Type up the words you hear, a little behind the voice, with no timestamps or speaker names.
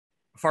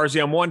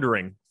Farzy, I'm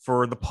wondering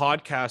for the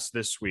podcast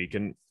this week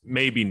and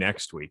maybe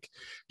next week,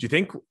 do you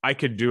think I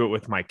could do it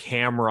with my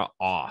camera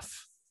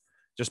off?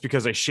 Just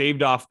because I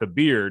shaved off the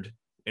beard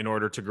in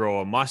order to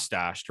grow a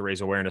mustache to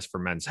raise awareness for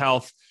men's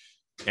health.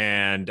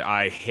 And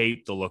I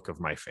hate the look of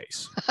my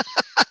face.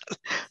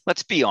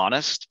 Let's be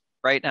honest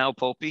right now,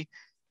 Popey.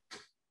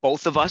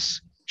 Both of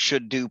us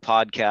should do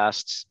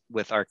podcasts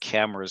with our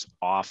cameras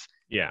off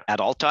at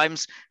all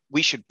times.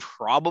 We should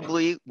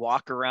probably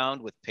walk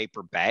around with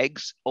paper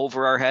bags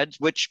over our heads,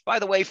 which, by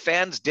the way,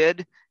 fans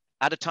did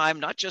at a time,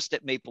 not just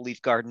at Maple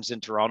Leaf Gardens in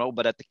Toronto,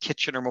 but at the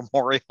Kitchener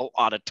Memorial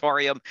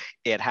Auditorium.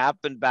 It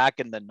happened back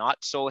in the not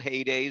so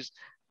heydays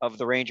of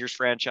the Rangers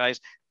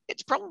franchise.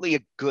 It's probably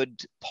a good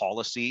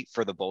policy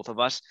for the both of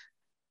us.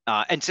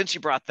 And since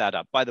you brought that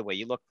up, by the way,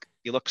 you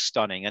look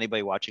stunning.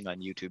 Anybody watching on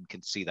YouTube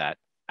can see that,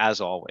 as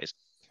always.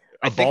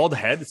 Bald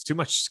head, it's too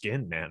much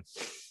skin, man.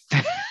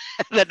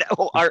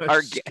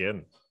 our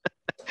skin.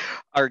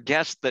 Our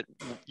guest that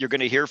you're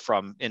going to hear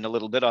from in a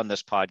little bit on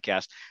this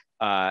podcast,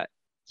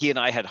 he and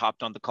I had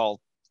hopped on the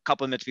call a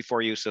couple of minutes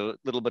before you, so a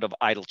little bit of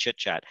idle chit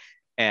chat,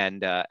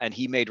 and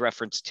he made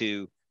reference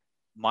to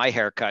my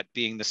haircut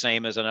being the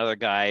same as another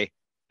guy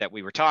that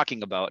we were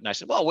talking about, and I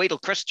said, "Well, wait till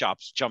Chris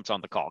jumps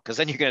on the call, because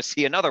then you're going to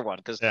see another one,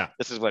 because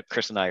this is what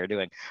Chris and I are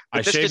doing."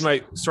 I shaved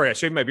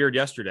my beard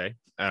yesterday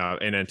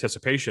in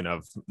anticipation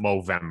of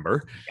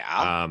Movember.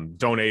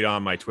 Donate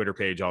on my Twitter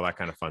page, all that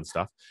kind of fun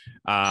stuff.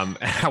 And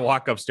I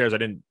walk upstairs. I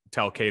didn't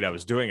tell Kate I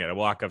was doing it. I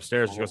walk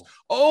upstairs. She goes,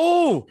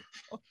 "Oh,"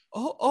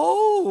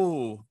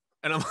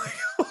 and I'm like,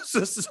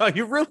 "This is how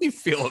you really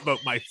feel about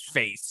my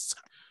face."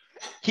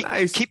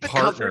 Nice keep it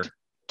partner. Covered.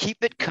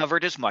 Keep it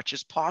covered as much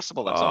as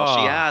possible. That's all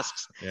she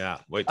asks. Yeah.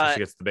 Wait till she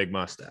gets the big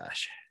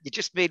mustache. You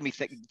just made me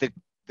think the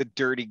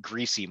dirty,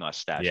 greasy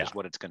mustache is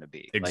what it's going to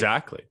be.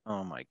 Exactly. Like,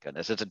 oh my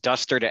goodness. It's a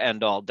duster to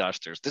end all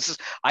dusters.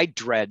 I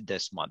dread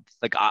this month.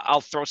 Like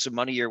I'll throw some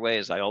money your way,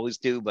 as I always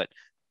do. But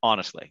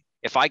honestly,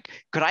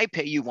 could I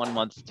pay you 1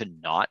 month to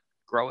not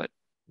grow it?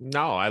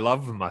 No, I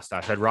love a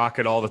mustache. I'd rock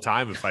it all the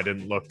time if I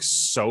didn't look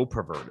so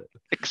perverted.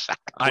 Exactly.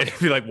 I'd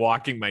be like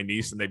walking my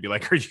niece and they'd be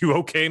like, "Are you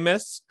okay,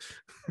 miss?"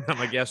 I'm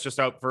like, "Yes, just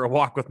out for a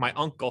walk with my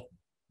uncle."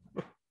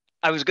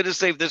 I was going to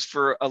save this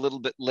for a little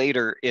bit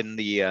later in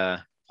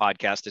the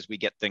podcast as we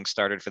get things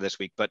started for this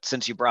week. But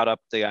since you brought up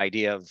the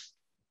idea of,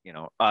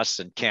 us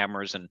and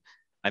cameras, and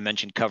I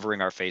mentioned covering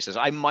our faces,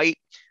 the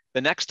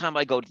next time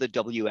I go to the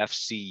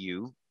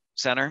WFCU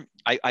center,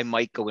 I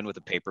might go in with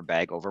a paper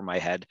bag over my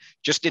head,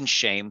 just in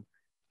shame.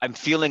 I'm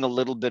feeling a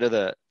little bit of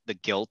the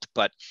guilt,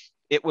 but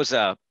it was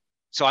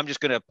so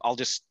I'll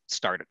just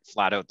start it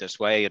flat out this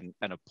way and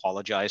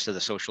apologize to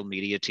the social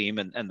media team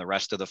and the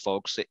rest of the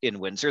folks in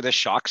Windsor. This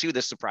shocks you.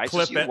 This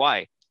surprises you.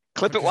 Why?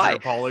 Clip it. Why?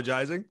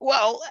 Apologizing?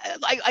 Well,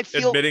 I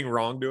feel admitting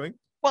wrongdoing.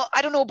 Well,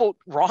 I don't know about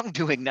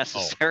wrongdoing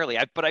necessarily,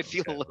 but I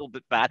feel a little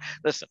bit bad.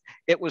 Listen,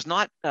 it was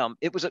not.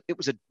 It was a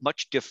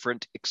much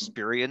different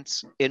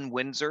experience in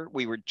Windsor.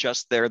 We were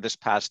just there this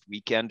past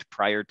weekend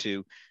prior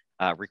to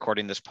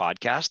recording this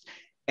podcast,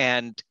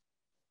 and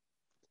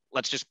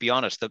let's just be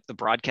honest, the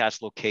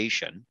broadcast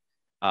location,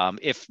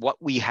 if what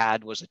we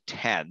had was a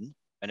 10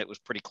 and it was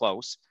pretty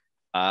close,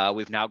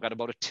 we've now got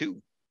about a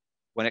 2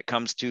 when it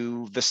comes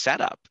to the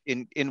setup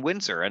in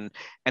Windsor. And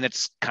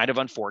it's kind of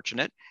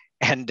unfortunate.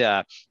 And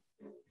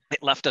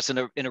it left us in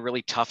a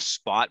really tough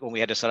spot when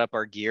we had to set up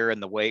our gear,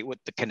 and the way with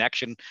the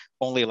connection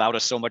only allowed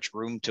us so much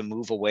room to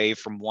move away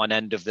from one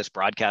end of this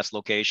broadcast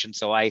location.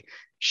 So I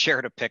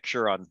shared a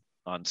picture on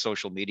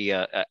social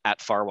media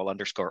at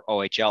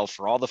 @Farwell_OHL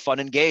for all the fun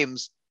and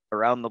games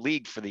around the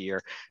league for the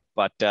year,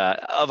 but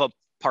of a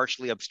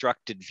partially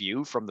obstructed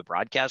view from the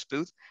broadcast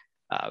booth.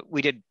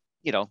 We did,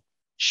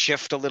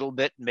 shift a little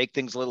bit and make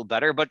things a little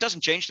better, but it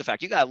doesn't change the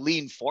fact you got to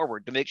lean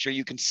forward to make sure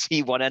you can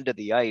see one end of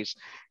the ice.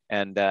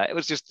 And it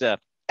was just, it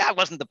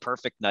wasn't the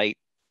perfect night.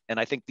 And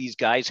I think these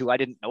guys, who I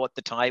didn't know at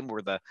the time,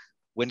 were the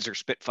Windsor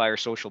Spitfire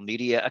social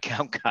media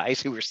account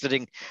guys who were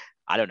sitting,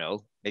 I don't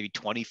know, maybe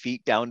 20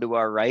 feet down to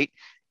our right.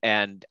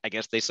 And I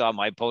guess they saw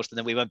my post, and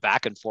then we went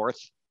back and forth,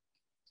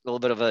 a little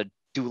bit of a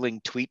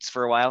dueling tweets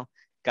for a while.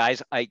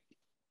 Guys,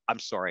 I'm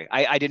sorry.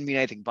 I didn't mean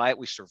anything by it.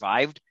 We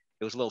survived.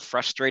 It was a little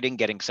frustrating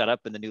getting set up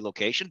in the new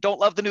location. Don't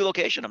love the new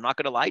location. I'm not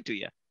going to lie to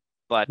you.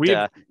 But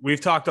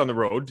we've talked on the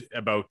road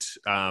about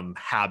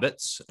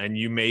habits, and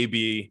you may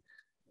be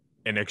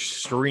an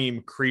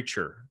extreme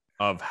creature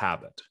of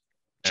habit.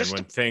 And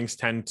when things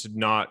tend to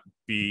not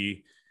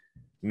be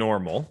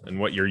normal and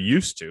what you're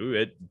used to,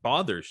 it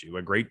bothers you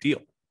a great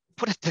deal.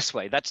 Put it this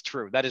way, that's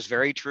true. That is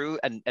very true.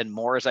 And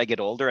more as I get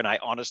older, and I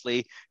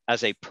honestly,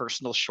 as a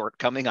personal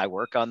shortcoming, I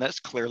work on this.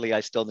 Clearly,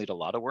 I still need a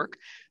lot of work.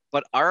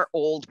 But our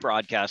old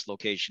broadcast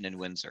location in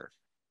Windsor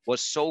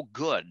was so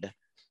good,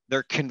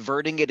 they're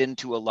converting it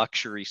into a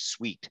luxury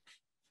suite.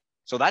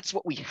 So that's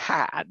what we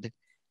had.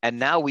 And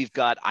now we've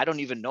got, I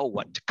don't even know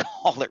what to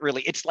call it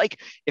really. It's like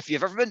if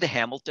you've ever been to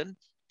Hamilton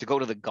to go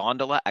to the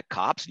gondola at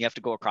Cops and you have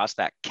to go across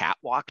that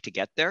catwalk to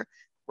get there.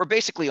 We're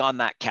basically on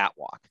that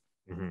catwalk.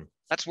 Mm-hmm.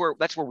 That's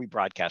where we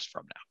broadcast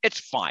from now. It's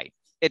fine.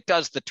 It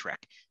does the trick,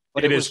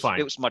 but it is fine.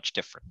 It was much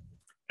different.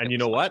 And you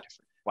know what?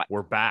 What?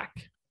 We're back.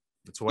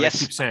 That's what I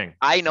keep saying.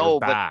 I know, we're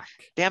back.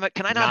 But damn it,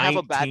 can I not have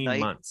a bad night?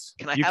 Months.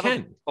 Can I you have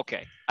can.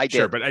 Okay, I did.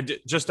 Sure, but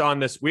just on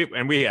this,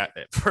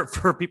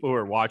 for people who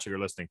are watching or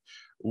listening,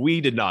 we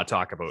did not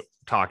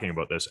talking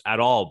about this at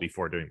all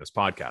before doing this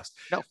podcast.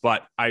 No.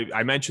 But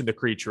I mentioned the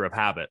creature of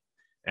habit,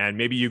 and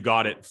maybe you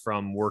got it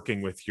from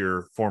working with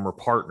your former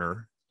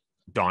partner,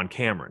 Don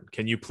Cameron.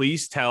 Can you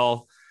please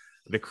tell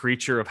the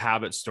creature of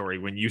habit story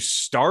when you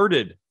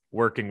started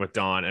working with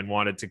Don and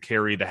wanted to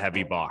carry the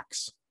heavy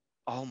box?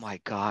 Oh my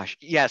gosh.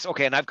 Yes.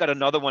 Okay. And I've got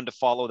another one to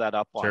follow that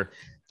up on. Sure.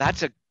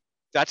 That's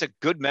a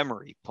good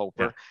memory,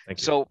 Poper. Yeah, thank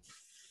you. So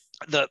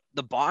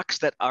the box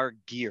that our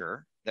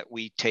gear that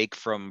we take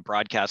from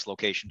broadcast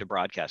location to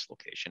broadcast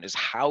location is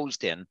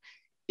housed in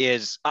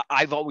is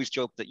I've always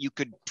joked that you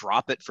could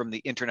drop it from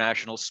the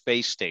International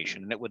Space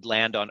Station and it would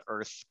land on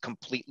Earth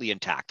completely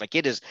intact. Like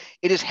it is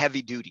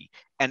heavy duty,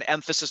 and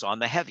emphasis on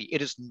the heavy.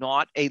 It is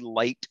not a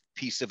light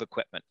piece of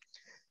equipment.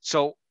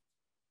 So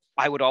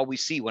I would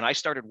always see when I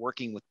started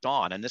working with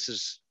Don, and this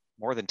is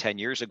more than 10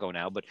 years ago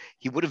now, but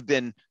he would have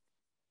been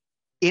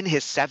in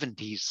his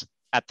 70s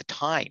at the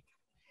time.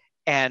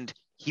 And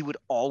he would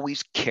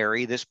always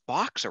carry this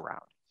box around.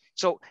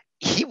 So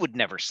he would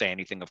never say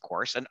anything, of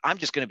course. And I'm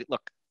just going to be,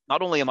 look,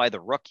 not only am I the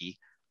rookie,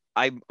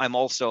 I'm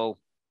also,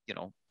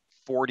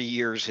 40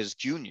 years his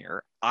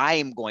junior.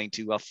 I'm going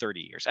to 30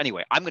 years.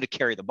 Anyway, I'm going to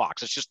carry the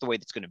box. It's just the way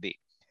that's going to be.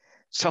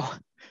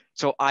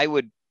 So I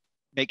would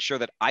make sure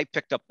that I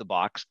picked up the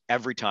box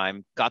every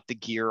time, got the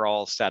gear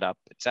all set up,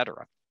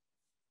 etc.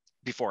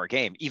 before a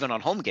game, even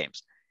on home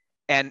games.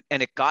 And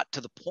it got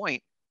to the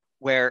point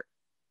where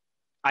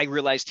I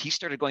realized he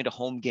started going to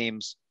home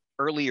games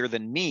earlier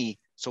than me,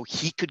 so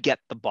he could get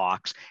the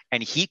box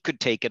and he could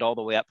take it all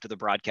the way up to the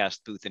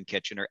broadcast booth in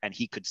Kitchener and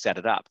he could set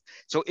it up.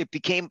 So it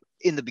became,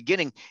 in the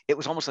beginning, it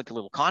was almost like a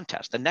little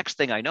contest. The next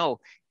thing I know,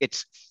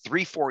 it's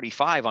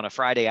 3:45 on a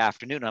Friday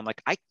afternoon. And I'm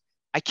like,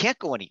 I can't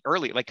go any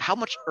earlier. Like, how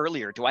much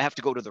earlier do I have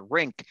to go to the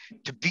rink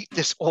to beat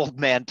this old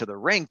man to the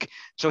rink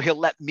so he'll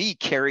let me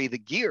carry the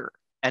gear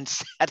and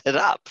set it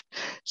up?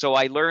 So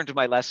I learned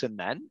my lesson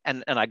then,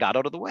 and I got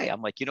out of the way.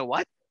 I'm like, you know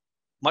what?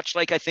 Much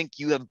like I think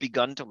you have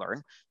begun to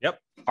learn. Yep.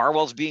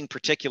 Farwell's being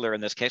particular in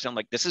this case. I'm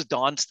like, this is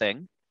Don's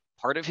thing.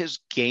 Part of his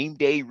game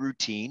day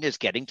routine is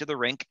getting to the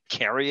rink,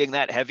 carrying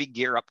that heavy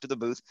gear up to the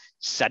booth,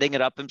 setting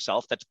it up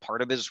himself. That's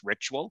part of his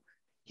ritual.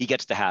 He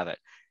gets to have it.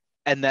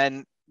 And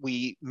then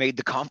we made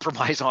the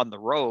compromise on the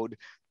road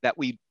that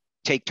we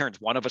take turns.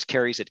 One of us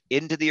carries it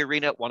into the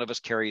arena. One of us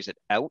carries it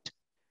out.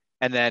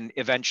 And then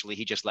eventually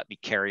he just let me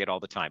carry it all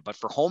the time. But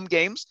for home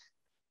games,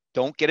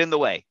 don't get in the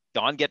way.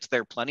 Don gets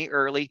there plenty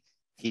early.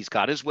 He's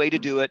got his way to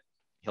do it.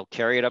 He'll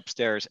carry it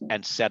upstairs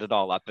and set it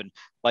all up. And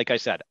like I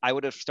said, I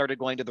would have started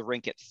going to the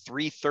rink at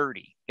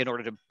 3:30 in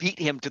order to beat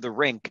him to the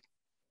rink.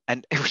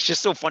 And it was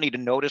just so funny to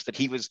notice that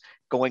he was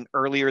going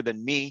earlier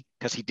than me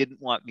because he didn't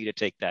want me to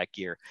take that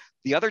gear.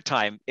 The other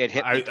time it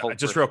hit me.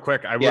 Just real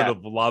quick, I would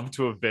have loved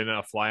to have been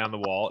a fly on the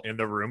wall in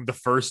the room the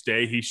first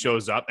day he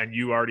shows up and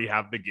you already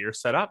have the gear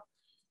set up.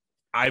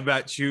 I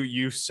bet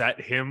you set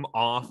him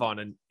off on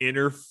an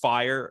inner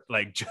fire,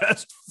 like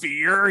just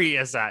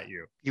furious at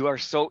you. You're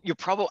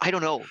probably, I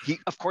don't know.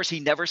 Of course, he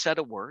never said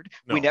a word.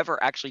 No. We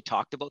never actually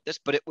talked about this,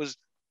 but it was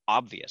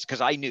obvious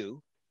because I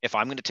knew if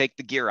I'm going to take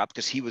the gear up,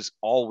 because he was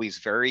always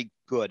very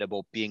good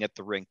about being at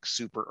the rink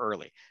super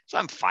early. So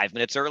I'm 5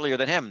 minutes earlier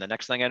than him. The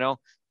next thing I know,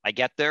 I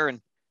get there and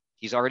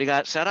he's already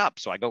got it set up.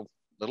 So I go a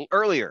little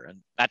earlier, and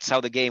that's how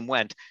the game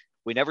went.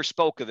 We never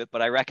spoke of it,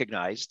 but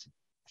I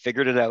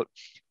figured it out.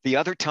 The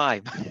other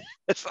time,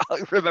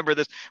 I remember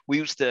this, we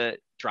used to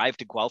drive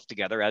to Guelph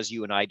together, as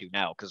you and I do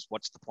now, because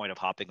what's the point of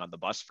hopping on the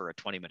bus for a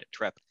 20-minute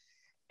trip?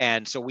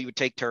 And so we would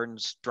take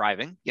turns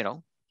driving.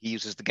 He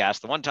uses the gas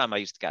the one time, I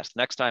use the gas the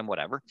next time,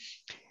 whatever.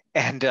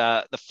 And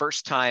the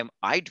first time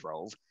I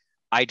drove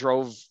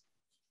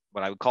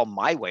what I would call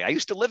my way. I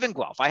used to live in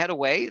Guelph. I had a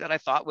way that I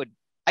thought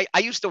I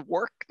used to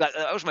work.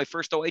 That was my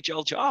first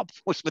OHL job,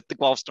 was with the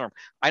Guelph Storm.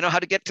 I know how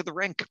to get to the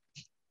rink.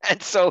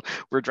 And so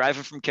we're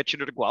driving from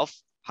Kitchener to Guelph,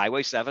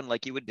 Highway 7,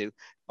 like you would do.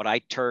 But I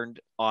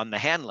turned on the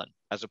Hanlon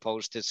as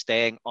opposed to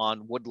staying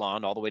on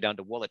Woodlawn all the way down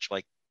to Woolwich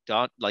like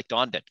Don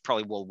did.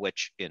 Probably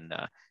Woolwich in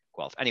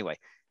Guelph. Anyway,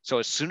 so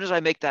as soon as I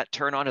make that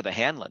turn onto the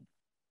Hanlon,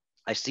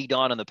 I see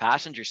Don in the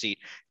passenger seat,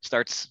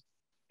 starts,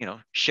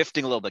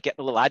 shifting a little bit,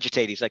 getting a little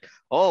agitated. He's like,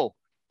 "Oh,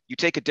 you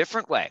take a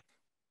different way."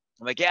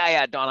 I'm like,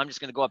 yeah, Don, I'm just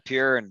going to go up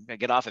here and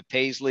get off at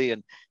Paisley.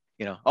 And,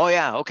 oh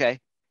yeah, okay.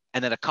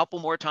 And then a couple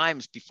more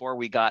times before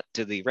we got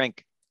to the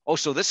rink. "Oh,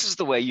 so this is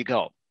the way you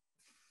go."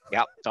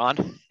 Yeah,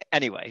 Don.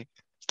 Anyway,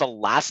 it's the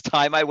last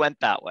time I went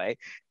that way.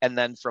 And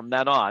then from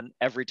then on,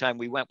 every time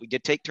we went, we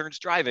did take turns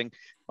driving,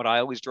 but I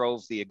always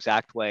drove the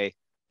exact way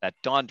that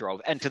Don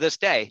drove. And to this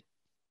day,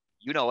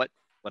 you know it,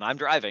 when I'm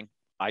driving,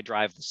 I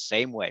drive the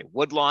same way,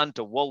 Woodlawn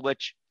to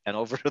Woolwich and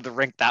over to the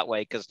rink that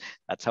way, because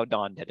that's how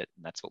Don did it.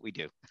 And that's what we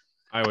do.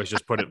 I always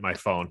just put it in my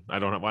phone. I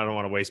don't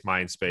want to waste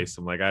mind space.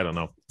 I'm like, I don't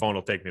know. Phone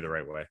will take me the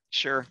right way.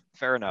 Sure.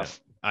 Fair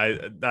enough.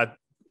 That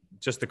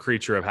just the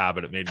creature of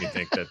habit. It made me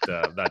think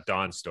that that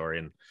Don story.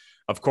 And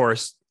of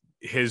course,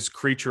 his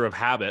creature of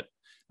habit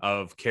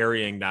of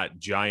carrying that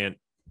giant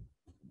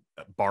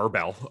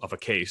barbell of a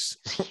case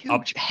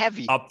huge,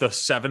 heavy up the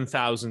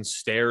 7,000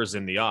 stairs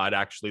in the odd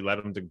actually led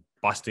him to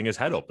busting his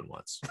head open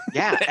once.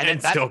 Yeah.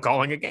 And still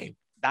calling a game.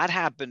 That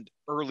happened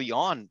early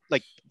on,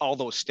 like all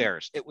those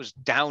stairs. It was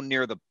down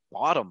near the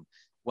bottom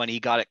when he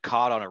got it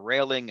caught on a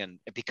railing, and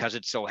because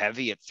it's so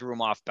heavy, it threw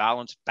him off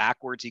balance.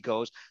 Backwards he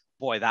goes.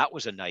 Boy, that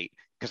was a night,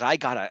 because I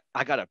got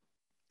a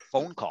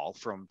phone call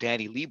from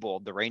Danny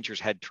Leibold, the Rangers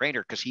head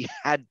trainer, because he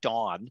had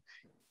Don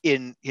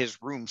in his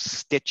room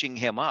stitching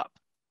him up.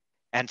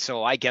 And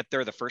so I get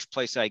there. The first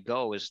place I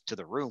go is to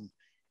the room,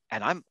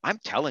 and I'm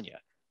telling you,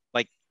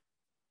 like,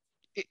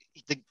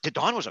 the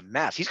Don was a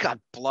mess. He's got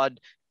blood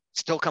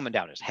still coming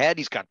down his head.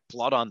 He's got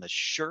blood on the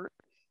shirt,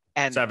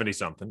 and 70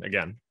 something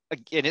again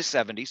in his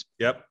 70s.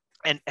 Yep.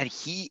 And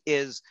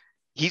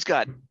he's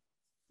got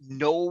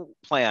no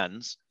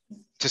plans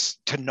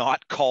to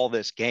not call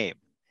this game.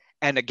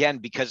 And again,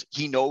 because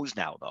he knows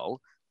now though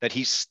that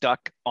he's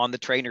stuck on the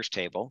trainer's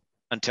table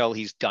until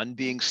he's done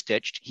being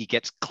stitched. He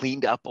gets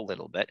cleaned up a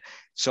little bit.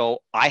 So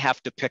I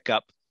have to pick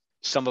up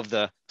some of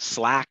the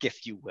slack,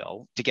 if you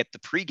will, to get the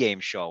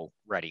pregame show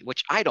ready,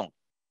 which I don't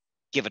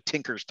give a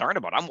tinker's darn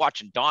about. I'm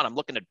watching Don. I'm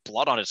looking at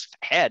blood on his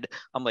head.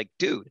 I'm like,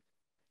 dude.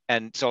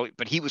 And so,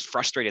 but he was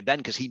frustrated then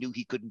because he knew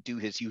he couldn't do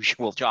his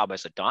usual job. I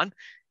said, Don,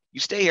 you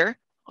stay here.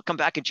 I'll come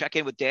back and check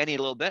in with Danny in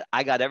a little bit.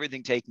 I got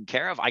everything taken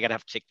care of. I got to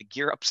have to take the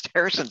gear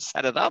upstairs and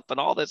set it up and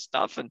all this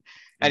stuff. And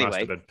anyway, must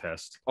have been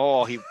pissed.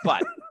 Oh,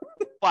 but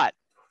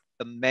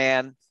the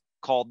man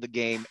called the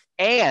game,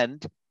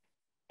 and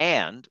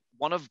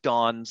one of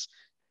Don's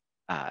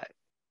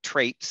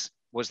traits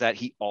was that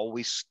he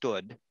always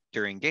stood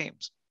during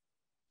games.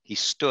 He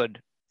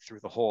stood through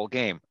the whole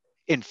game.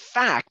 In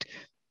fact,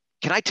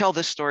 can I tell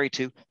this story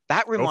too?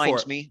 That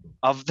reminds me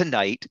of the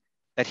night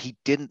that he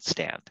didn't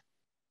stand.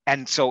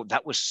 And so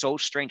that was so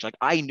strange. Like,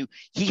 I knew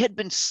he had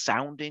been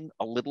sounding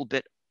a little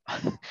bit,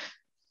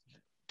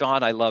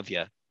 Don, I love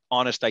you.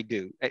 Honest, I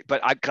do.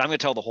 But I'm going to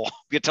tell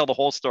the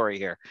whole story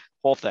here,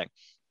 whole thing.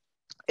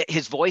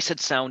 His voice had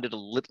sounded a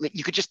little,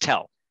 you could just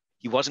tell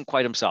he wasn't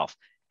quite himself.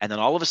 And then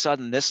all of a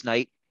sudden this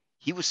night,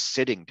 he was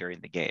sitting during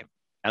the game.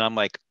 And I'm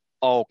like,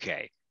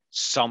 okay,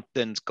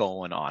 something's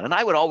going on. And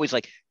I would always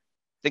like,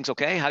 things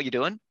okay? How you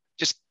doing?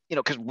 Just,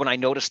 because when I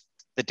noticed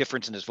the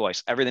difference in his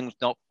voice, everything was,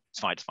 no,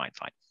 it's fine.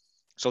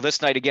 So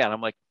this night again,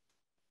 I'm like,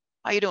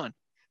 how you doing?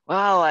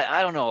 Well,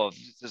 I don't know. If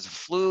there's a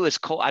flu, it's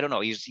cold. I don't know.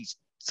 He's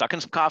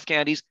sucking some cough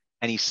candies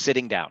and he's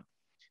sitting down.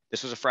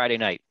 This was a Friday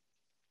night.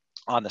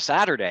 On the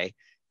Saturday,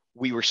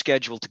 we were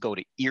scheduled to go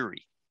to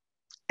Erie.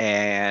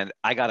 And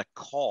I got a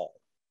call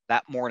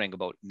that morning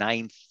about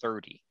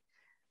 9:30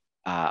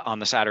 on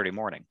the Saturday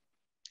morning.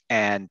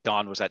 And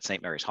Don was at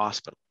St. Mary's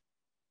Hospital.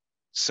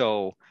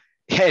 So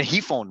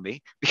he phoned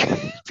me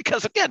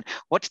because again,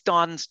 what's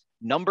Don's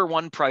number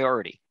one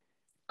priority?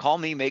 Call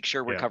me, make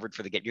sure we're covered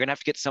for the game. You're gonna have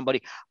to get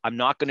somebody. I'm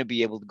not going to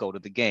be able to go to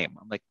the game.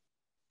 I'm like,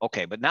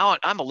 okay, but now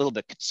I'm a little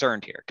bit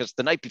concerned here because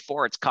the night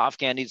before it's cough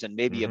candies and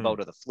maybe a bout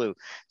of the flu.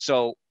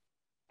 So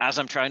as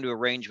I'm trying to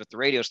arrange with the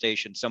radio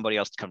station, somebody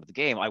else to come to the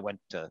game, I went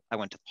to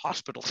the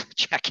hospital to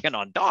check in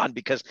on Don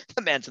because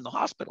the man's in the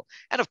hospital.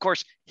 And of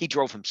course, he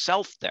drove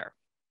himself there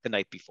the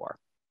night before.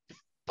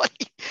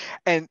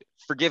 And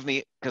forgive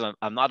me because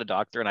I'm not a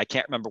doctor and I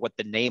can't remember what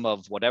the name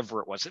of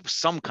whatever it was. It was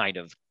some kind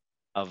of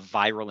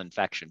viral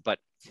infection. But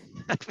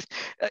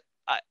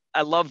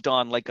I love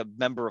Don like a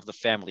member of the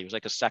family. He was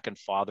like a second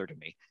father to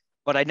me.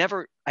 But I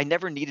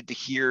never needed to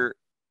hear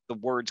the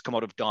words come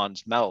out of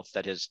Don's mouth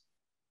that his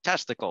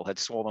testicle had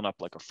swollen up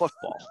like a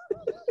football.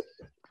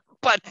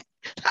 But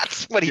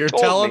that's what he told me.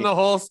 You're telling the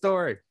whole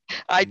story.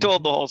 I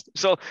told the whole story.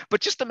 So, but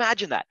just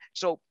imagine that.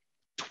 So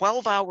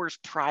 12 hours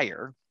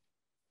prior,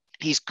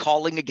 he's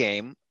calling a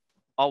game,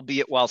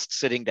 albeit whilst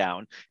sitting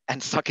down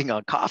and sucking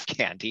on cough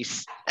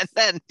candies. And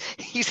then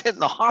he's in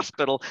the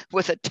hospital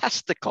with a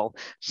testicle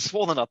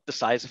swollen up the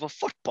size of a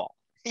football.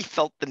 He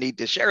felt the need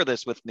to share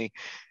this with me.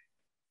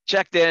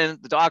 Checked in.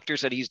 The doctor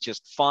said he's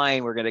just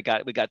fine. We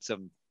got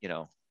some,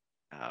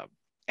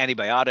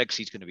 antibiotics.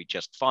 He's going to be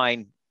just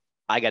fine.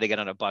 I got to get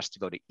on a bus to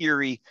go to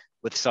Erie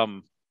with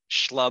some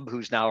schlub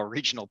who's now a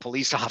regional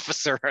police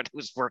officer and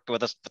who's worked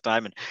with us at the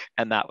time.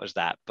 And that was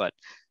that. But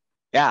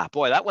yeah,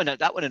 boy, that went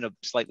in a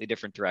slightly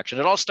different direction.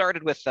 It all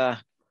started with Don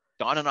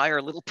and I are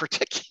a little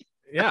particular.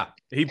 Yeah,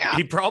 he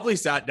probably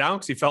sat down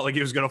because he felt like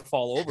he was going to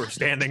fall over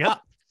standing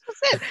up.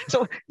 That's it.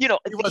 So, he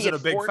wasn't a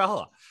big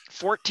fella.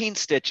 14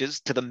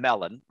 stitches to the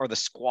melon or the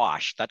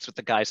squash. That's what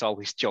the guys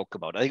always joke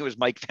about. I think it was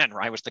Mike Van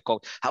Ryn was the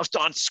quote. How's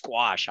Don's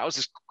squash? How's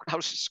his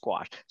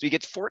squash? So he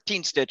gets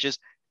 14 stitches,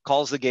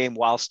 calls the game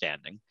while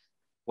standing.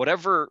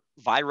 Whatever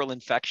viral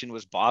infection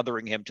was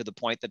bothering him to the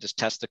point that his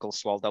testicles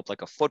swelled up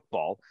like a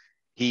football,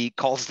 he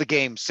calls the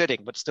game sitting,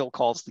 but still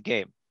calls the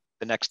game.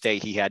 The next day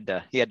he had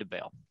to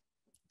bail.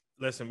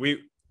 Listen, we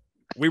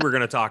were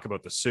going to talk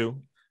about the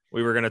Sioux.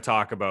 We were going to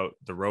talk about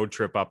the road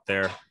trip up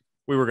there.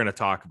 We were going to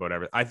talk about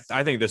everything.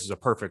 I think this is a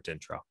perfect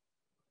intro.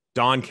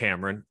 Don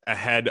Cameron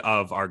ahead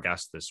of our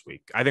guest this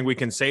week. I think we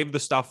can save the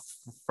stuff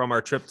from our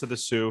trip to the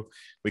Sioux.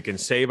 We can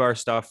save our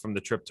stuff from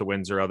the trip to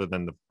Windsor, other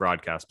than the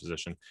broadcast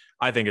position.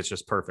 I think it's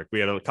just perfect. We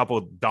had a couple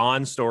of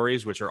Don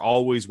stories, which are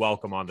always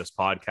welcome on this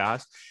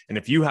podcast. And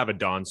if you have a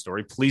Don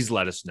story, please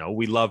let us know.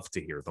 We love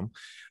to hear them.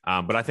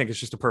 But I think it's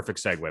just a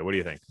perfect segue. What do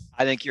you think?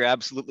 I think you're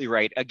absolutely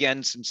right.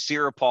 Again,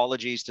 sincere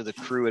apologies to the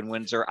crew in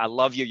Windsor. I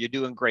love you. You're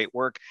doing great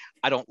work.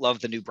 I don't love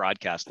the new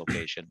broadcast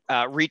location.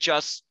 Reach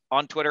us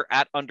on Twitter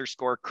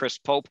 @_Chris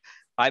Pope.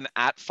 I'm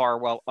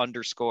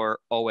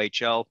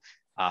 @Farwell_OHL.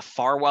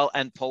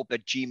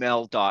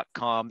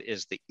 Farwellandpope@gmail.com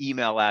is the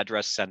email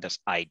address. Send us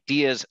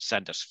ideas,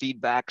 send us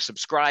feedback,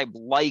 subscribe,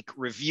 like,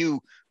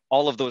 review,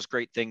 all of those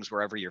great things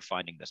wherever you're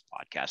finding this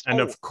podcast. And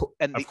and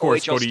the of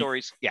course, OHL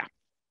stories. Yeah,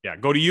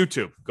 go to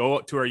YouTube.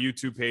 Go to our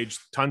YouTube page.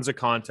 Tons of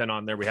content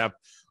on there. We have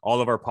all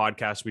of our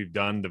podcasts we've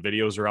done. The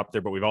videos are up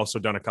there, but we've also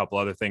done a couple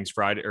other things.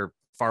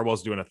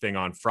 Farwell's doing a thing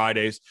on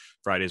Fridays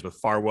with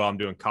Farwell. I'm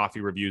doing coffee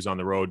reviews on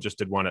the road. Just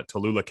did one at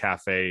Tallulah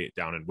Cafe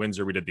down in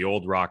Windsor. We did the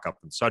Old Rock up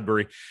in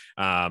Sudbury.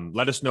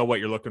 Let us know what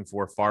you're looking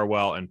for.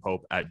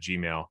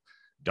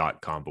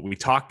 farwellandpope@gmail.com. But we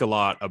talked a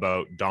lot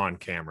about Don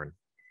Cameron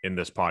in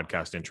this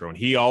podcast intro, and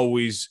he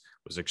always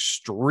was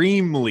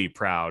extremely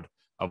proud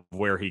of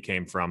where he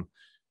came from.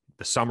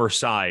 The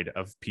Summerside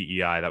of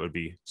PEI, that would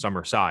be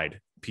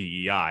Summerside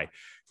PEI,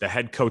 the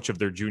head coach of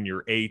their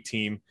junior A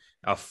team,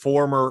 a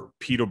former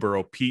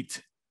Peterborough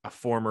Pete, a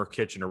former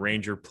Kitchener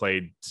Ranger,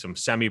 played some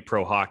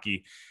semi-pro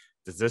hockey.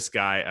 Does this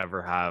guy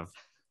ever have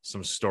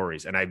some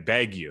stories? And I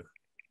beg you,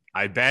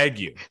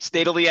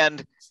 Stay till the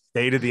end.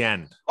 Stay to the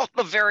end. Oh,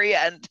 the very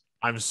end.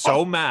 I'm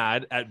so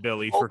mad at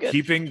Billy for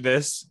keeping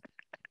this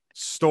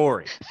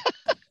story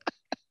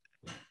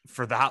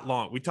for that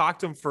long. We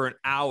talked to him for an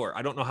hour.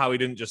 I don't know how he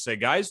didn't just say,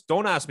 guys,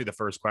 don't ask me the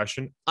first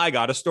question. I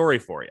got a story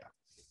for you.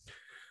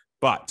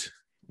 But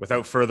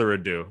without further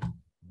ado,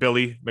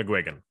 Billy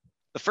McGuigan.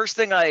 The first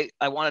thing I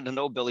wanted to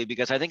know, Billy,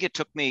 because I think it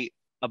took me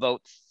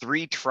about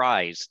 3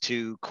 tries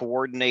to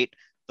coordinate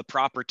the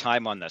proper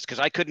time on this, because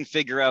I couldn't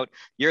figure out,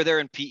 you're there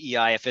in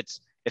PEI. If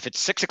it's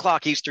 6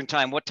 o'clock Eastern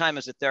time, what time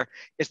is it there?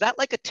 Is that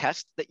like a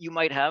test that you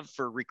might have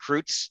for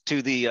recruits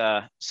to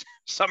the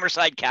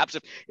Summerside Caps?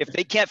 If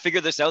they can't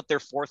figure this out, they're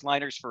fourth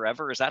liners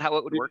forever. Is that how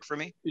it would work for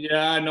me?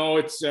 Yeah, no,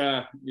 it's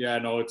the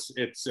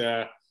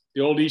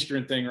old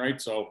Eastern thing, right?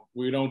 So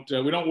we don't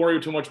worry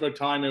too much about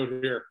time out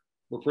here.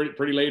 We're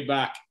pretty laid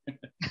back.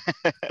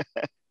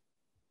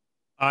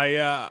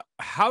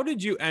 How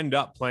did you end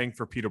up playing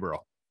for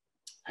Peterborough?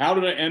 How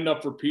did I end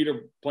up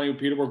playing with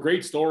Peterborough?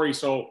 Great story.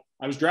 So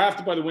I was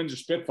drafted by the Windsor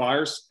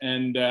Spitfires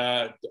and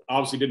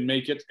obviously didn't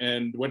make it,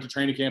 and went to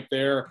training camp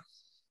there.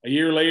 A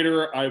year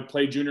later, I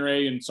played junior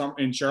A in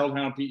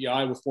Charlottetown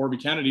PEI with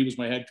Forby Kennedy was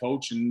my head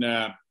coach, and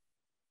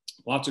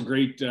lots of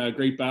great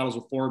battles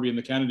with Forby and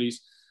the Kennedys.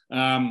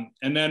 And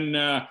then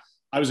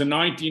I was a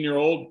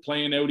 19-year-old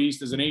playing out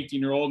east as an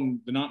 18-year-old, and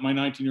my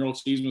 19-year-old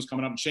season was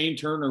coming up. And Shane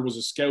Turner was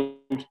a scout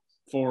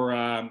for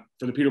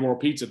the Peterborough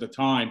Petes at the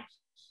time,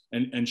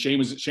 and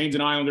Shane's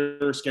an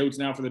Islander, scouts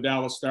now for the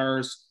Dallas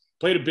Stars.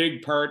 Played a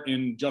big part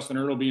in Justin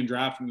Ertl being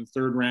drafted in the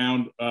 3rd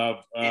round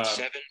of it's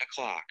 7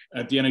 o'clock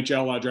at the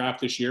NHL draft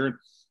this year.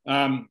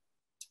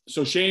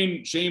 So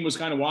Shane was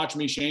kind of watching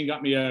me. Shane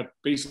got me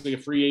basically a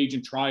free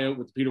agent tryout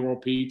with the Peterborough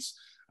Petes.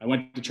 I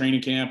went to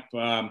training camp,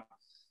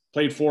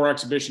 played 4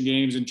 exhibition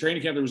games. In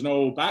training camp, there was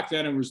no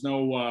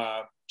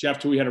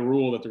Jeff Toohey had a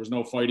rule that there was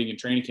no fighting in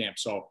training camp.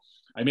 So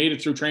I made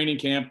it through training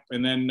camp,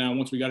 and then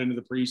once we got into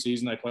the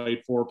preseason, I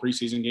played 4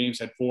 preseason games,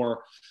 had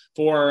four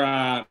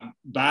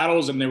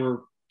battles, and they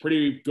were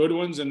pretty good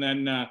ones. And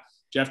then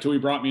Jeff Toohey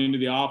brought me into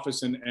the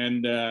office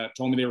and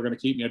told me they were going to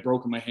keep me. I'd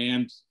broken my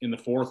hand in the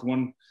 4th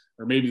one,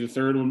 or maybe the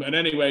 3rd one. But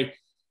anyway,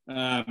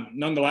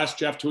 nonetheless,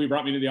 Jeff Toohey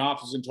brought me into the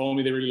office and told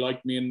me they really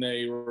liked me and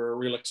they were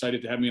real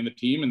excited to have me on the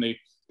team, and they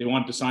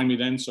wanted to sign me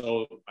then.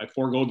 So I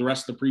forego the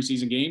rest of the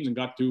preseason games and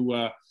got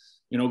to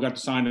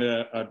sign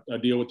a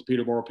deal with the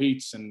Peterborough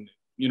Petes. And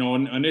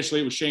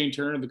initially it was Shane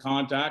Turner, the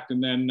contact,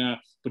 and then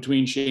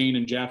between Shane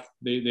and Jeff,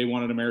 they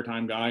wanted a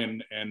maritime guy,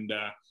 and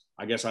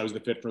I guess I was the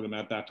fit for them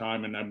at that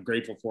time, and I'm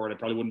grateful for it. I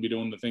probably wouldn't be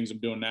doing the things I'm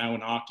doing now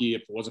in hockey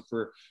if it wasn't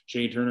for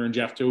Shane Turner and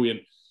Jeff Toohey. And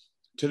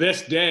to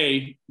this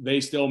day, they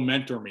still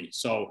mentor me.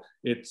 So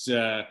it's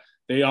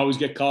they always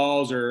get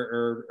calls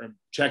or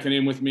checking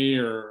in with me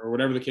or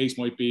whatever the case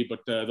might be. But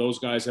those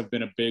guys have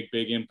been a big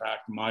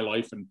impact in my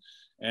life,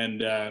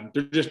 and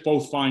they're just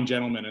both fine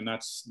gentlemen. And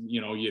that's,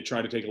 you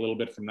try to take a little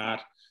bit from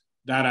that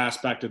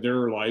aspect of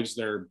their lives.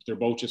 They're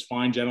both just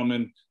fine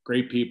gentlemen,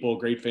 great people,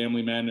 great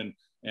family men,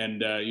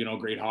 and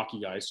great hockey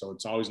guys. So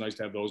it's always nice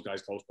to have those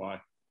guys close by.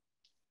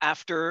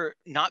 After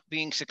not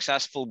being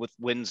successful with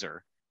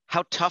Windsor,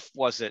 how tough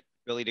was it,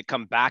 really, to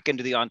come back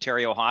into the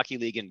Ontario Hockey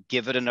League and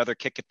give it another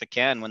kick at the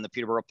can when the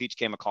Peterborough Petes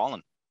came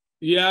a-calling?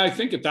 Yeah, I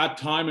think at that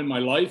time in my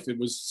life, it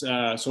was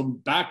so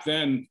back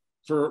then.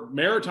 For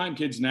maritime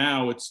kids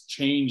now, it's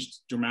changed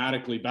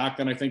dramatically. Back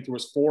then, I think there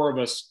was 4 of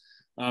us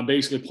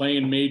basically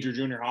playing major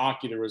junior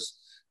hockey. There was,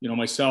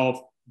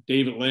 myself,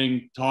 David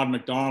Ling, Todd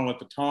McDonald at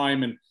the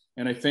time,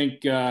 And I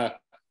think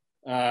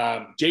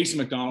Jason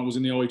McDonald was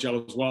in the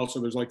OHL as well. So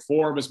there's like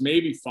 4 of us,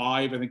 maybe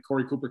 5. I think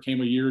Corey Cooper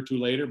came a year or 2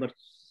 later, but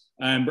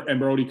and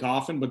Brody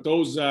Coffin. But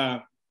those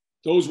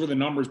were the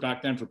numbers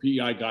back then for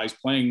PEI guys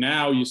playing.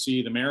 Now you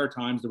see the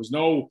Maritimes. There was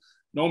no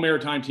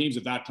Maritime teams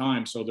at that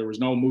time. So there was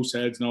no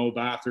Mooseheads, no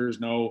Bathurst,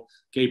 no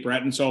Cape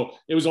Breton. So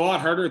it was a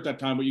lot harder at that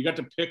time, but you got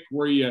to pick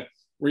where you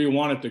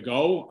wanted to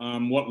go,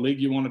 what league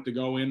you wanted to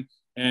go in.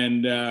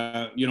 And,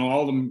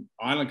 all of them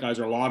Island guys,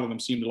 or a lot of them,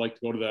 seemed to like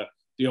to go to the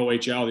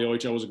OHL.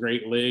 The OHL was a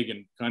great league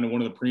and kind of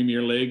one of the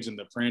premier leagues, and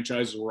the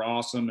franchises were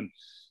awesome. And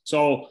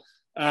so,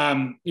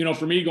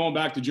 for me going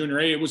back to junior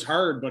A, it was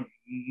hard, but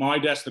my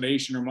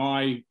destination or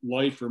my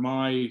life or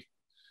my,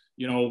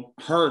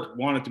 heart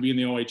wanted to be in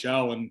the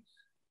OHL, and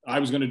I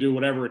was going to do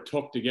whatever it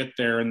took to get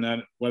there. And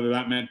then whether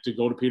that meant to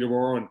go to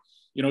Peterborough and,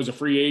 as a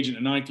free agent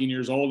at 19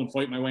 years old and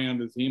fight my way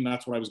onto the team,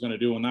 that's what I was going to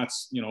do. And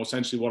that's,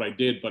 essentially what I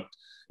did. But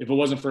if it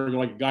wasn't for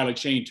like a guy like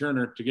Shane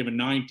Turner to give a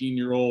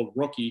 19-year-old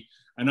rookie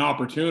an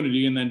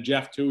opportunity, and then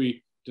Jeff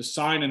Toohey to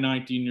sign a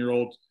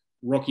 19-year-old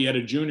rookie at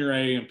a junior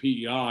A and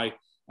PEI,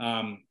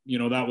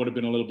 that would have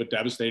been a little bit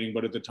devastating.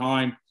 But at the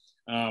time,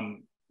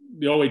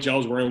 the OHL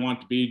is where I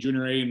want to be.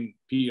 Junior A and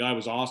PEI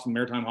was awesome.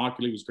 Maritime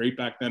Hockey League was great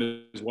back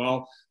then as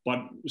well.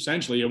 But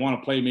essentially, I want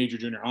to play major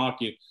junior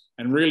hockey.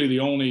 And really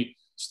the only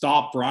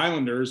stop for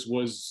Islanders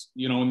was,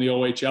 in the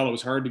OHL. It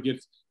was hard to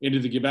get into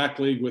the Quebec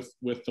League with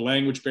the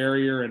language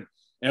barrier, and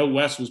out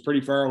west was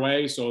pretty far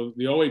away. So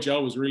the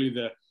OHL was really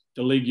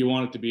the league you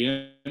wanted to be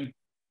in.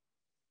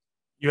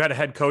 You had a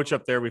head coach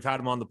up there. We've had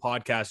him on the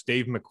podcast,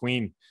 Dave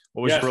McQueen.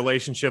 What was your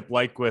relationship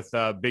like with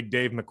Big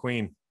Dave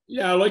McQueen?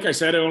 Yeah, like I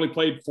said, I only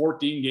played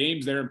 14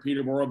 games there in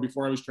Peterborough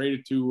before I was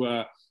traded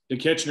to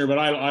Kitchener. But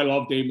I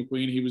love Dave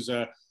McQueen. He was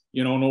an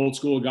old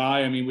school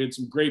guy. I mean, we had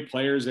some great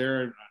players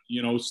there.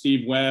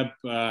 Steve Webb,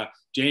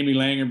 Jamie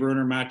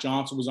Langenbrunner, Matt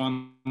Johnson was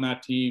on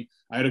that team.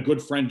 I had a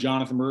good friend,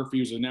 Jonathan Murphy,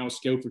 who's now a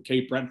scout for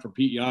Cape Breton for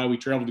PEI. We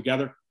traveled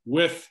together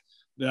with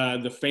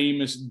the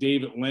famous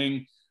David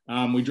Ling.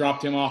 We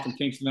dropped him off in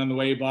Kingston on the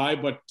way by.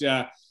 But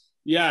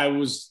Dave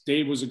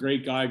was a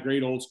great guy,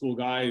 great old school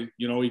guy.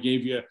 He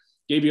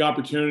gave you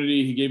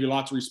opportunity. He gave you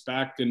lots of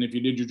respect. And if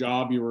you did your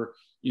job, you were,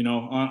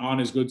 on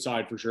his good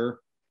side for sure.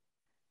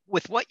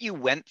 With what you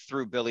went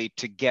through, Billy,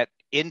 to get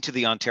into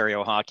the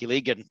Ontario Hockey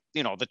League, and,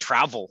 the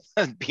travel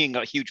being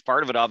a huge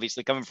part of it,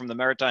 obviously coming from the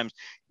Maritimes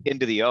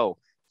into the O,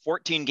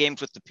 14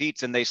 games with the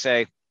Petes, and they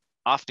say,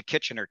 off to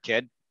Kitchener,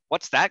 kid.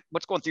 What's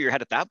going through your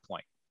head at that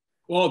point?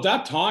 Well, at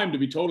that time, to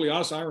be totally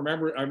honest, I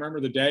remember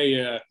the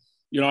day,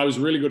 I was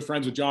really good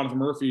friends with Jonathan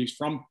Murphy. He's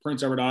from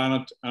Prince Edward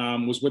Island,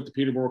 was with the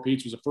Peterborough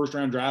Petes, was a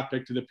first-round draft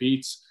pick to the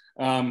Petes.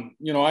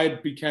 I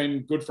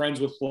became good friends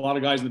with a lot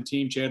of guys in the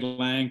team. Chad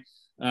Lang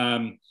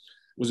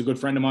was a good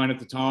friend of mine at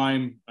the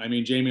time. I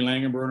mean, Jamie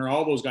Langenbrunner,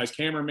 all those guys.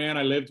 Cameron Mann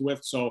I lived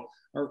with. So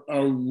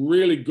a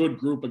really good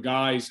group of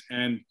guys,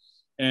 and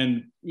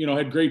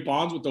had great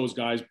bonds with those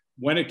guys.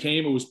 When it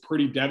came, it was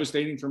pretty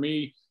devastating for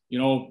me.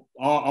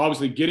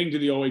 Obviously getting to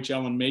the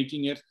OHL and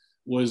making it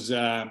was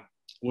a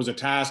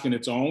task in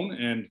its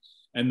own.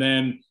 And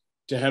then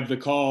to have the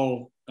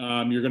call,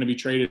 you're going to be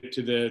traded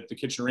to the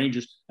Kitchener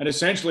Rangers. And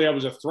essentially I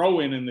was a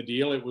throw-in in the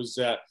deal. It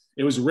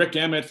was Rick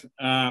Emmett,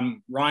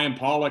 Ryan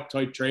Pollock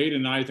type trade.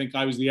 And I think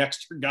I was the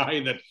extra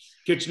guy that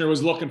Kitchener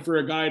was looking for,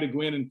 a guy to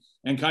go in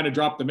and kind of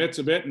drop the mitts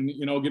a bit and,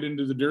 get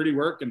into the dirty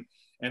work.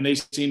 And they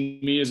seen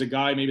me as a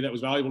guy maybe that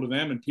was valuable to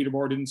them, and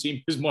Peterborough didn't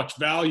seem as much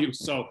value.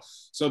 So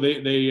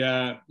they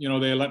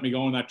let me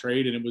go in that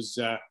trade. And it was,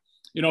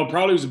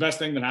 probably was the best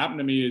thing that happened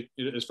to me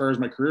as far as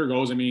my career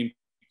goes. I mean,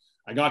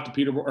 I got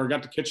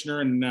to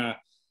Kitchener, and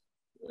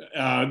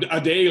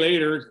a day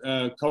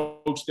later,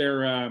 coach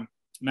there,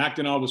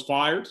 McDonough, was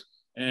fired,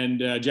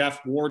 and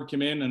Jeff Ward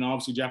came in. And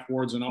obviously Jeff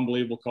Ward's an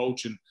unbelievable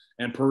coach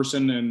and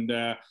person. And,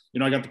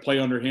 I got to play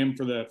under him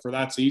for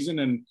that season.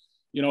 And,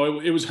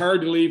 it was hard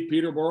to leave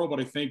Peterborough,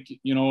 but I think,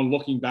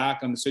 looking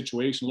back on the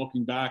situation,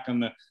 looking back on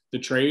the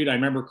trade, I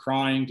remember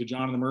crying to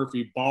Jonathan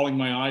Murphy, bawling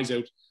my eyes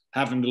out,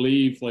 having to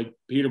leave like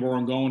Peterborough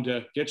and going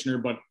to Kitchener.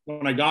 But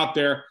when I got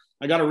there,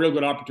 I got a real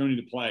good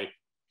opportunity to play,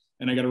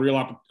 and I got a real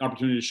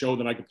opportunity to show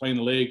that I could play in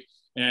the league.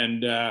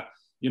 And, I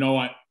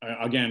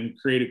again,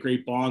 created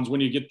great bonds. When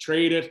you get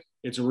traded,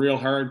 it's a real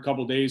hard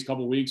couple of days,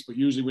 couple of weeks, but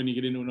usually when you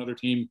get into another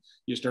team,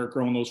 you start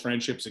growing those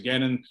friendships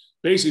again. And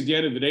basically at the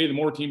end of the day, the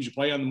more teams you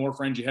play on, the more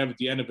friends you have at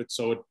the end of it.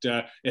 So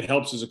it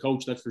helps as a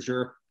coach, that's for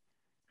sure.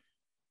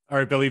 All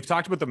right, Billy, you've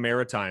talked about the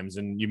Maritimes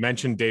and you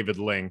mentioned David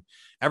Ling.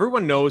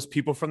 Everyone knows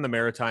people from the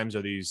Maritimes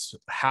are these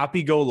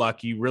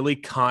happy-go-lucky, really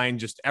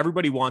kind, just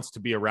everybody wants to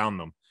be around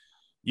them.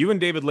 You and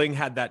David Ling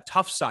had that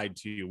tough side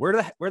to you. Where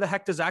the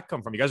heck does that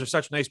come from? You guys are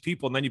such nice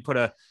people, and then you put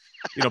a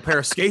pair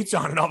of skates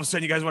on, and all of a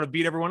sudden you guys want to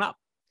beat everyone up.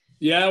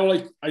 Yeah,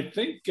 well, I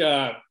think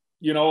a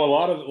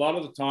lot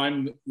of the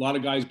time, a lot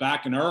of guys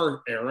back in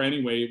our era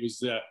anyway, it was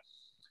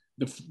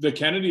the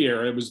Kennedy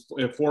era. It was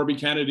Forby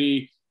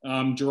Kennedy,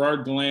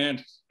 Gerard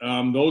Gallant,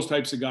 those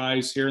types of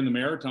guys here in the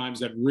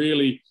Maritimes that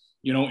really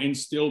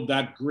instilled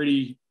that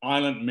gritty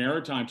island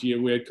maritime to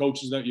you. We had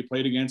coaches that you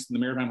played against in the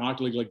Maritime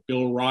Hockey League like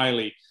Bill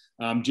Riley,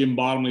 Jim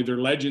Bottomley. They're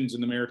legends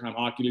in the Maritime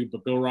Hockey League,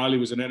 but Bill Riley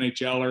was an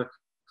NHLer.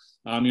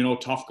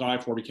 Tough guy.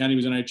 Forty Kenny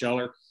was an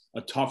NHLer,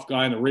 a tough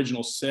guy in the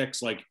original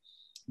six. Like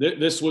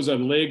this was a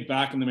league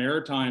back in the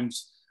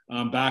Maritimes,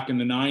 back in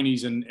the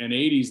 90s and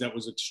 80s that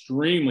was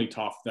extremely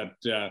tough.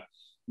 That,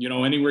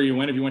 anywhere you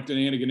went, if you went to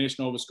Antigonish,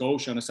 Nova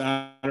Scotia on a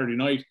Saturday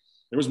night,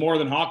 there was more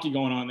than hockey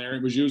going on there.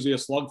 It was usually a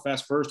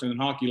slugfest first and then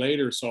hockey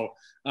later. So,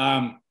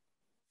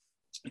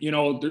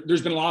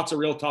 there's been lots of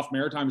real tough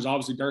Maritimers.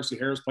 Obviously, Darcy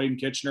Harris played in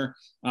Kitchener,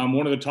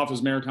 one of the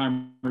toughest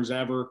Maritimers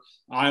ever.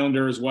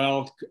 Islander as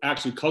well,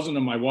 actually cousin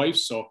of my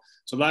wife's. So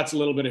that's a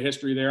little bit of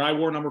history there. I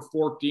wore number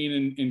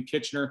 14 in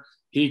Kitchener.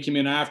 He came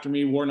in after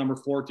me, wore number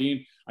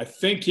 14. I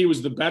think he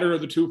was the better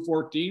of the two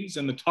 14s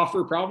and the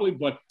tougher probably,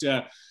 but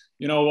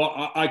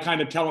I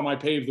kind of tell him I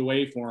paved the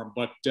way for him.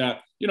 But,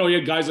 he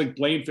had guys like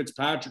Blaine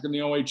Fitzpatrick in the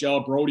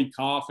OHL, Brody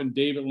Coffin,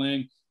 David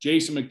Ling,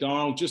 Jason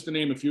McDonald, just to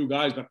name a few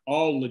guys, but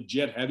all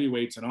legit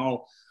heavyweights and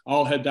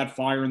all had that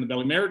fire in the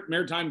belly.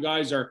 Maritime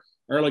guys are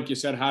like you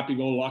said,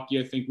 happy-go-lucky.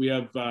 I think we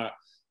have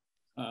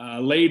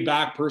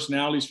laid-back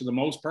personalities for the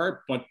most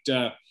part, but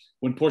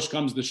when push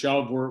comes to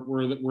shove,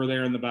 we're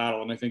there in the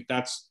battle. And I think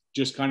that's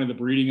just kind of the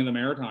breeding in the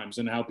Maritimes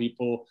and how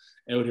people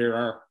out here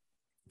are.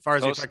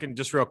 Farzy, if I can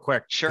just real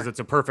quick, sure, because it's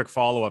a perfect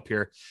follow-up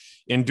here.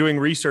 In doing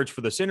research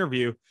for this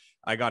interview,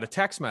 I got a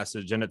text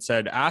message and it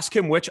said, ask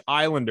him which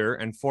Islander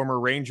and former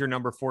Ranger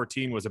number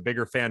 14 was a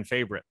bigger fan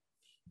favorite.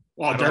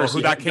 Well, I don't know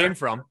who that came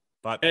from,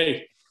 but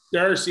hey,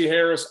 Darcy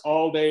Harris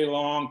all day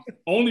long,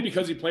 only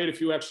because he played a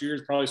few extra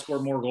years, probably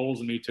scored more goals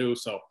than me too.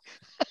 So,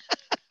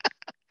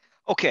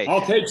 okay,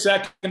 I'll take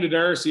second to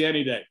Darcy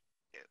any day.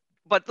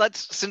 But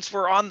since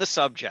we're on the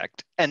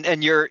subject, and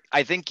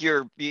I think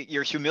your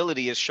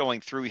humility is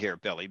showing through here,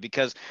 Billy,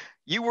 because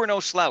you were no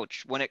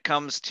slouch when it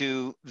comes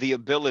to the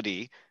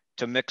ability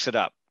to mix it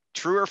up.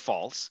 True or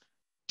false?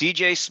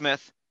 DJ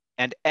Smith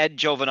and Ed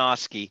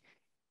Jovanovski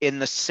in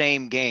the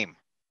same game.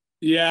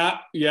 Yeah.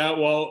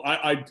 Well,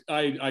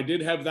 I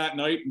did have that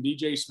night, and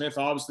DJ Smith,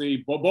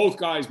 obviously, both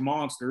guys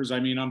monsters. I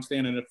mean, I'm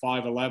standing at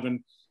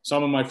 5'11".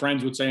 Some of my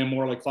friends would say I'm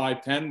more like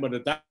 5'10", but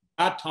at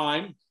that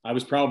time, I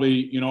was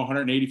probably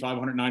 185,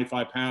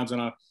 195 pounds,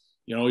 and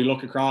you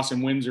look across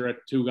in Windsor at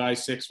two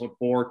guys 6'4",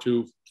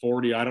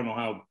 240. I don't know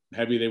how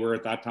heavy they were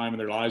at that time in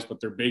their lives, but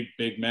they're big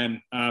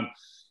men. I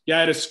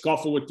had a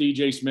scuffle with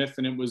DJ Smith,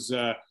 and it was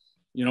a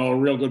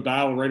real good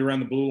battle right around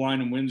the blue line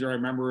in Windsor. I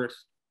remember it.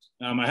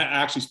 I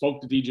actually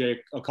spoke to DJ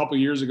a couple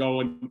of years ago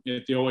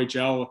at the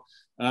OHL.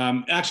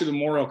 Actually, the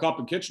Memorial Cup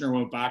in Kitchener,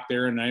 went back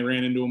there, and I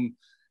ran into him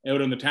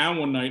out in the town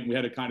one night, and we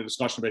had a kind of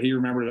discussion. But he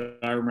remembered it.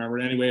 I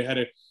remembered it. Anyway,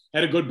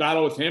 had a good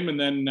battle with him, and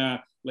then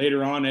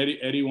later on,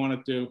 Eddie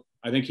wanted to.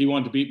 I think he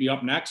wanted to beat me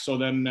up next. So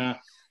then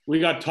we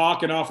got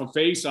talking off a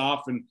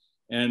face-off, and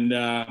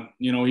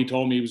he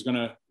told me he was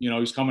gonna, he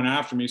was coming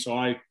after me. So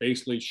I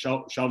basically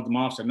shoved him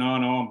off. Said, no,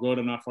 I'm good.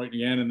 I'm not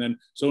fighting again. And then as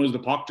soon as the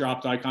puck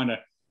dropped, I kind of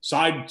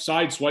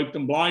side swiped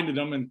him, blinded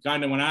him, and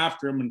kind of went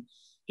after him. And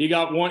he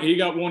got one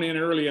in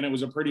early, and it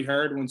was a pretty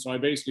hard one. So I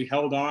basically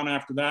held on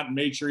after that and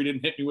made sure he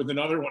didn't hit me with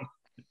another one.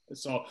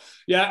 So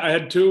yeah, I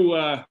had two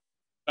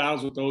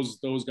battles with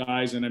those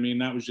guys, and I mean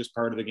that was just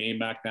part of the game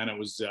back then. It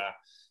was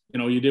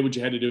you did what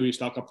you had to do. You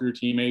stuck up for your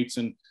teammates,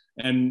 and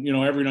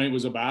every night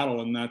was a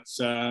battle, and that's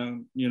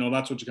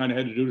that's what you kind of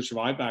had to do to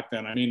survive back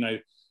then. I mean,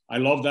 I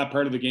love that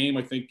part of the game.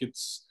 I think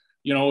it's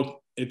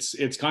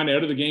it's kind of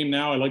out of the game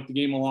now. I like the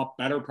game a lot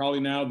better probably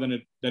now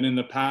than in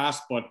the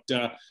past, but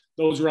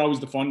those were always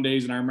the fun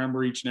days, and I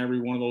remember each and every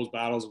one of those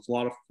battles. It was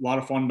a lot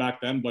of fun back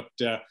then, but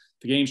the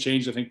game's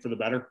changed, I think, for the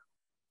better.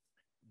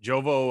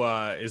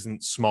 Jovo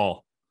isn't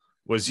small.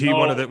 Was he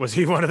one of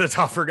the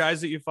tougher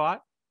guys that you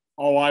fought?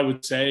 Oh, I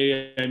would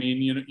say, I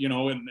mean,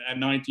 at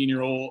 19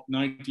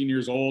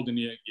 years old, and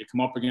you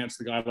come up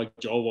against a guy like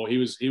Jovo, he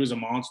was a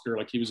monster.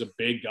 Like, he was a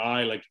big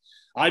guy. Like,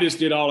 I just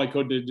did all I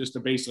could to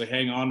basically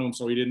hang on to him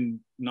so he didn't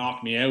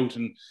knock me out.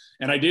 And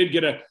I did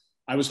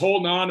I was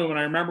holding on to him, and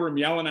I remember him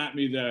yelling at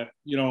me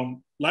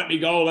let me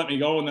go.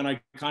 And then I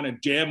kind of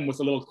jab him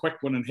with a little quick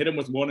one and hit him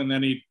with one, and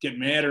then he'd get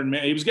madder and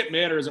he was getting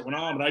madder as it went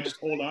on, but I just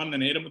hold on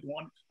and hit him with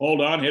one,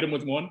 hit him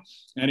with one.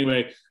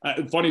 Anyway,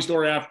 funny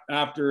story,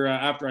 after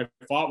I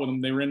fought with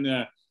him, they were in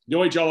the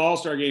OHL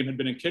All-Star game had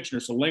been in Kitchener.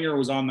 So Linger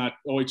was on that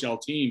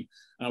OHL team.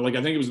 I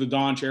think it was the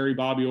Don Cherry,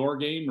 Bobby Orr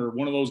game, or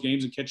one of those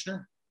games in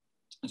Kitchener.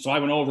 So I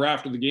went over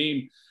after the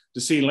game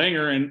to see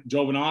Linger, and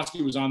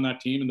Jovanovski was on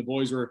that team, and the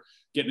boys were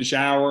getting a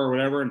shower or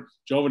whatever. And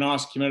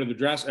Jovanovski came out of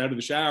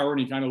the shower, and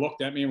he kind of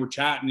looked at me, and we're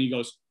chatting. And he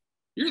goes,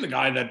 "You're the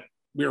guy that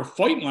we were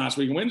fighting last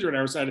week in Windsor." And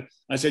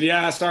I said,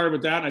 "Yeah, sorry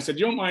about that." And I said,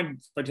 "You don't mind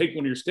if I take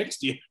one of your sticks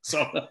to you?"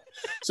 So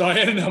I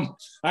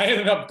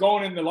ended up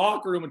going in the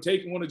locker room and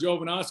taking one of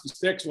Jovanovski's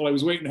sticks while I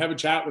was waiting to have a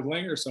chat with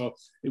Linger. So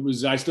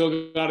I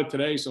still got it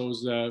today. So it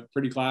was a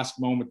pretty classic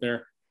moment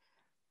there.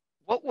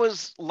 What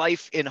was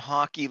life in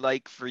hockey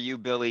like for you,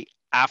 Billy,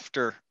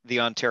 after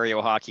the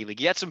Ontario Hockey League?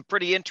 You had some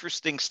pretty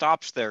interesting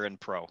stops there in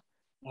pro.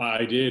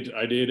 I did.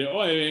 Oh,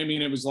 I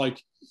mean, it was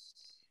like,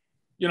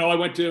 I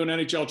went to an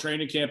NHL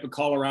training camp in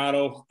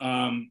Colorado.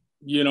 Again,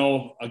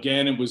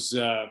 it was,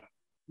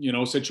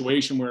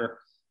 situation where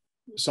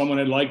someone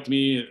had liked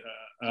me.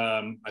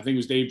 I think it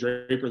was Dave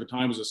Draper at the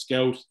time, was a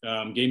scout,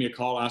 gave me a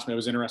call, asked me if I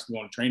was interested in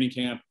going to training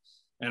camp.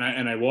 And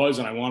I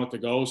wanted to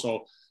go.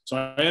 So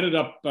I ended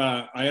up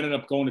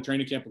going to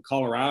training camp in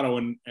Colorado,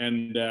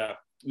 and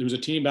there was a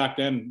team back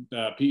then,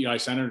 PEI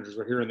Senators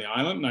were here in the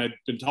island, and I'd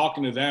been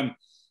talking to them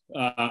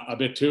a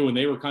bit too, and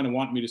they were kind of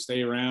wanting me to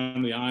stay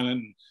around the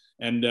island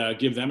and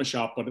give them a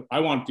shot. But I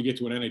wanted to get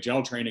to an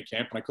NHL training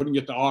camp, and I couldn't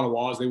get to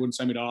Ottawa's. They wouldn't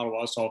send me to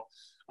Ottawa. So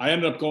I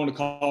ended up going to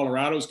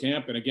Colorado's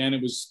camp. And again,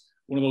 it was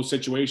one of those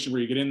situations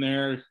where you get in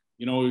there,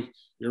 you're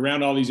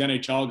around all these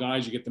NHL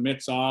guys, you get the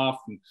mitts off,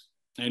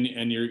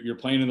 and you're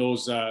playing in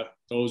those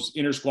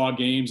inter squad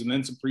games and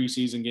then some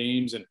preseason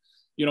games. And,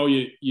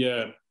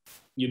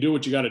 you do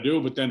what you got to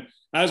do. But then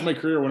as my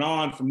career went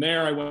on from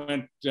there, I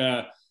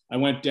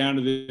went down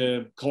to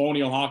the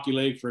Colonial Hockey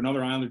League for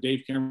another Islander.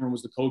 Dave Cameron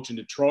was the coach in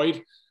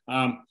Detroit.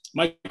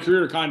 My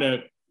career kind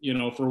of,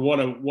 for what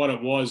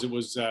it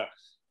was a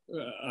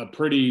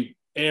pretty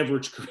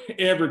average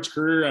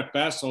career at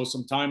best. So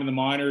some time in the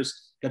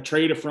minors, got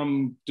traded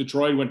from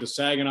Detroit, went to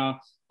Saginaw,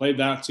 played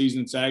that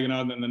season in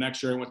Saginaw. Then the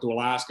next year I went to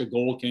Alaska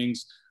Gold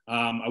Kings.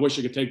 I wish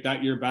I could take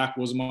that year back. It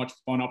wasn't much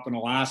fun up in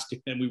Alaska,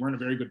 and we weren't a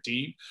very good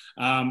team.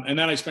 And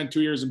then I spent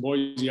 2 years in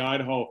Boise,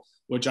 Idaho,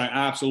 which I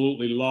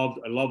absolutely loved.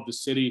 I loved the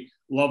city,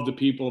 loved the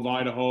people of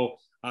Idaho.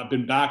 I've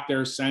been back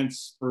there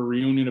since for a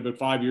reunion about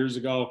 5 years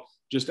ago.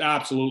 Just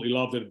absolutely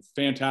loved it.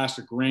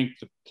 Fantastic rink.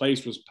 The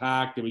place was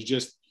packed. It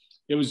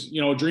was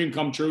a dream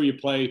come true. You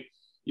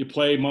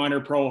play minor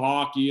pro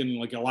hockey in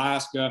like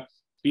Alaska.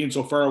 Being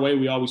so far away,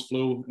 we always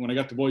flew. When I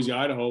got to Boise,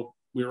 Idaho,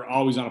 we were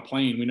always on a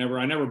plane.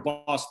 I never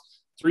bussed.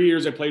 3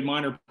 years I played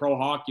minor pro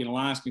hockey in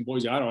Alaska and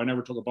Boise, Idaho. I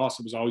never took a bus.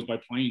 It was always by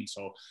plane.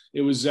 So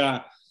it was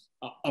a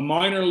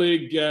minor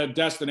league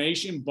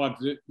destination, but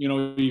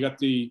you got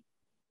the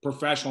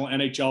professional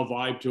NHL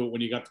vibe to it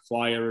when you got to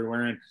fly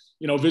everywhere and,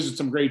 visit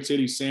some great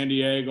cities, San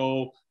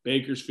Diego,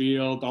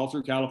 Bakersfield, all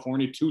through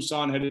California.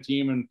 Tucson had a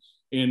team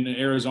in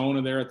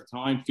Arizona there at the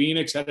time.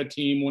 Phoenix had a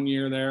team 1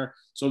 year there.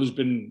 So there's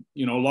been,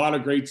 a lot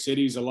of great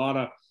cities, a lot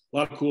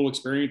of cool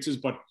experiences.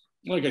 But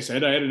like I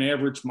said, I had an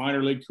average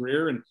minor league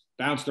career and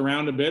bounced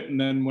around a bit. And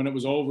then when it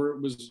was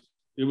over,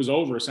 it was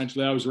over.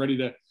 Essentially, I was ready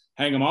to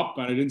hang them up,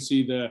 and I didn't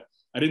see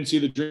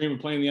the dream of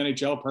playing the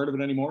NHL part of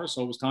it anymore.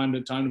 So it was time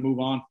to move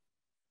on.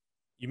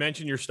 You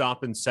mentioned your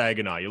stop in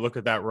Saginaw. You look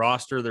at that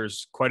roster,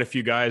 there's quite a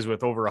few guys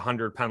with over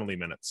 100 penalty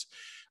minutes.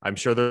 I'm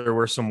sure there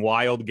were some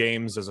wild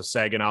games as a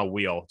Saginaw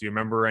Wheel. Do you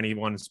remember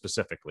anyone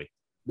specifically?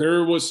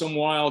 There was some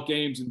wild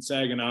games in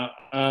Saginaw.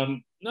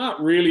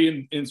 Not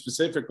really in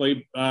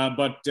specifically,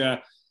 but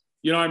I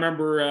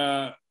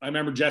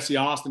remember Jesse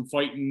Austin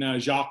fighting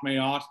Jacques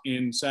Mayotte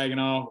in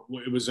Saginaw.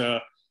 It was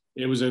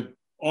a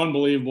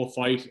unbelievable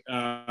fight.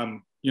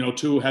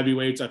 Two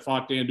heavyweights. I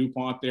fought Dan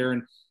DuPont there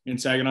in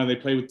Saginaw. They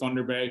played with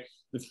Thunder Bay.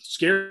 The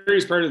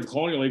scariest part of the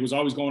Colonial League was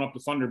always going up to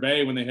Thunder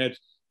Bay when they had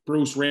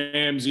Bruce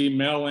Ramsey,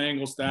 Mel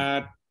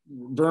Engelstad,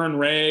 Vern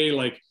Ray.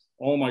 Like,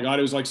 oh my God,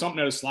 it was like something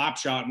at a slap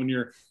shot when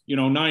you're,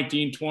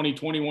 19, 20,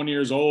 21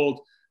 years old.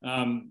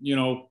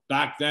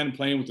 Back then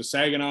playing with the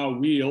Saginaw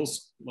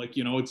Wheels, like,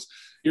 it's,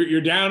 you're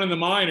down in the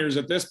minors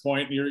at this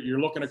point, and you're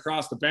looking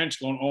across the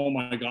bench going, oh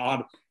my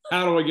God,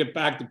 how do I get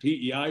back to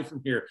PEI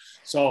from here?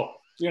 So,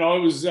 it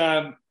was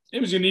a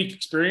unique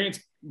experience,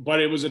 but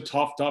it was a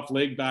tough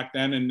league back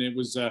then. And it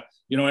was,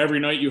 every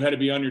night you had to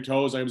be on your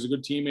toes. I was a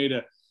good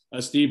teammate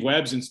of Steve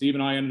Webb's, and Steve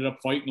and I ended up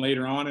fighting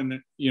later on. And,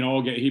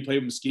 he played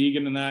with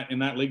Muskegon in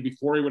that league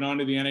before he went on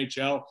to the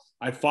NHL.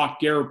 I fought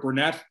Garrett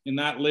Burnett in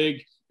that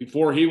league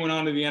before he went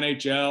on to the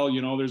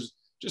NHL. There's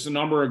just a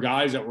number of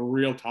guys that were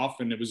real tough,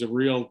 and it was a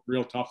real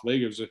tough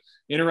league. It was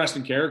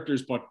interesting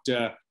characters, but,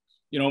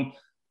 you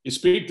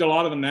speak to a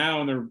lot of them now,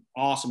 and they're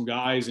awesome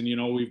guys. And,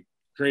 we've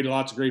created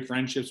lots of great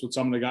friendships with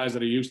some of the guys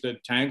that I used to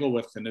tangle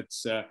with. And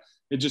it's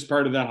just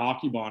part of that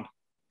hockey bond.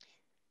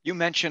 You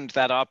mentioned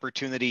that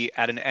opportunity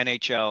at an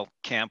NHL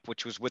camp,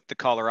 which was with the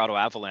Colorado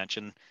Avalanche.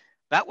 And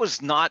that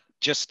was not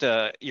just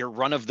your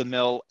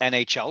run-of-the-mill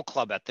NHL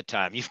club at the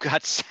time. You've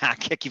got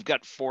Sakic, you've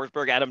got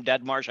Forsberg, Adam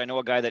Deadmarsh. I know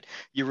a guy that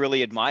you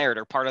really admired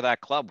or part of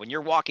that club. When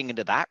you're walking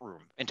into that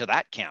room, into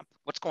that camp,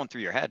 what's going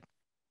through your head?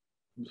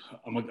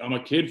 I'm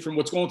a kid from,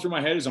 what's going through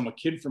my head is I'm a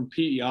kid from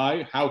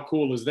PEI. How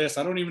cool is this?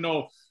 I don't even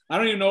know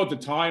at the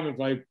time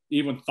if I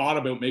even thought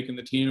about making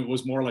the team. It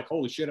was more like,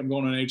 holy shit, I'm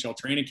going to an NHL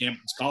training camp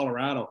in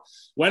Colorado.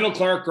 Wendell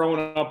Clark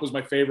growing up was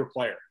my favorite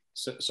player.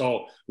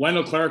 So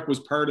Wendell Clark was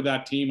part of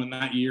that team in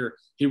that year.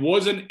 He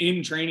wasn't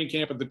in training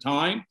camp at the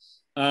time.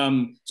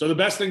 So the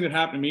best thing that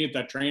happened to me at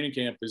that training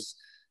camp is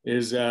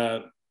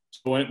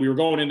when we were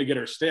going in to get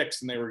our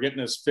sticks, and they were getting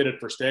us fitted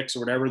for sticks or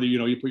whatever.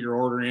 You put your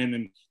order in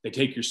and they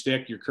take your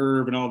stick, your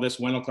curve, and all this.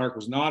 Wendell Clark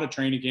was not a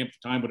training camp at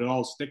the time, but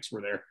all sticks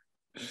were there.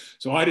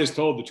 So I just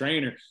told the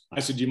trainer,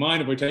 I said, do you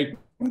mind if I take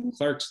Wendell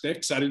Clark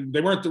sticks?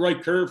 They weren't the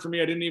right curve for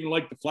me. I didn't even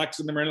like the flex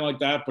in them or anything like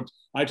that, but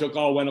I took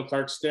all Wendell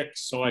Clark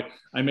sticks. So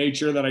I made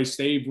sure that I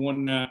saved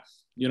one,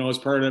 as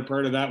part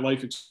of that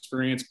life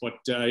experience. But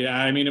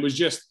it was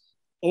just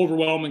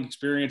overwhelming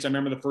experience. I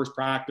remember the first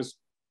practice,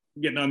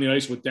 getting on the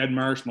ice with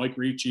Deadmarsh, Mike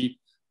Ricci,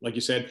 like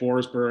you said,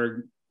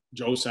 Forsberg,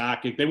 Joe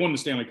Sakic. They won the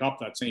Stanley Cup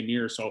that same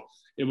year. So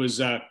it was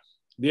the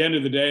end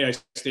of the day, I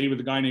stayed with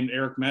a guy named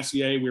Eric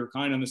Messier. We were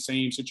kind of in the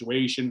same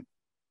situation.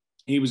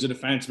 He was a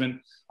defenseman.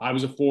 I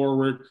was a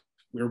forward.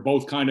 We were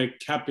both kind of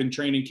kept in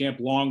training camp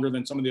longer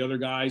than some of the other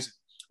guys.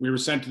 We were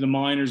sent to the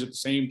minors at the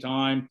same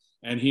time,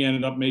 and he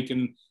ended up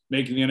making the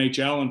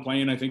NHL and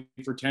playing, I think,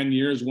 for 10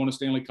 years, won a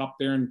Stanley Cup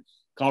there in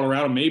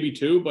Colorado, maybe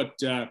two. But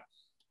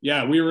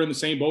yeah, we were in the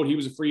same boat. He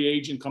was a free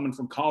agent coming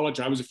from college.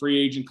 I was a free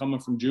agent coming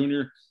from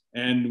junior,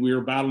 and we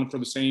were battling for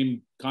the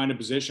same kind of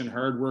position,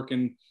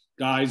 hardworking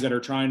guys that are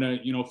trying to,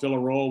 fill a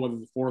role, whether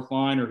the fourth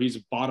line or he's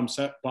a bottom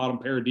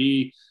pair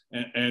D.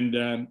 And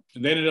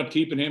they ended up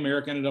keeping him.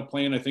 Eric ended up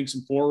playing, I think,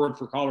 some forward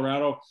for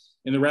Colorado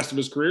in the rest of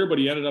his career, but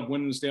he ended up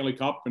winning the Stanley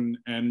Cup. And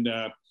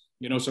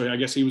so I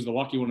guess he was the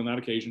lucky one on that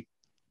occasion.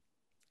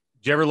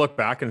 Did you ever look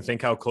back and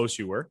think how close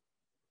you were?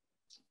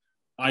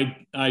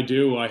 I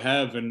do. I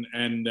have. And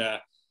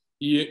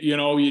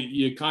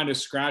you kind of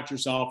scratch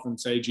yourself and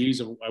say, geez,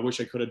 I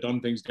wish I could have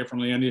done things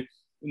differently. And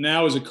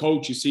now as a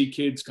coach, you see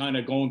kids kind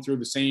of going through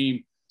the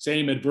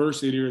same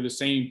adversity or the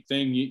same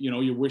thing.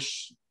 You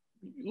wish,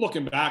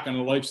 looking back on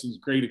a life's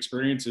great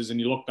experiences, and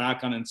you look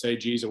back on it and say,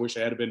 geez, I wish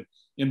I had been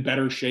in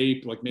better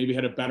shape, like maybe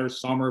had a better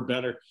summer,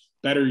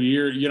 better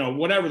year,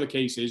 whatever the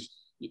case is.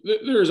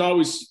 There's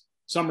always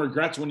some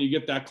regrets when you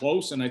get that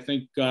close. And I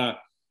think,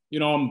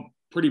 I'm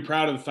pretty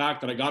proud of the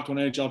fact that I got to an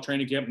NHL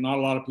training camp. Not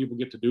a lot of people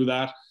get to do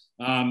that.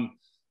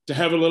 To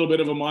have a little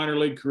bit of a minor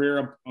league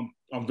career,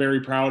 I'm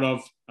very proud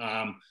of.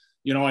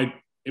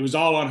 It was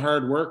all on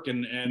hard work,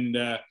 and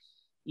I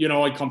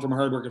come from a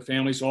hardworking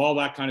family, so all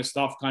that kind of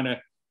stuff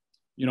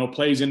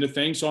plays into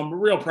things. So I'm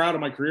real proud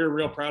of my career,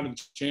 real proud of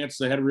the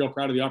chances I had, real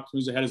proud of the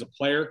opportunities I had as a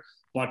player.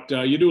 But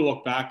you do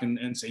look back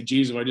and say,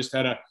 geez, if I just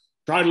had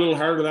tried a little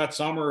harder that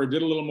summer, or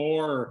did a little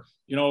more,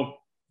 or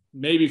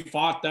maybe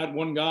fought that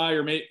one guy,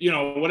 or maybe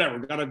whatever,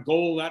 got a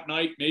goal that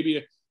night,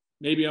 maybe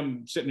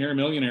I'm sitting here a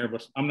millionaire,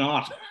 but I'm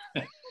not.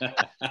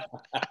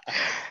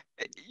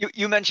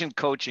 You mentioned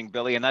coaching,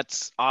 Billy, and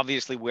that's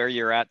obviously where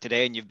you're at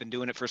today, and you've been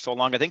doing it for so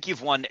long. I think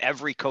you've won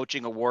every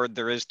coaching award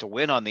there is to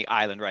win on the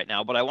island right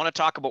now, but I want to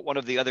talk about one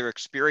of the other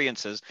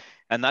experiences,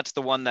 and that's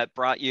the one that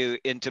brought you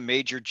into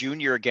Major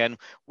Junior again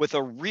with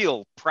a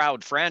real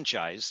proud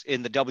franchise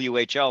in the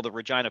WHL, the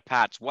Regina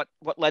Pats. What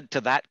led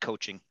to that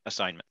coaching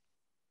assignment?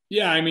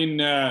 Yeah, I mean,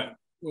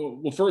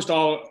 well, first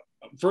off,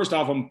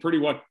 I'm pretty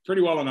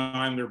well an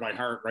Islander by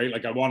heart, right?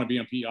 Like I want to be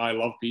on PEI, I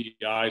love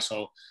PEI,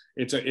 so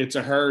it's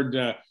a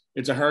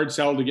hard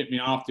sell to get me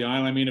off the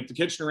island. I mean, if the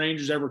Kitchener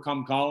Rangers ever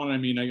come calling, I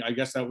mean, I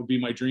guess that would be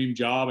my dream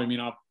job. I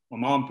mean,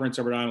 I'm on Prince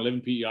Edward Island, live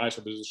in PEI,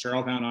 so there's the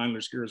Charlottetown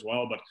Islanders here as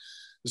well. But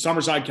the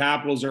Summerside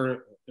Capitals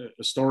are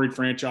a storied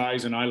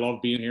franchise, and I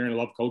love being here and I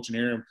love coaching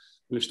here.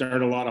 We've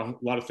started a lot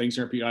of things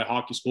here at PEI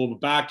Hockey School.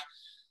 But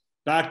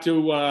back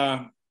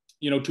to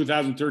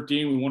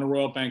 2013, we won a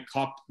Royal Bank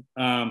Cup.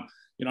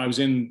 I was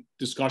in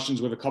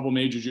discussions with a couple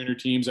major junior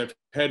teams. I've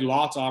had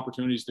lots of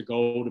opportunities to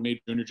go to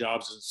major junior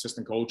jobs as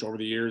assistant coach over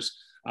the years.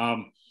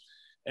 The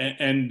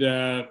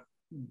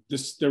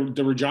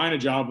Regina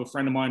job, a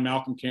friend of mine,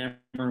 Malcolm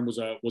Cameron, was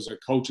a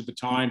coach at the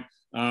time.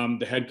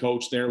 The head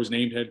coach there was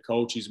named head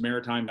coach. He's a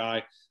maritime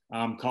guy.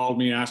 Called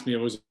me, asked me if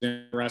I was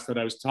interested.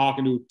 I was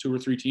talking to 2 or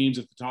 3 teams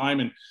at the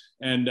time,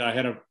 and I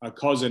had a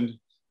cousin.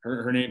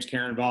 Her name's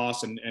Karen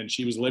Voss, and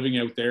she was living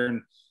out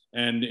there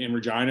and in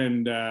Regina.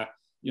 And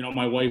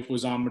my wife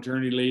was on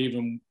maternity leave,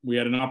 and we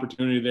had an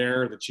opportunity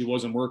there that she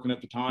wasn't working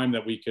at the time,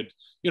 that we could,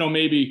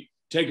 maybe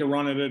take a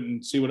run at it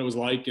and see what it was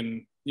like,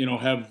 and,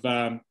 have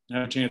a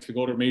chance to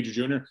go to a major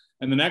junior.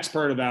 And the next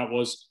part of that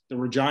was the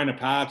Regina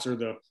Pats are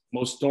the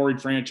most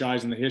storied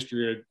franchise in the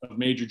history of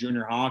major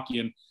junior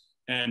hockey.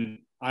 And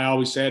I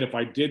always said, if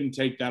I didn't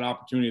take that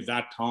opportunity at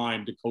that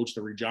time to coach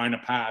the Regina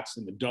Pats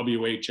in the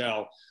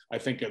WHL, I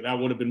think that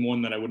would have been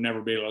one that I would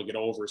never be able to get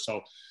over.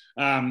 So,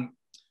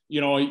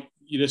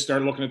 you just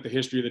start looking at the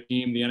history of the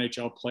team, the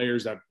NHL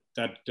players that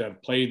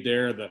played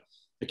there, the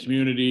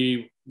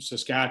community.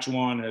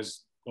 Saskatchewan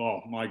has,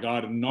 oh my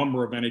God, a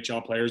number of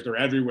NHL players. They're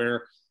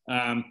everywhere.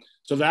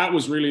 So that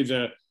was really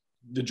the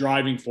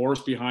driving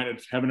force behind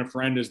it. Having a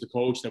friend as the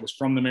coach that was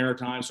from the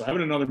Maritimes. So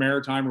having another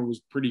Maritimer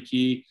was pretty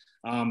key.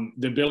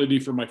 The ability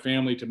for my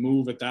family to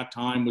move at that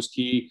time was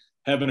key.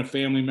 Having a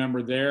family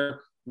member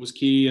there was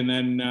key. And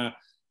then,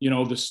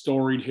 the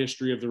storied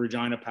history of the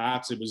Regina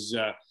Pats. It was,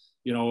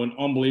 an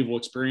unbelievable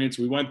experience.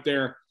 I went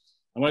there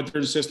as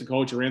assistant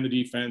coach. I ran the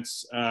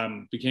defense,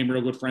 became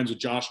real good friends with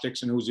Josh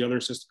Dixon, who was the other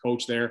assistant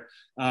coach there.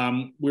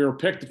 We were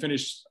picked to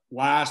finish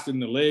last in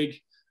the league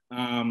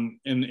in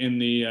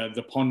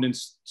the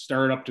pundits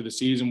start up to the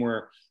season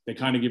where they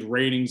kind of give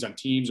ratings on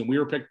teams, and we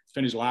were picked to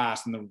finish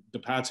last, and the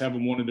Pats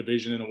haven't won a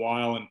division in a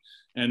while.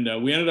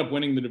 And we ended up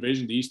winning the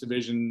division, the East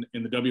Division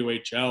in the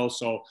WHL.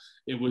 So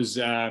it was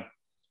an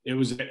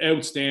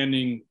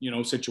outstanding,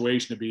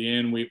 situation to be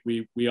in.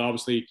 We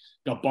obviously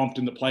got bumped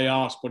in the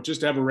playoffs, but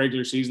just to have a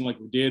regular season like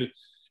we did,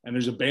 and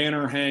there's a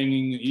banner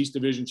hanging, East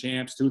Division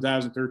champs,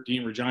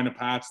 2013 Regina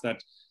Pats,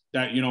 that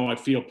I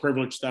feel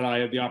privileged that I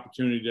had the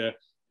opportunity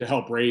to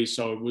help raise.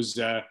 So it was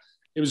a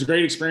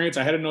great experience.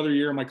 I had another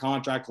year of my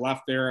contract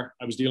left there.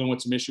 I was dealing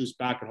with some issues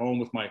back at home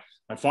with my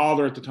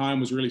father at the time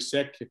was really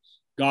sick.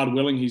 God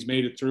willing, he's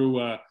made it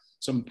through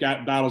some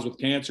battles with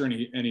cancer, and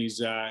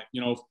he's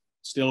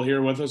still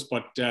here with us.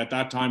 But at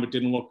that time, it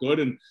didn't look good,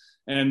 and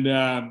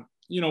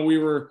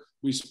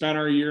we spent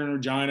our year in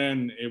Regina,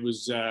 and it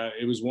was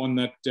one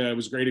that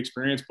was a great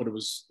experience. But it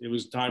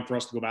was time for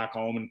us to go back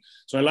home, and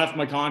so I left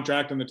my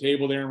contract on the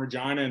table there in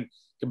Regina and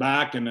come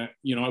back. And I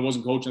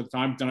wasn't coaching at the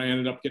time. But then I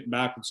ended up getting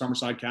back with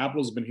Summerside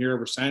Capitals. I've been here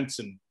ever since,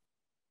 and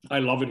I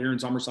love it here in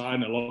Summerside,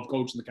 and I love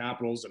coaching the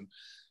Capitals. And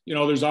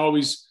there's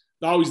always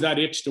that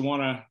itch to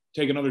want to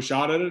take another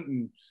shot at it,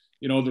 and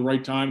the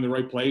right time, the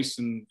right place,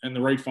 and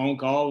the right phone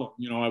call.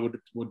 I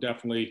would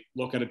definitely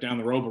look at it down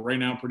the road. But right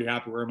now, I'm pretty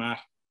happy where I'm at.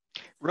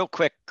 Real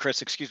quick,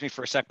 Chris, excuse me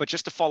for a sec, but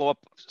just to follow up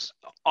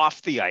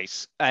off the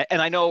ice, and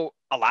I know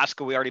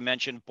Alaska, we already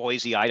mentioned,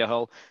 Boise,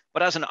 Idaho,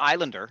 but as an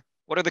Islander,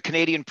 what are the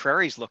Canadian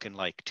prairies looking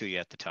like to you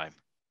at the time?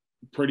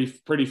 Pretty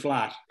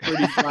flat,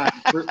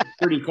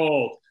 pretty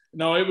cold.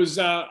 No, it was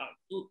I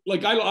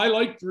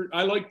liked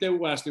the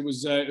West. It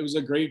was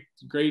a great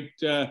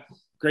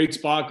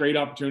spot, great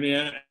opportunity.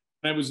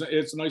 And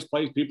it's a nice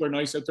place. People are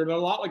nice out there. They're a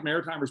lot like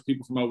Maritimers.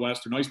 People from out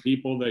West are nice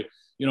people. They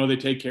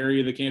take care of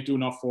you. They can't do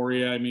enough for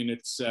you. I mean,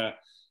 it's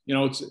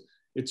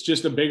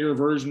just a bigger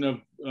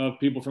version of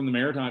people from the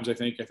Maritimes. I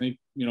think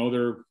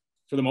they're,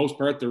 for the most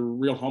part, they're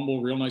real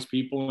humble, real nice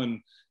people.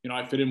 And,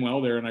 I fit in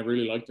well there, and I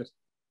really liked it.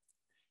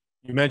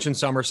 You mentioned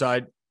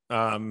Summerside.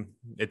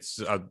 It's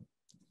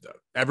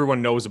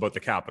everyone knows about the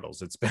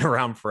Capitals. It's been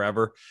around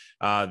forever.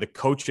 The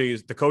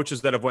coaches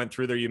that have went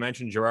through there, you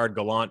mentioned Gerard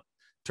Gallant,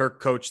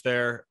 Turk coach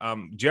there.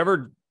 Do you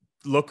ever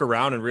look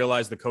around and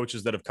realize the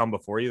coaches that have come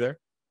before you there?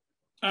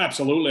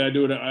 Absolutely. I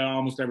do it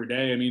almost every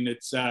day. I mean,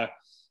 it's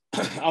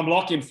I'm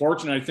lucky and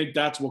fortunate. I think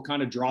that's what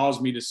kind of draws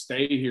me to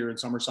stay here in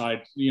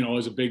Summerside,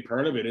 is a big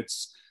part of it.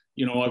 It's,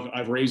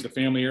 I've raised a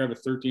family here. I have a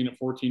 13 and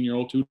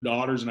 14-year-old, 2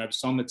 daughters, and I have a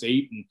son that's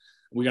 8. And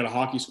we got a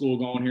hockey school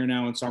going here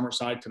now in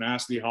Summerside,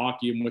 Tenacity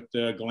Hockey, and with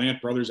the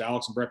Gallant brothers,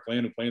 Alex and Brett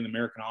Gallant, who play in the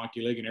American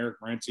Hockey League, and Eric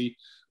Morency,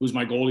 who's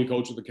my goalie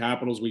coach with the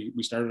Capitals. We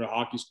started a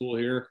hockey school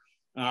here.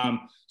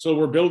 So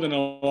we're building a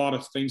lot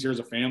of things here as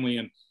a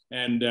family,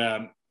 and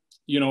I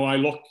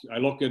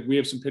look at, we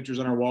have some pictures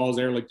on our walls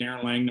there, like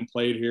Darren Langdon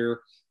played here,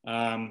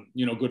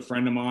 good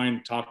friend of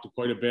mine, talked to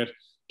quite a bit.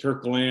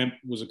 Turk Gallant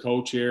was a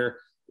coach here.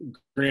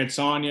 Grant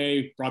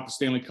Saunier brought the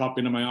Stanley Cup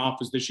into my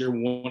office this year,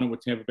 won it with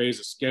Tampa Bay as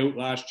a scout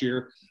last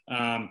year.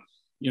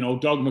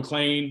 Doug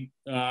McLean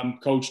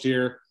coached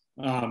here.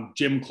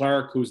 Jim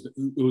Clark, who's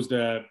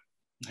the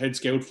head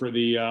scout for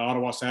the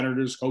Ottawa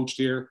Senators, coached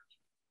here.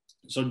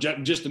 So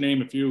just to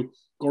name a few,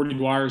 Gordon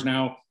Dwyer is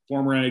now,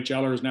 former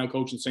NHLer, is now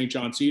coaching St.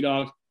 John Sea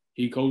Dogs.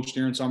 He coached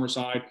here in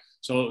Summerside.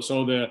 So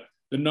the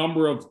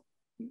number of,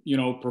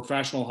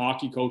 professional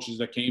hockey coaches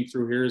that came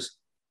through here is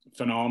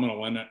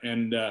phenomenal.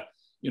 And I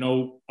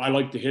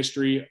like the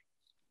history.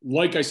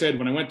 Like I said,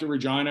 when I went to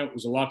Regina, it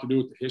was a lot to do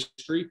with the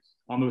history.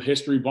 I'm a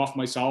history buff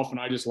myself, and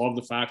I just love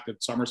the fact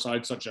that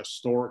Summerside's such a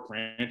historic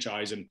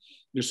franchise, and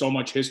there's so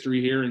much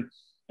history here. And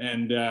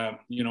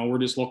we're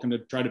just looking to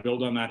try to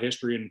build on that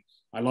history. And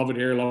I love it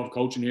here. I love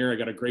coaching here. I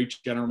got a great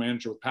general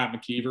manager with Pat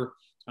McKeever.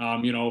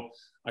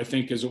 I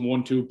think as a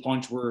 1-2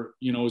 punch, we're,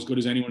 as good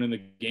as anyone in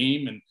the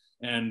game.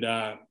 And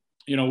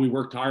we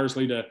work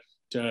tirelessly to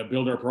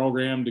build our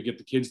program, to get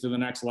the kids to the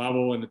next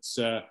level. And it's,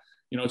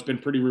 it's been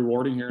pretty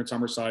rewarding here in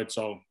Summerside.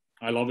 So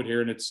I love it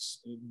here. And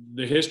it's,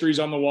 the history's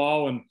on the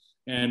wall,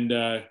 and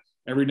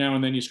every now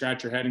and then you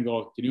scratch your head and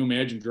go, can you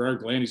imagine Gerard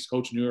Gallant, he's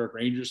coaching New York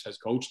Rangers, has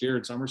coached here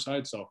in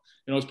Summerside. So,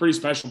 it's a pretty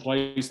special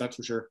place, that's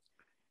for sure.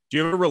 Do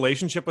you have a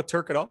relationship with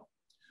Turk at all?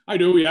 I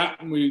do, yeah.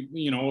 And we,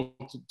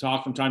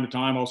 talk from time to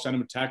time. I'll send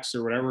him a text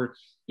or whatever.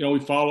 We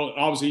follow,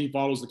 obviously he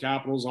follows the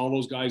Capitals. All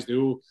those guys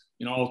do.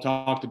 I'll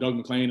talk to Doug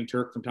McLean and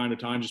Turk from time to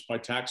time, just by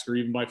text or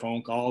even by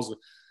phone calls.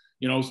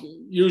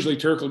 Usually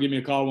Turk will give me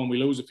a call when we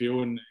lose a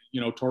few and,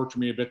 torture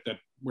me a bit that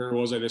where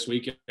was I this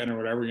weekend or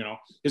whatever,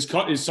 His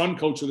son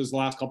coached with us the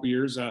last couple of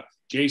years,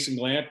 Jason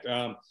Gallant.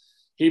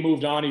 He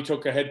moved on. He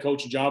took a head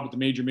coaching job at the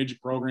major midget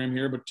program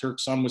here, but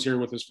Turk's son was here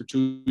with us for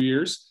 2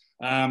 years.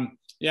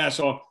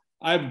 So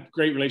I have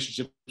great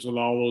relationships with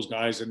all those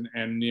guys, and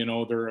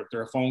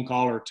they're a phone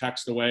call or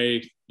text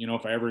away.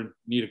 If I ever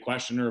need a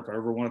question or if I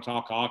ever want to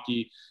talk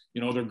hockey,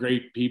 they're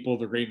great people,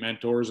 they're great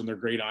mentors, and they're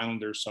great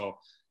Islanders. So,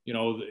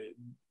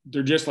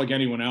 they're just like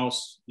anyone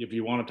else. If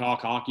you want to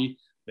talk hockey,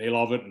 they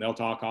love it and they'll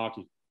talk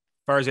hockey.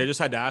 Farzy, I just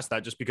had to ask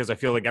that just because I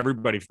feel like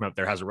everybody from out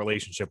there has a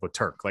relationship with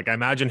Turk. Like, I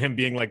imagine him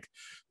being like,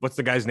 what's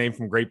the guy's name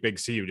from Great Big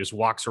Sea who just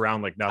walks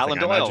around like nothing? Alan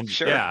Doyle,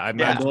 sure. Yeah, I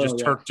imagine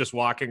Turk just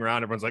walking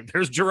around. Everyone's like,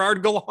 there's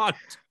Gerard Gallant.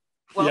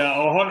 Well,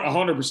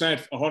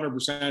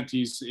 100%.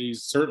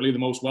 He's certainly the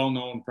most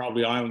well-known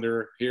probably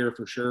Islander here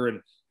for sure.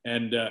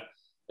 And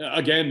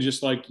again,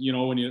 just like,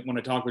 when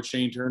I talk with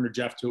Shane Turner,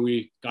 Jeff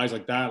Toohey, guys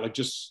like that, like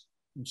just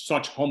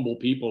such humble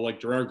people. Like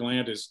Gerard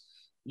Gallant is,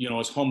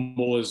 as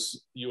humble as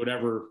you would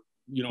ever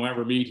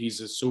meet.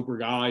 He's a super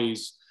guy.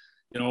 He's,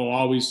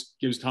 always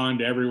gives time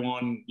to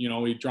everyone.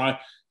 He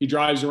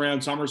drives around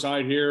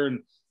Summerside here, and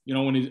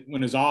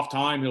when he's off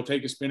time, he'll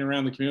take a spin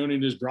around the community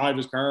and just drive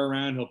his car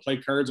around. He'll play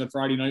cards on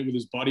Friday night with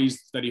his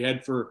buddies that he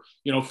had for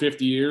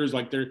 50 years.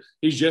 Like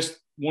he's just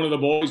one of the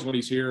boys when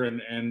he's here,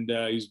 and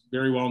he's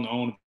very well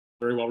known,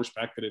 very well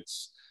respected.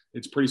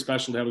 It's pretty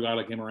special to have a guy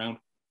like him around.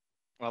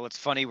 Well, it's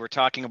funny, we're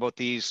talking about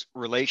these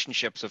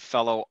relationships of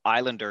fellow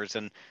Islanders,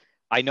 and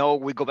I know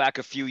we go back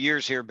a few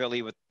years here,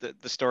 Billy, with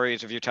the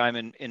stories of your time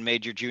in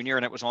Major Junior,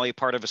 and it was only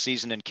part of a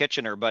season in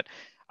Kitchener, but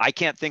I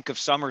can't think of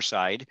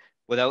Summerside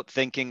without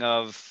thinking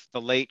of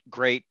the late,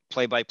 great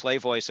play-by-play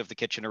voice of the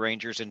Kitchener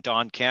Rangers and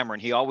Don Cameron.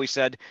 He always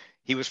said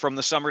he was from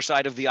the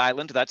Summerside of the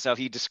island. That's how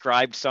he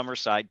described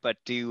Summerside. But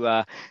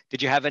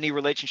did you have any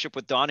relationship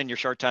with Don in your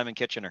short time in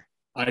Kitchener?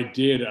 I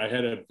did. I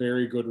had a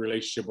very good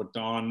relationship with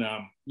Don,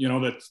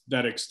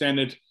 that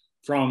extended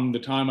from the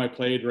time I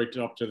played right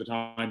up to the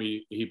time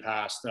he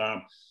passed.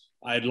 I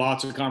had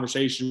lots of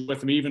conversations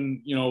with him,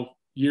 even,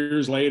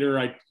 years later.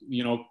 I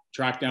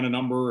tracked down a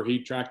number, or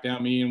he tracked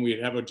down me, and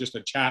we'd have just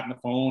a chat on the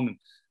phone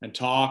and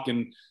talk.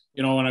 And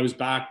when I was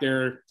back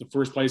there, the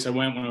first place I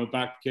went when I went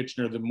back to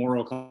Kitchener, the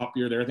Memorial Cup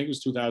year there, I think it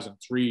was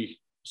 2003,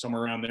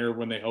 somewhere around there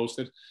when they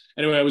hosted.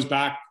 Anyway, I was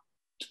back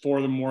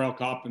for the Memorial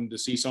Cup and to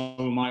see some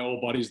of my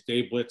old buddies,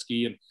 Dave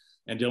Blitzky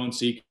and Dylan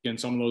Seek and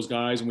some of those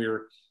guys, and we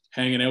were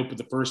hanging out. But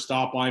the first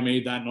stop I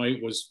made that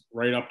night was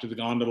right up to the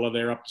gondola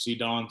there, up to see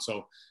Don.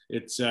 So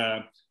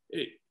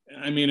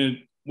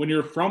when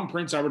you're from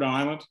Prince Edward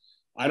Island,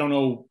 I don't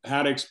know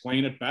how to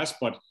explain it best,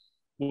 but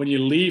when you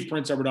leave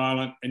Prince Edward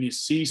Island and you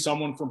see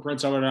someone from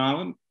Prince Edward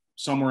Island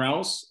somewhere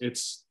else,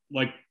 it's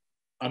like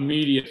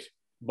immediate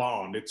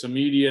bond. It's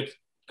immediate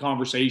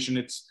conversation.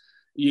 It's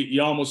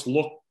you almost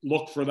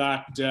look for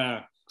that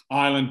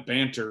island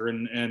banter,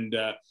 and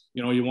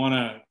you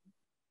want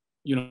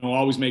to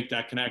always make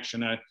that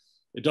connection.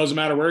 It doesn't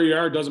matter where you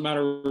are. It doesn't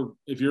matter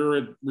if you're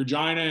at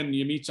Regina and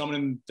you meet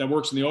someone that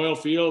works in the oil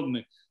field,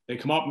 and they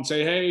come up and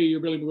say, "Hey, you're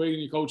Billy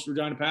McGuigan, you coach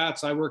Regina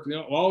Pats. I work in the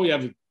oil." Well, we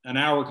have an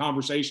hour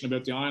conversation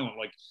about the island.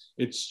 Like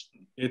it's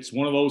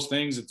one of those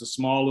things. It's a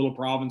small little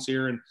province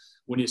here, and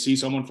when you see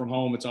someone from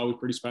home, it's always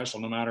pretty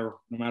special, no matter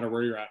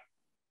where you're at.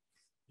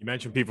 You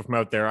mentioned people from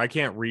out there. I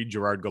can't read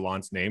Gerard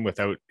Gallant's name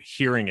without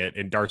hearing it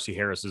in Darcy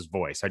Harris's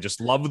voice. I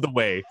just love the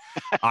way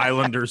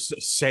Islanders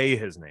say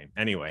his name.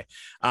 Anyway,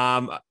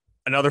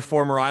 another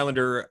former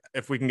Islander,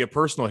 if we can get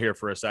personal here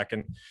for a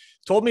second,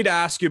 told me to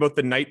ask you about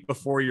the night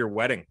before your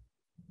wedding.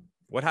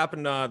 What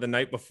happened the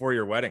night before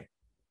your wedding?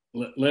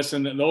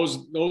 Listen,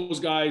 those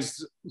guys,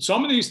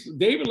 some of these,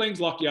 David Ling's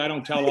lucky I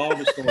don't tell all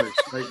the stories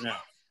right now.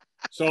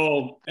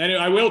 So anyway,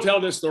 I will tell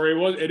this story.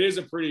 It is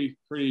a pretty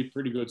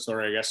good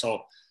story, I guess.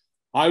 So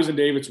I was in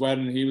David's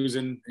wedding. He was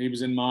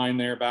in mine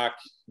there back,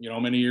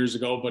 many years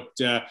ago.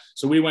 But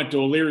so we went to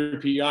O'Leary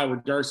PEI,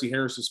 where Darcy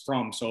Harris is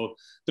from. So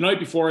the night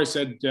before, I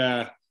said,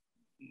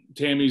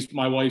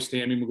 my wife's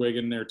Tammy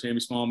McGuigan, or Tammy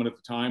Smallman at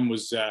the time,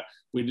 was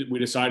we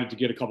decided to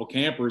get a couple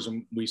campers,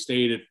 and we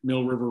stayed at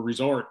Mill River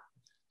Resort.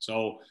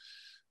 So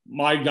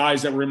my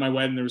guys that were in my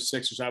wedding, there was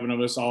 6 or 7 of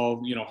us,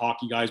 all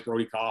hockey guys.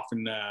 Brody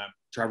Coffin,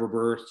 Trevor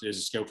Burr is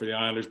a scout for the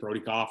Islanders.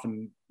 Brody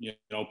Coffin,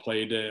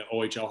 played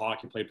OHL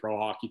hockey, played pro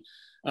hockey.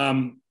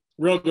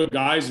 Real good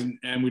guys,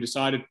 and we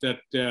decided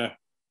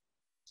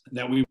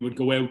that we would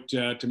go out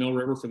to Mill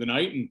River for the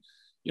night. And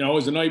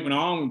as the night went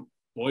on,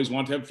 boys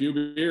want to have a few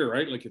beer,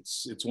 right? Like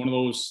it's one of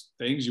those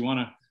things you want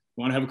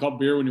to have a couple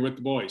beer when you're with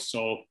the boys.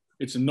 So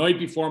it's the night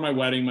before my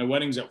wedding. My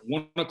wedding's at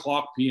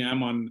 1:00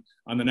 p.m. on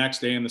the next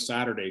day, on the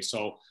Saturday.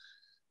 So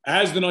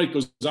as the night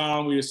goes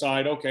on, we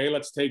decide, okay,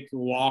 let's take a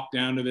walk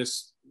down to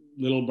this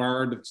little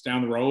bar that's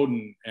down the road,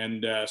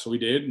 and so we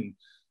did. And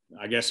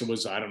I guess it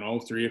was, 3:00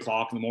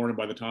 in the morning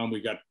by the time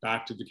we got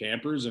back to the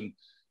campers. And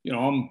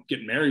I'm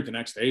getting married the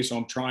next day, so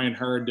I'm trying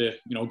hard to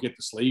get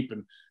to sleep.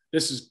 And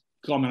this is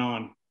coming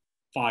on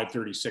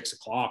 5:30, 6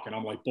 o'clock, and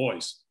I'm like,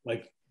 boys,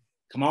 like,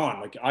 come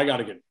on, like, I got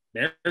to get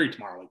married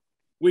tomorrow. Like,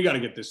 we got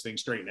to get this thing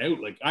straightened out.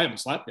 Like, I haven't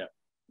slept yet.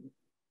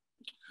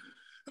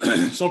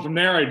 So from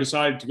there, I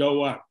decided to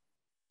go.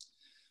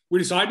 We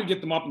decided to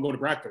get them up and go to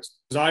breakfast,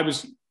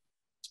 because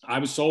I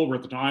was sober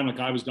at the time. Like,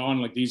 I was done.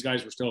 Like, these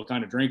guys were still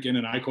kind of drinking,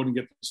 and I couldn't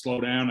get them to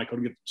slow down. I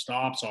couldn't get them to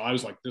stop. So I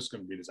was like, this is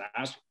going to be a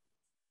disaster.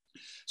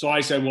 So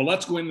I said, well,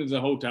 let's go into the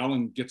hotel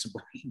and get some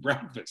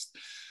breakfast.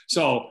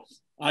 So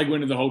I go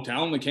into the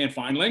hotel, and they can't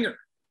find Linger.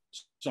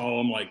 So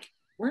I'm like,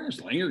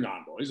 where's Linger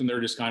gone, boys? And they're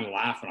just kind of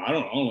laughing. I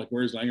don't know, like,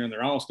 where's Linger? And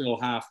they're all still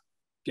half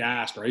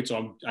gassed, right?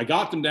 So I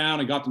got them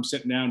down. I got them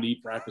sitting down to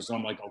eat breakfast. So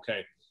I'm like,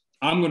 okay,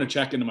 I'm going to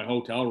check into my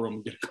hotel room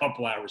and get a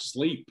couple hours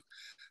sleep.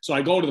 So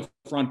I go to the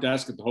front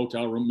desk at the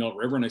hotel room, Mill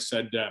River, and I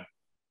said,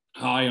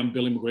 hi, I'm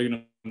Billy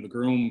McGuigan. I'm the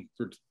groom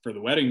for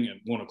the wedding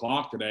at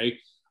 1:00 today.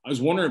 I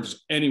was wondering if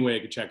there's any way I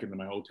could check into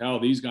my hotel.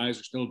 These guys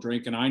are still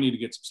drinking. I need to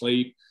get some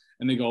sleep.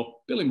 And they go,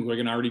 Billy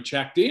McGuigan already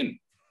checked in.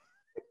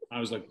 I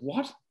was like,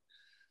 what?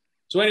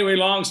 So anyway,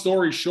 long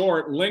story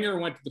short, Linger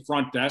went to the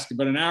front desk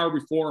about an hour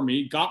before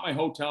me, got my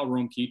hotel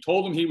room key,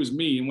 told him he was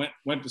me, and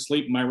went to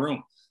sleep in my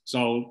room.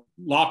 So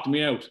locked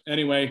me out.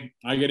 Anyway,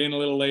 I get in a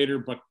little later,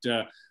 but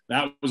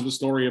that was the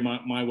story of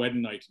my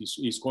wedding night.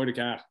 He's quite a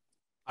cat.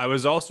 I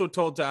was also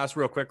told to ask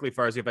real quickly,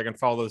 Farzy, if I can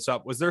follow this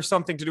up. Was there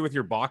something to do with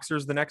your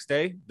boxers the next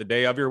day, the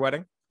day of your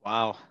wedding?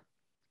 Wow.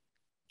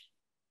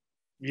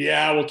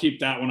 Yeah, we'll keep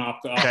that one off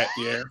the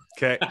air.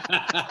 Okay.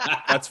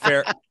 That's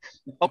fair.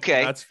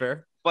 Okay. That's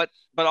fair. But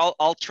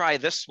I'll try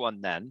this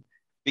one then,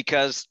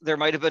 because there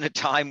might have been a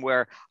time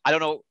where, I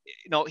don't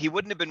know, he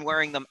wouldn't have been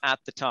wearing them at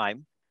the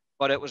time,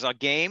 but it was a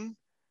game.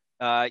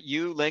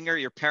 You, Linger,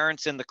 your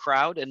parents in the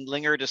crowd, and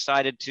Linger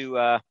decided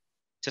to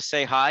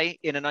say hi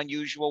in an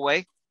unusual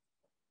way.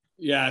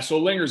 Yeah, so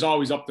Linger's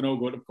always up to no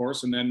good, of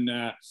course. And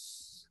then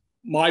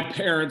my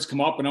parents come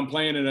up, and I'm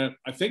playing in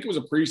I think it was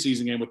a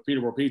preseason game with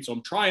Peterborough Pete. So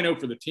I'm trying out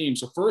for the team.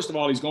 So first of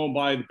all, he's going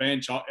by the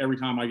bench every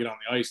time I get on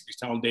the ice. And he's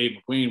telling Dave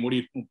McQueen, "What are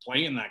you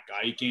playing that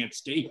guy? He can't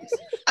skate."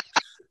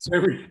 So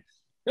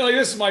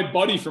this is my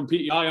buddy from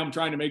PEI. I'm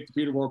trying to make the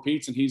Peterborough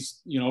Pete's, and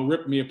he's,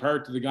 ripping me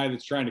apart to the guy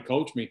that's trying to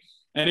coach me.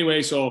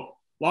 Anyway, so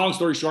long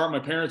story short, my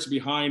parents are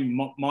behind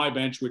my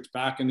bench, which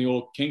back in the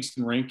old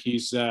Kingston rink,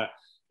 he's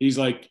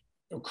like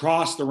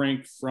across the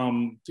rink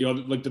from the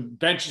other, like the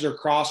benches are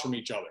across from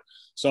each other.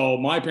 So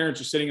my parents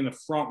are sitting in the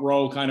front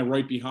row, kind of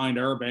right behind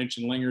our bench,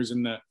 and Linger's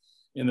in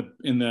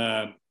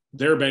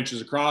their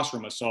benches across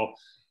from us. So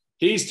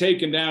he's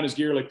taking down his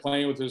gear, like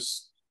playing with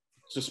his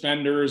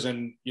suspenders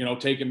and,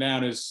 taking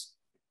down his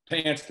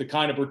pants to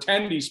kind of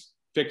pretend he's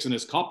fixing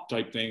his cup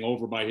type thing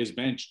over by his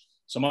bench.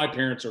 So my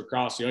parents are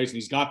across the ice, and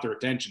he's got their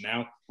attention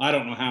now. I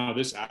don't know how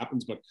this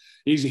happens, but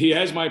he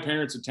has my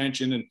parents'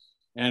 attention,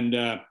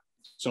 and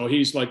so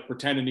he's like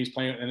pretending he's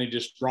playing, and he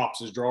just drops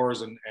his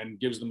drawers and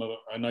gives them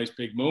a nice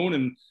big moon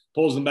and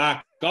pulls them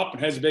back up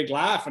and has a big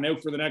laugh and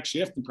out for the next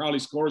shift and probably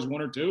scores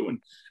one or two,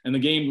 and the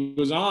game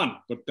goes on.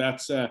 But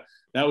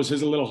that was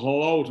his little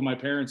hello to my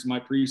parents in my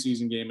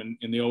preseason game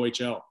in the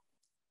OHL.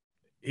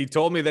 He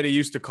told me that he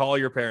used to call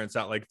your parents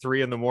at like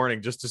 3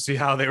 a.m. just to see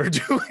how they were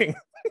doing.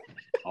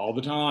 All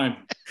the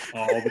time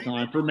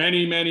for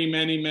many, many,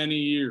 many, many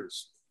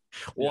years.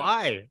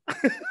 Why?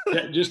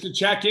 Yeah, just to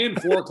check in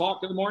 4 o'clock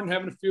in the morning,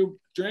 having a few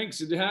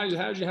drinks.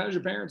 How's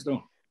your parents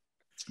doing?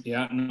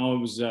 Yeah, no,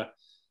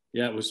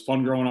 it was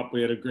fun growing up.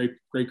 We had a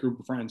great group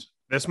of friends.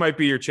 This might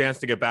be your chance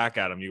to get back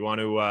at him. You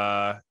want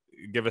to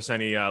give us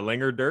any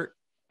Linger dirt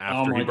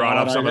after he brought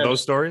up some of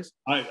those stories?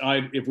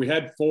 If we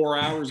had 4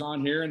 hours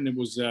on here and it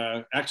was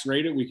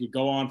X-rated, we could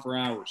go on for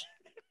hours.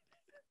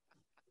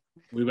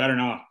 We better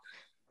not.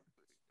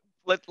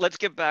 Let's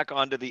get back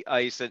onto the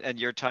ice and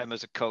your time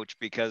as a coach,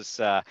 because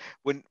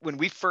when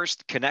we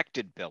first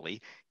connected,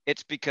 Billy,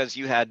 it's because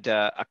you had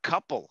a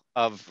couple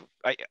of,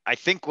 I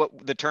think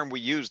what the term we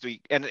used,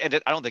 and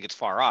I don't think it's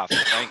far off,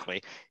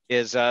 frankly,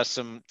 is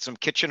some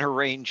Kitchener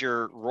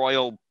Ranger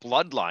royal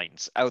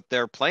bloodlines out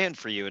there playing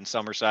for you in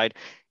Summerside,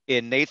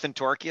 in Nathan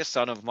Torkia,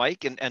 son of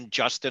Mike, and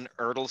Justin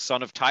Ertl,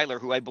 son of Tyler,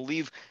 who I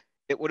believe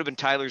it would have been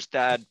Tyler's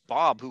dad,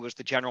 Bob, who was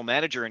the general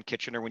manager in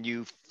Kitchener when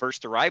you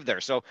first arrived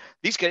there. So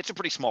these guys, it's a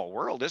pretty small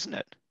world, isn't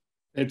it?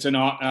 It's an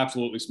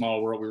absolutely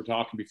small world. We were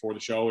talking before the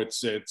show.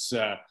 It's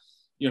the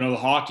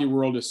hockey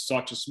world is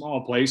such a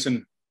small place.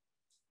 And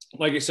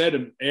like I said,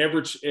 an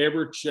average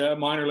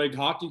minor league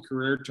hockey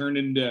career turned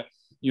into,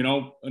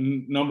 a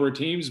number of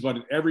teams, but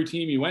every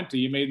team you went to,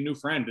 you made a new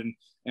friend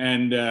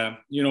and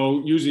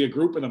usually a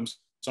group of them.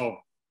 So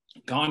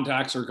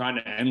contacts are kind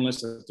of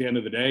endless at the end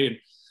of the day. And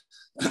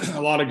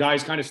a lot of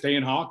guys kind of stay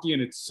in hockey,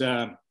 and it's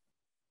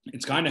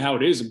kind of how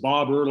it is. And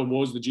Bob Ertl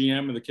was the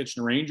GM of the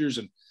Kitchener Rangers,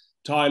 and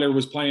Tyler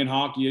was playing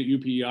hockey at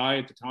UPEI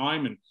at the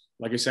time. And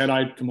like I said,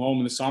 I'd come home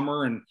in the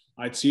summer and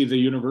I'd see the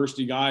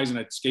university guys and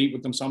I'd skate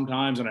with them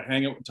sometimes, and I'd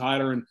hang out with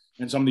Tyler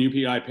and some of the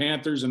UPEI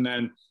Panthers. And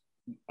then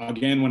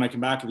again, when I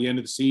come back at the end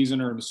of the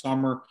season or in the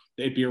summer,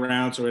 they'd be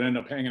around. So I'd end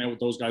up hanging out with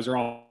those guys. They're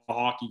all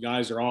hockey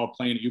guys. They're all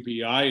playing at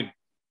UPEI. And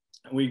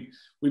we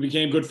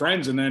became good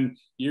friends. And then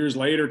years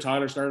later,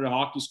 Tyler started a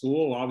hockey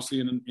school, obviously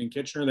in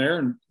Kitchener there,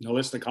 and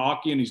holistic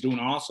hockey, and he's doing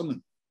awesome.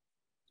 And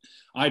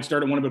I'd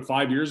started one about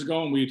 5 years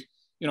ago, and we'd,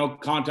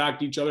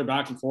 contact each other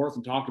back and forth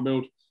and talk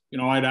about,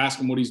 I'd ask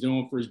him what he's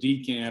doing for his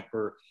D camp,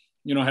 or,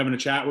 having a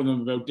chat with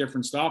him about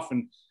different stuff.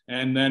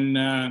 And then,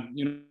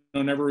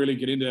 never really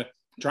get into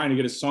trying to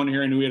get his son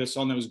here. I knew he had a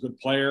son that was a good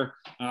player.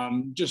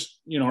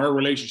 Our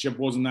relationship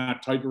wasn't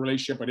that type of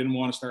relationship. I didn't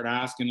want to start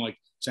asking, like,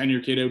 send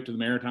your kid out to the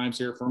Maritimes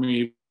here for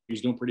me.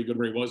 He's doing pretty good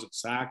where he was at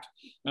SAC.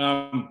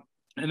 And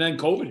then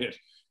COVID hit.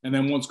 And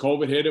then once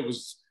COVID hit, it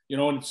was,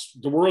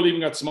 the world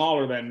even got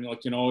smaller then.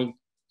 Like,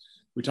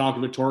 we talked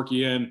about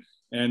Torkia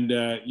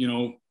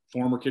and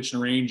former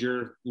Kitchener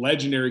Ranger,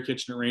 legendary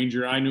Kitchener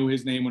Ranger. I knew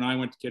his name when I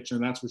went to Kitchener,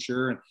 that's for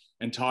sure.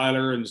 And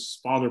Tyler and his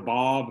father,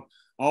 Bob,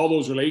 all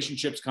those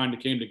relationships kind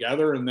of came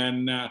together. And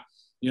then,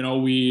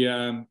 we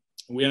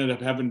ended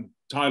up having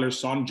Tyler's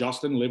son,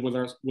 Justin, live with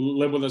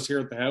us here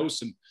at the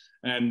house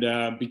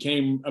and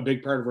became a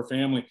big part of our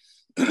family.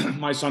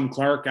 My son,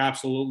 Clark,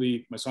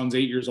 absolutely. My son's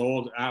 8 years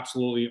old.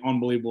 Absolutely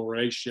unbelievable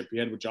relationship he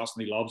had with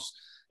Justin.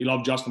 He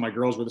loved Justin. My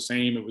girls were the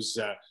same. It was,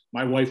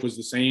 my wife was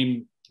the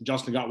same.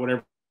 Justin got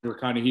whatever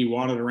kind of he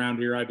wanted around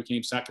here, I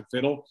became second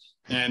fiddle.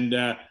 And,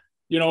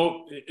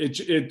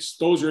 it's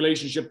those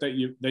relationships that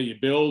you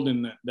build,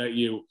 and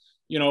that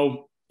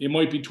it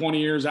might be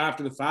 20 years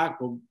after the fact,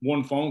 but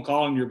one phone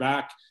call and you're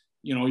back.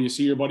 You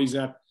see your buddies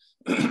at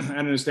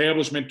an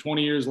establishment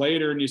 20 years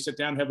later, and you sit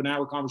down and have an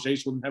hour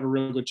conversation with them, have a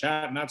real good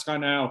chat. And that's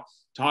kind of how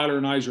Tyler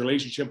and I's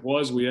relationship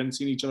was. We hadn't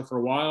seen each other for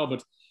a while,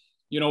 but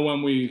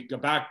when we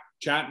got back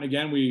chatting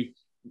again,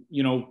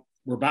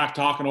 we're back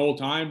talking old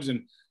times.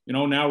 And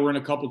now we're in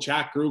a couple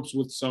chat groups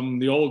with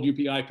the old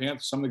UPI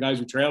Panthers, some of the guys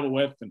we travel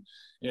with, and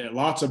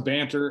lots of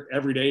banter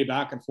every day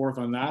back and forth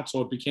on that.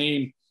 So it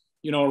became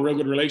a real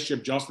good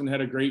relationship. Justin had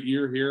a great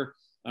year here.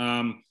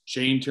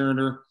 Shane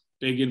Turner,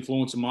 big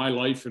influence in my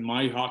life and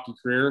my hockey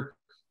career.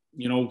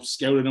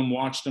 Scouted him,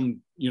 watched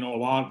him, a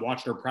lot,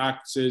 watched our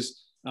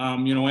practices.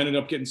 Ended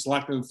up getting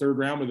selected in the third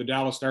round with the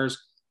Dallas Stars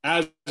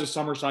as a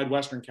Summerside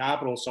Western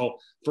Capital. So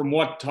from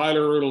what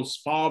Tyler Ertl's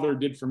father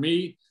did for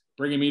me,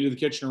 bringing me to the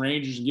Kitchener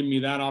Rangers and giving me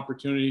that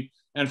opportunity,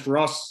 and for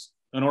us,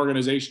 an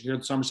organization here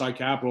at the Summerside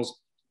Capitals,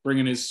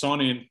 bringing his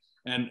son in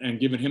and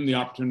giving him the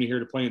opportunity here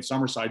to play in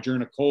Summerside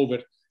during a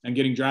COVID and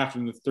getting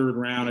drafted in the third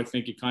round, I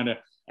think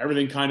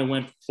everything kind of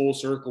went full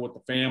circle with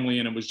the family,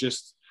 and it was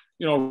just,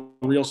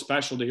 real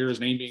special to hear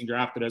his name being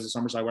drafted as a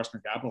Summerside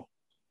Western Capital.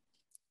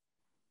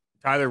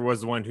 Tyler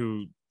was the one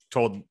who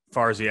told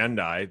Farzy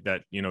and I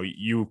that,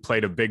 you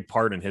played a big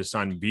part in his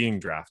son being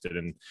drafted,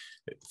 and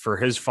for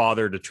his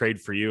father to trade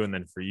for you and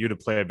then for you to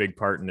play a big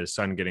part in his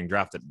son getting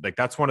drafted. Like,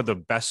 that's one of the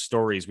best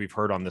stories we've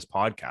heard on this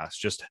podcast,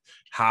 just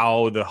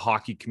how the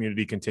hockey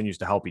community continues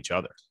to help each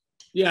other.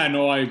 Yeah,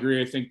 no, I agree.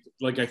 I think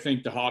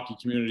the hockey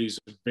community is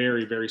a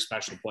very, very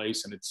special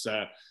place. And it's,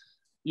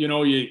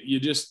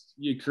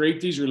 you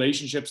create these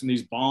relationships and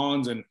these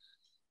bonds, and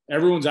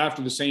everyone's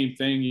after the same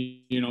thing.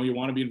 You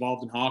want to be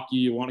involved in hockey.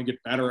 You want to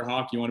get better at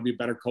hockey. You want to be a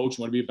better coach.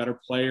 You want to be a better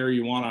player.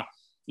 You want to,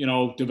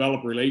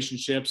 develop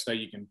relationships that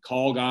you can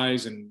call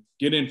guys and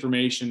get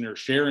information or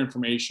share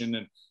information.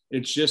 And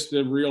it's just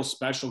a real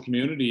special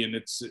community. And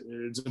it's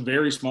a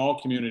very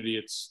small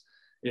community.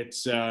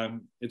 It's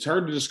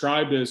hard to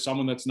describe to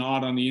someone that's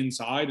not on the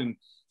inside and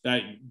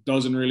that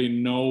doesn't really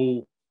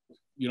know,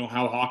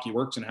 how hockey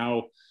works and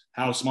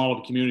how small of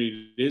a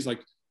community it is.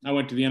 Like, I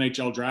went to the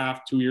NHL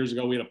draft 2 years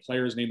ago. We had a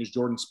player, his name is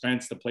Jordan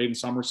Spence, that played in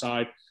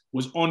Summerside,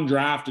 was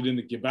undrafted in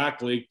the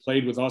Quebec League,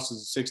 played with us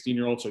as a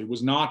 16-year-old. So he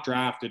was not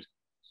drafted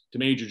to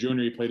Major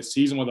Junior. He played a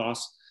season with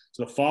us.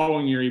 So the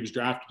following year, he was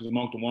drafted to the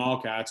Moncton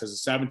Wildcats as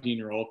a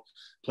 17-year-old,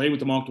 played with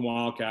the Moncton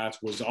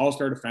Wildcats, was an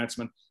all-star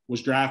defenseman,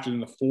 was drafted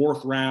in the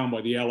fourth round by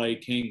the LA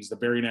Kings the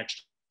very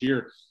next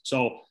year.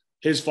 So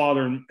his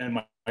father and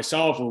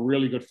myself were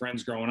really good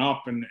friends growing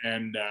up, and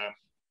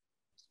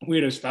we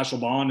had a special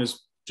bond as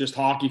just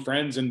hockey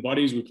friends and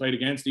buddies. We played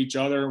against each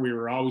other. We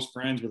were always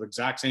friends with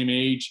exact same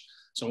age.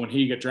 So when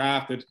he got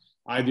drafted,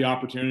 I had the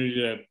opportunity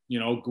to,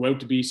 go out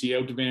to BC,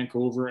 out to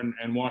Vancouver,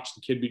 and watch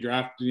the kid be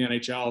drafted to the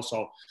NHL.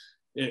 So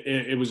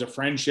it was a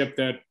friendship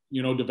that,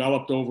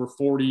 developed over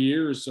 40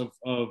 years of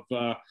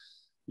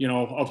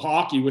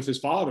hockey with his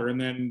father. And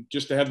then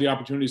just to have the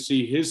opportunity to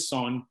see his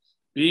son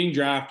being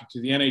drafted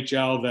to the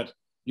NHL that,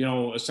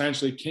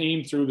 essentially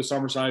came through the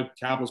Summerside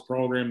Capitals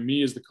program,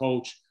 me as the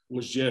coach,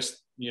 was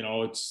just,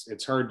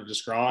 it's hard to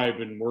describe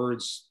in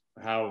words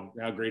how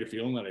great a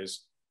feeling that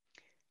is.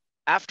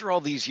 After all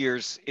these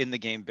years in the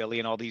game, Billy,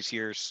 and all these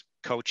years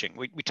coaching,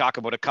 we talk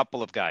about a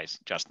couple of guys,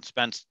 Justin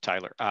Spence,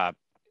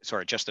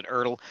 Justin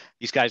Ertl,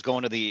 these guys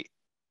going to the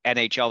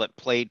NHL that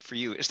played for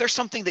you. Is there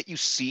something that you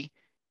see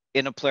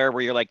in a player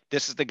where you're like,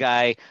 this is the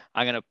guy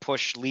I'm going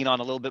to lean on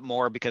a little bit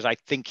more because I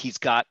think he's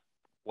got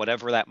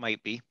whatever that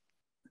might be?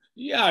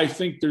 Yeah, I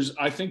think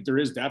there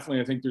is definitely.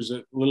 I think there's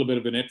a little bit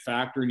of an it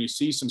factor, and you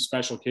see some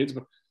special kids,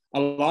 but a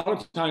lot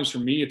of times for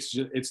me,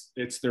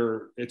 it's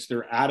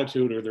their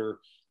attitude or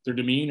their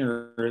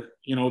demeanor,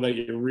 that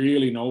you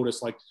really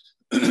notice. Like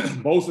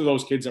both of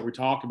those kids that we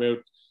talk about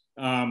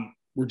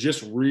were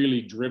just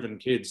really driven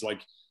kids.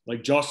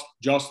 Like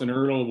Justin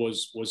Ertl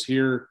was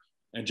here,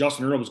 and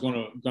Justin Ertl was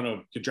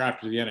gonna get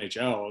drafted to the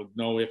NHL.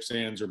 No ifs,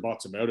 ands, or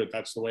buts about it.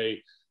 That's the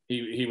way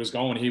he was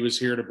going. He was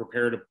here to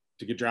prepare to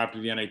get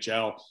drafted to the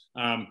NHL.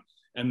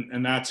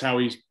 And that's how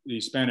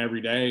he spent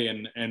every day.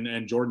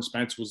 And Jordan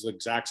Spence was the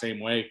exact same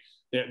way.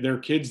 They're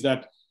kids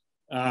that,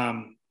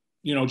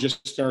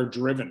 just are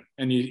driven,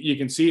 and you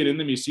can see it in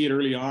them. You see it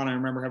early on. I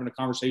remember having a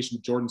conversation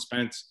with Jordan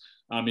Spence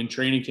in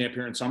training camp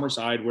here in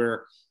Summerside,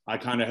 where I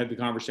kind of had the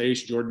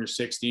conversation, Jordan, you're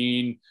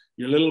 16,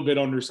 you're a little bit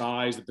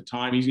undersized at the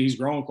time. He's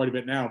grown quite a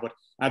bit now, but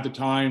at the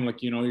time,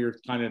 you're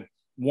kind of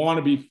want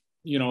to be,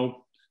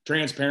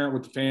 transparent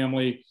with the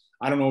family.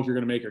 I don't know if you're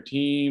going to make our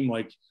team.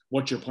 Like,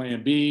 what's your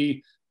plan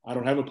B? I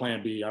don't have a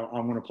plan B.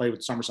 I'm going to play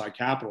with Summerside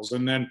Capitals.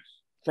 And then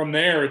from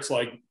there, it's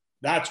like,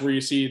 that's where you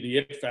see the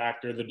it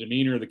factor, the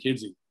demeanor of the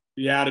kids,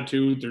 the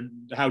attitude,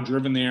 how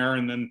driven they are.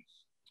 And then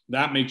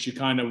that makes you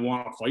kind of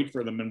want to fight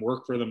for them and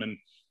work for them. And,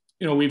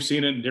 we've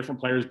seen it in different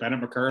players. Bennett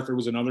MacArthur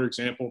was another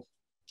example.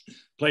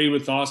 Played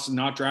with us and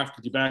not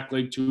drafted to Quebec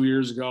League 2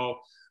 years ago.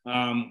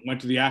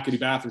 Went to the Acadie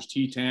Bathurst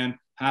T10,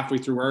 halfway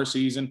through our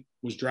season,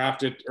 was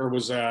drafted or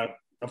was a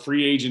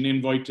free agent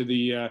invite to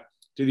the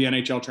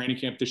NHL training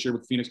camp this year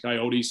with Phoenix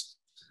Coyotes.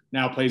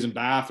 Now plays in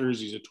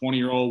Bathurst. He's a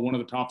 20-year-old, one of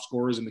the top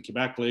scorers in the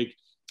Quebec League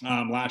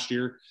last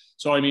year.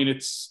 So, I mean,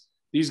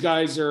 these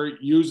guys are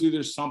usually,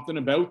 there's something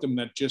about them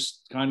that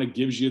just kind of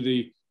gives you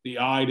the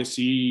eye to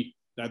see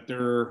that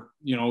they're,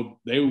 you know,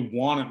 they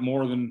want it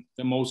more than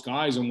most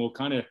guys and will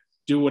kind of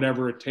do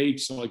whatever it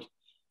takes. Like,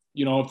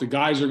 you know, if the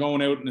guys are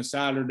going out on a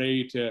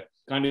Saturday to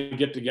kind of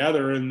get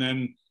together, and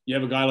then you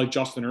have a guy like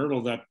Justin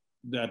Ertl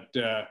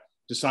that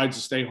decides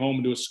to stay home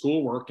and do his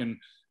schoolwork and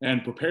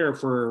prepare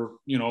for,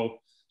 you know,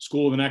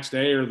 school the next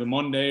day or the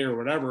Monday or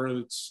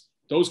whatever.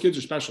 Those kids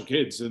are special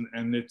kids,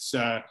 and it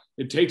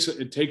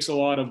takes a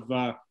lot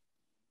of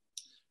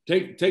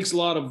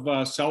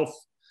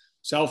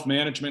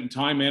self-management and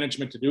time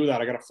management to do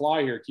that. I got a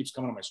fly here. It keeps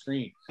coming on my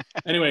screen.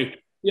 Anyway,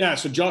 yeah.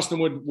 So Justin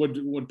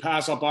would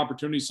pass up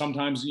opportunities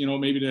sometimes, you know,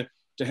 maybe to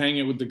hang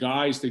it with the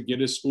guys to get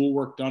his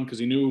schoolwork done, because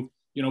he knew,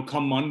 you know,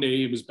 come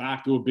Monday, it was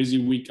back to a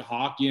busy week of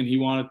hockey, and he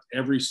wanted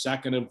every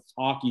second of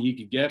hockey he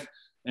could get.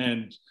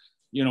 And,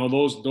 you know,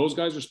 those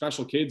guys are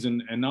special kids,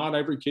 and not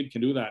every kid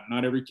can do that.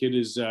 Not every kid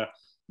is built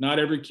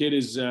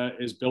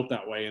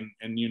that way.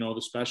 And, you know,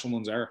 the special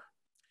ones are.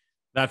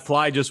 That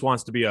fly just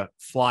wants to be a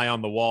fly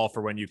on the wall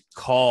for when you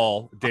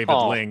call David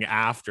Ling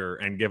after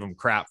and give him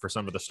crap for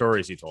some of the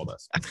stories he told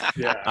us.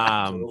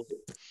 Yeah.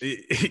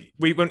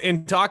 We've been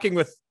in talking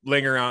with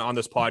Linger on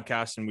this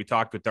podcast, and we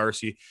talked with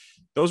Darcy.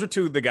 Those are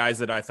two of the guys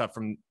that I thought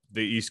from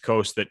the East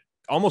Coast that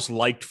almost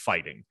liked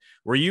fighting.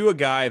 Were you a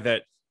guy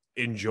that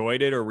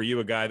enjoyed it, or were you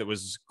a guy that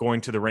was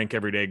going to the rink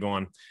every day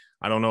going,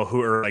 I don't know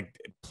who, or like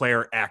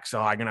player X,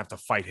 I'm going to have to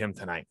fight him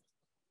tonight?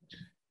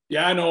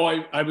 Yeah, I know.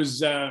 I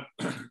was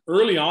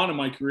early on in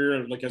my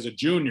career, like as a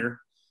junior,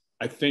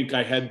 I think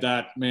I had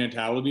that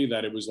mentality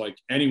that it was like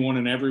anyone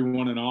and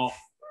everyone and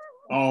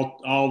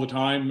all the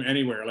time,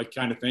 anywhere, like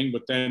kind of thing.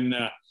 But then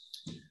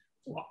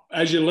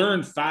as you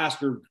learn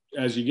faster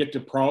as you get to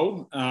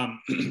pro,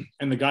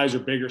 and the guys are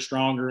bigger,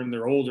 stronger, and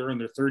they're older,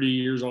 and they're 30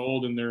 years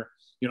old, and they're,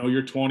 you know,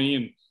 you're 20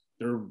 and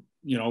they're,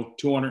 you know,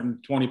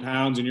 220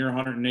 pounds and you're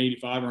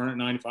 185 or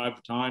 195 at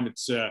the time.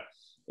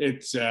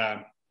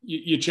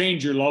 You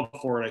change your love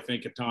for it, I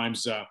think, at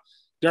times.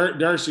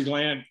 Darcy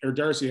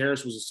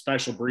Harris was a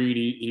special breed.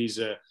 He's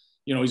a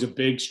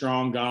big,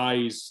 strong guy.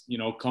 He's, you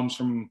know, comes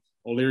from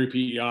O'Leary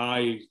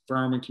PEI,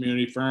 farming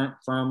community,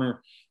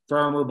 farmer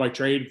by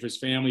trade for his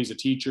family. He's a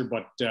teacher,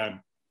 but,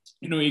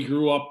 you know, he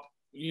grew up,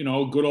 you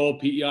know, good old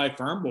PEI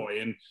farm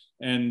boy.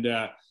 And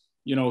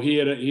you know, he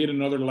had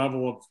another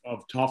level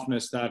of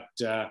toughness that,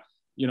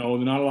 you know,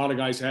 not a lot of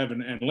guys have.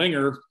 And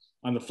Linger,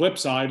 on the flip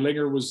side,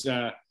 Linger was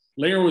a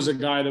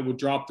guy that would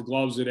drop the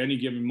gloves at any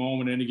given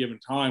moment, any given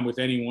time with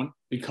anyone,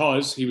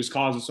 because he was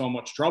causing so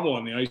much trouble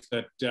on the ice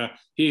that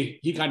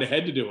he kind of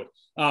had to do it.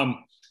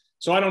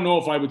 So I don't know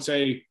if I would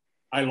say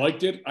I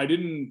liked it. I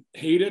didn't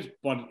hate it,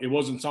 but it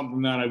wasn't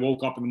something that I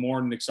woke up in the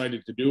morning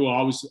excited to do.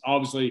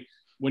 Obviously,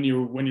 when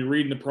you're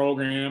reading the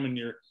program and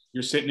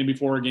you're sitting in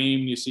before a game,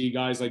 you see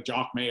guys like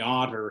Jock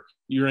Mayotte, or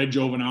you're at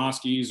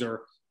Jovanovski's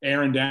or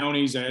Aaron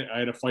Downey's. I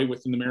had a fight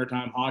with in the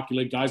Maritime Hockey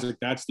League, guys like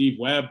that, Steve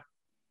Webb.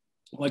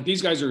 Like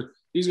these guys are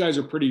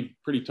pretty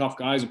tough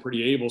guys and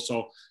pretty able.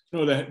 So, you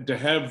know, that to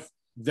have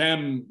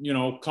them, you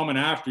know, coming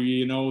after you,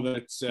 you know,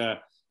 that's,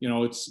 you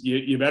know,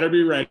 you better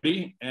be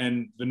ready,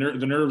 and the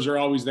nerves are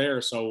always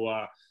there.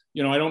 So,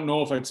 you know, I don't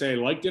know if I'd say I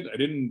liked it. I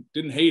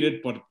didn't hate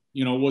it, but,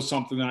 you know, it was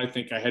something that I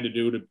think I had to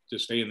do to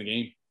stay in the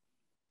game.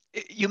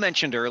 You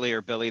mentioned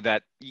earlier, Billy,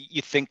 that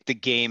you think the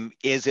game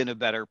is in a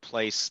better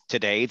place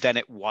today than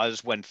it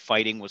was when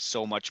fighting was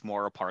so much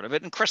more a part of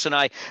it. And Chris and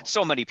I,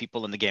 so many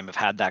people in the game have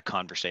had that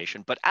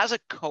conversation. But as a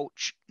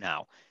coach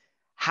now,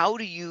 how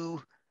do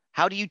you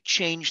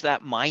change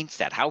that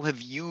mindset? How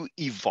have you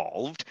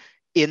evolved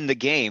in the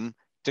game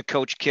to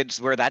coach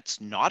kids where that's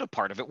not a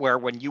part of it, where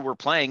when you were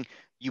playing,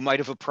 you might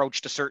have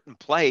approached a certain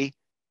play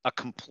a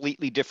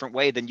completely different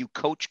way than you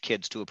coach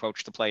kids to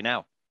approach the play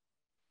now?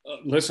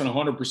 Listen,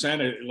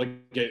 100%. Like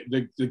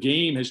the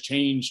game has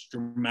changed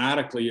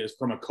dramatically as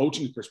from a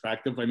coaching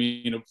perspective. I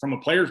mean, from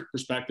a player's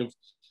perspective,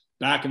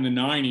 back in the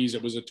 90s,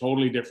 it was a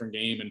totally different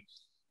game. And,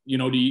 you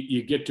know,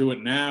 you get to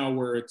it now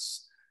where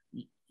it's,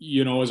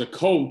 you know, as a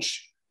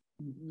coach,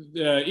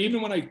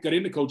 even when I got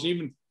into coaching,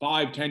 even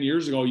 5-10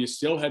 years ago, you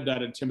still had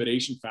that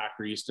intimidation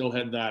factor. You still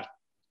had that,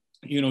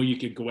 you know, you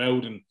could go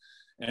out and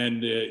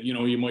you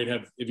know, you might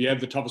have, if you have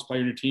the toughest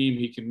player in your team,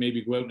 he can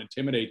maybe go out and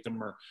intimidate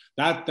them, or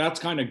that's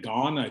kind of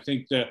gone. I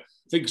think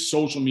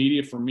social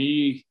media for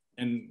me,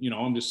 and, you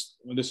know, this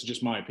is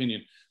just my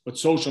opinion, but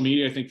social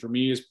media, I think for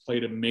me, has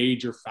played a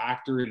major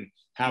factor in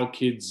how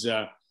kids,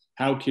 you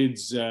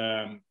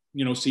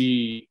know,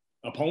 see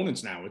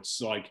opponents now. It's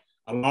like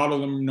a lot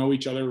of them know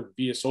each other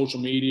via social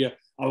media.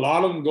 A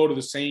lot of them go to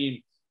the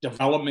same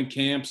development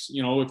camps.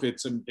 You know, if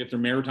they're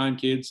Maritime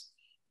kids,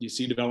 you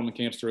see development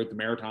camps throughout the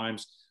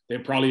Maritimes. They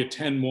probably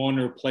attend one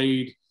or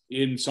played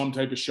in some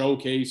type of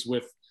showcase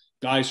with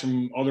guys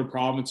from other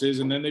provinces,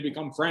 and then they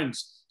become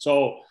friends.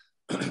 So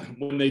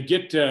when they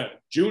get to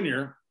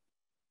junior,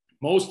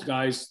 most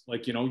guys,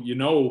 like,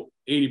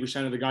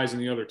 80% of the guys in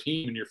the other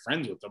team and you're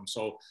friends with them.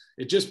 So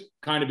it just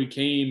kind of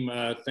became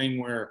a thing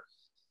where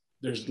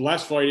there's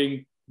less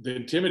fighting. The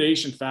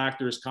intimidation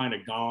factor is kind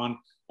of gone.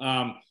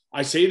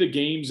 I say the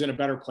game's in a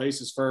better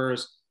place as far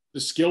as the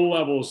skill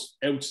level's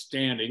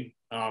outstanding.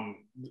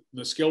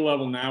 The skill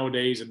level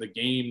nowadays and the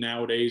game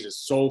nowadays is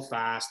so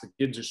fast. The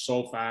kids are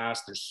so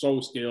fast. They're so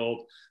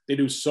skilled. They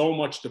do so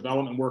much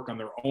development work on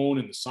their own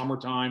in the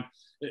summertime.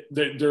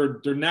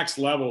 Their next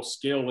level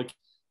skill, like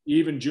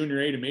even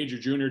junior A to major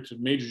junior to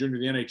major junior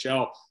to the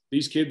NHL,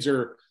 these kids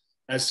are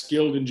as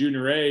skilled in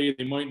junior A.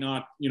 They might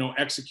not,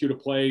 execute a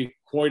play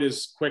quite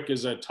as quick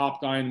as a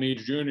top guy in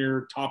major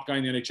junior, top guy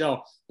in the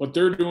NHL, but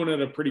they're doing it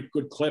at a pretty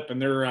good clip,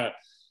 and they're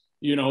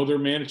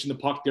managing the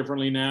puck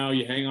differently now.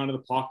 You hang on to the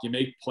puck, you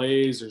make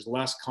plays, there's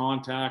less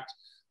contact.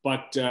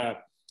 But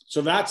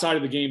so that side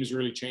of the game has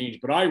really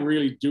changed. But I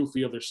really do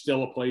feel there's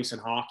still a place in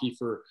hockey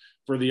for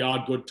the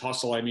odd good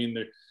tussle. I mean,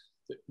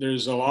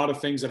 there's a lot of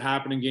things that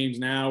happen in games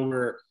now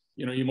where,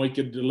 you might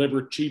get a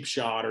deliberate cheap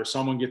shot or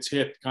someone gets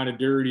hit kind of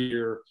dirty,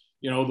 or,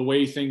 the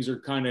way things are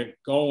kind of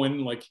going.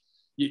 Like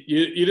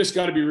you just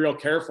got to be real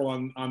careful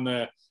on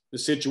the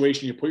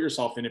situation you put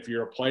yourself in. If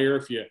you're a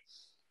player,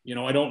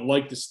 I don't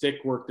like the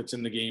stick work that's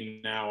in the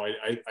game now.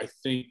 I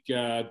think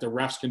the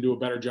refs can do a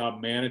better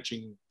job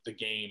managing the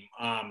game.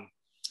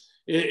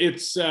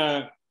 It's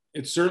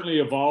certainly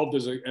evolved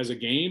as a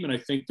game, and I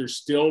think there's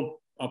still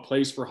a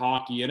place for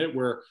hockey in it,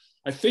 where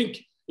I think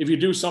if you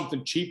do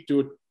something cheap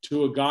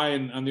to a guy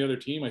on the other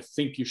team, I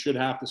think you should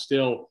have to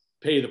still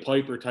pay the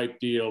piper type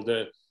deal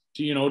to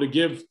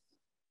give,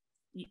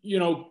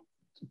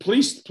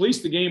 police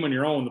the game on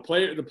your own. The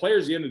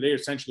players at the end of the day are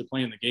essentially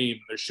playing the game.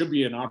 There should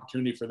be an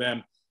opportunity for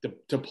them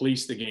to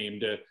police the game,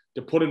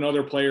 to put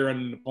another player on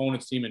an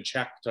opponent's team in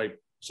check type,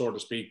 so to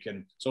speak.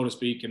 And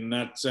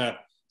that's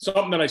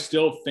something that I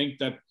still think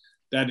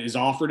that is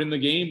offered in the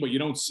game, but you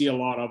don't see a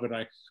lot of it.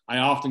 I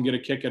often get a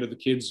kick out of the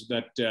kids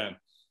that,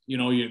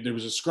 there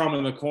was a scrum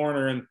in the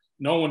corner and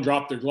no one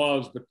dropped their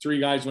gloves, but three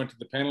guys went to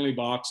the penalty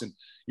box, and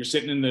you're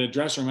sitting in the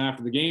dressing room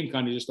after the game,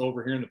 kind of just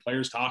overhearing the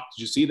players talk.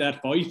 Did you see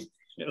that fight?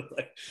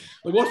 Like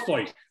what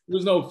fight? There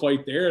was no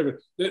fight there.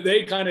 But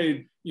they kind of,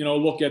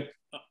 look at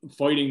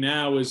fighting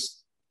now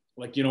as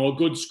like, a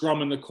good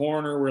scrum in the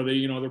corner where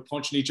they, they're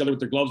punching each other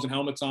with their gloves and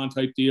helmets on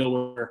type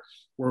deal,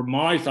 where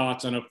my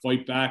thoughts on a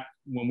fight back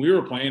when we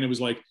were playing, it was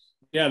like,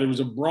 yeah, there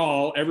was a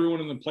brawl. Everyone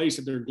in the place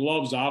had their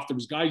gloves off. There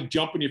was guys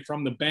jumping you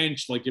from the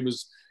bench. Like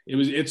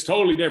it's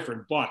totally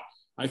different. But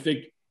I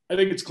think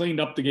it's cleaned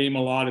up the game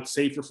a lot. It's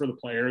safer for the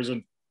players.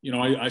 And,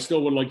 I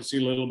still would like to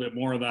see a little bit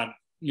more of that,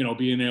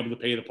 being able to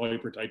pay the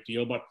piper type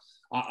deal. But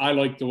I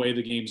like the way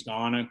the game's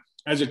gone. And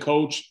as a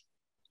coach,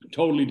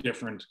 totally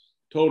different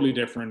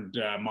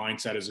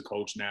mindset as a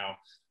coach now.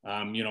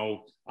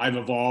 I've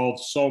evolved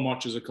so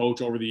much as a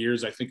coach over the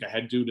years. I think I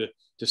had to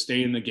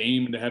stay in the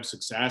game and to have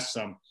success.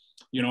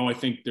 I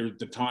think there's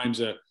the times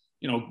that,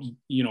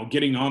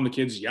 getting on the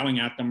kids, yelling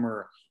at them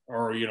or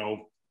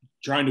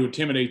trying to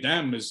intimidate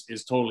them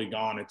is totally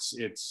gone. It's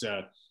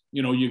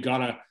you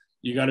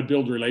gotta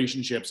build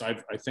relationships. I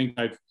think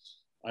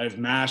I've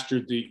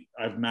mastered the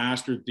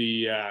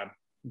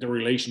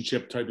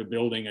relationship type of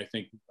building. I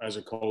think as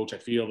a coach, I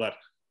feel that,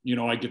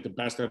 I get the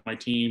best out of my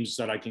teams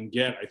that I can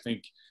get. I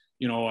think,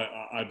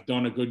 I've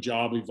done a good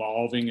job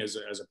evolving as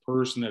a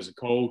person, as a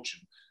coach.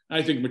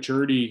 I think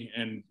maturity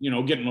and,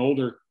 getting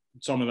older,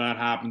 some of that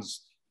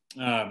happens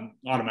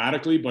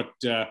automatically, but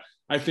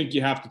I think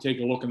you have to take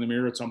a look in the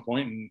mirror at some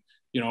point and,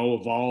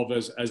 evolve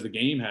as the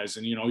game has.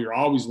 And, you're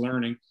always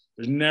learning.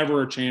 There's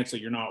never a chance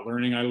that you're not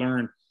learning. I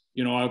learn,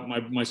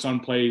 my son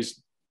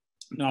plays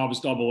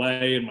novice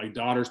AA and my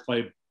daughters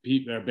play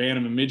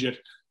Bantam and midget.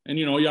 And,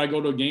 I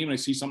go to a game and I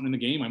see something in the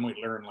game I might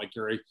learn, like,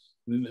 or I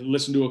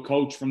listen to a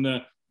coach from the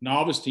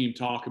novice team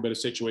talk about a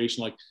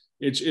situation. Like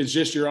it's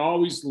just, you're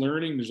always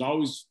learning. There's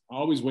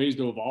always ways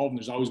to evolve, and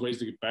there's always ways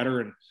to get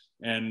better.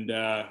 And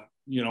I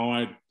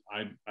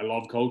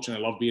love coaching. I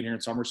love being here in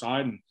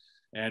Summerside,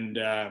 and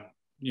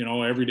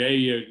every day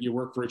you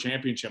work for a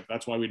championship.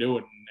 That's why we do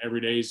it. And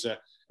every day's a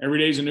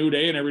new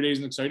day, and every day's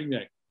an exciting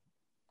day.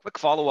 Quick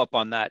follow-up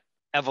on that: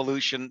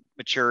 evolution,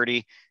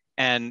 maturity,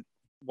 and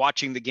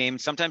watching the game.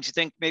 Sometimes you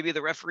think maybe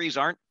the referees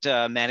aren't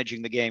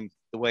managing the game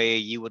the way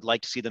you would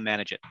like to see them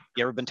manage it.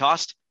 You ever been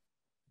tossed?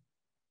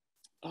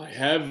 I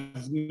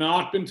have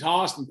not been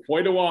tossed in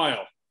quite a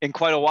while. In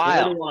quite a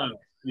while.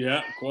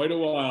 Yeah, quite a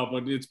while.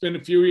 But it's been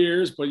a few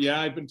years. But yeah,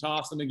 I've been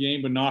tossed in the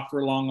game, but not for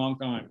a long, long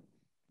time.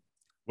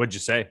 What'd you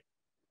say?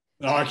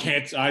 No, I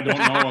can't. I don't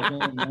know. I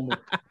can't remember.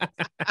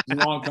 It's a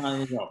long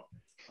time ago.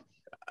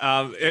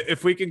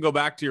 If we can go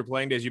back to your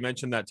playing days, you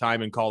mentioned that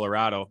time in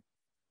Colorado.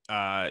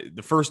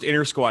 The first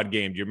inter-squad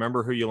game, do you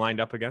remember who you lined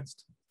up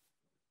against?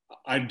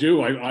 I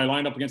do. I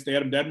lined up against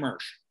Adam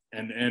Deadmarsh.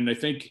 And I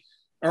think,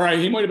 all right,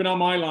 he might have been on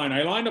my line.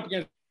 I lined up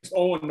against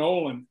Owen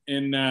Nolan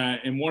in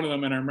one of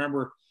them. And I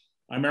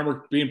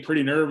remember being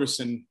pretty nervous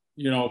and,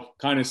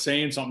 kind of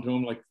saying something to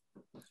him like,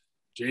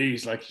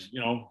 geez, like,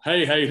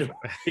 hey,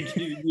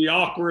 the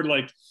awkward,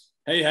 like,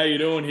 hey, how you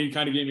doing? He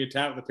kind of gave me a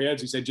tap with the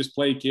pads. He said, just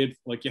play, kid.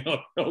 Like,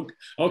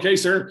 okay,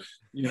 sir.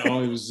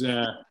 It was,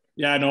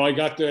 yeah, no, I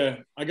got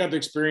to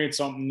experience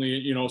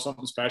something,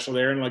 something special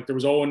there. And like, there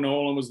was Owen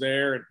Nolan was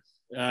there, and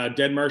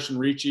Denmarsh and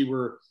Ricci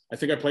I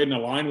think I played in a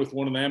line with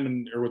one of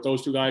them or with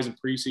those two guys in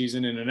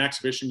preseason in an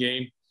exhibition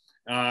game.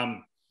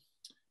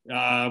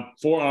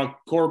 Rene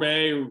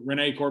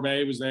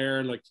Corbet was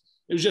there. Like,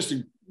 it was just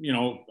a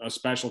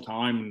special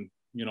time,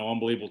 and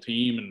unbelievable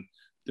team, and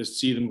to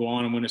see them go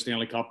on and win a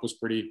Stanley Cup was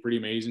pretty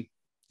amazing.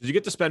 Did you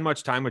get to spend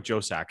much time with Joe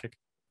Sakic?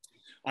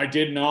 I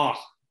did not.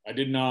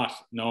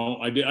 No,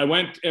 I did. I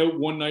went out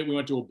one night. We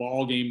went to a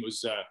ball game. It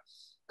was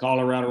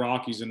Colorado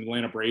Rockies and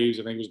Atlanta Braves.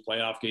 I think it was a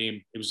playoff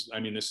game. It was,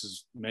 this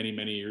is many,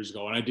 many years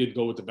ago. And I did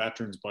go with the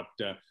veterans, but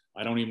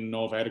I don't even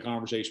know if I had a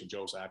conversation with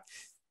Joe Sakic.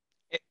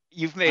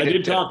 I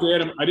did talk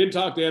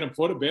to Adam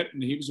Foote a bit,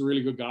 and he was a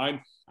really good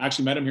guy. I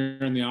actually met him here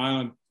in the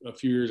island a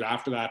few years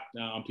after that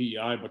on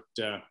PEI, but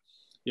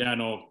yeah,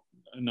 no,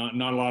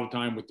 not a lot of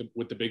time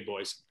with the big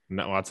boys.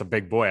 No, that's a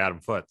big boy, Adam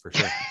Foote, for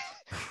sure.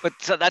 But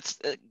so that's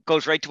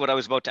goes right to what I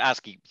was about to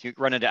ask you. You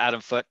run into Adam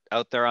Foote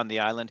out there on the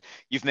island.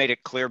 You've made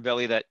it clear,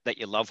 Billy, that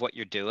you love what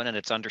you're doing, and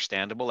it's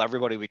understandable.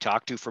 Everybody we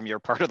talked to from your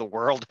part of the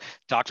world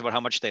talked about how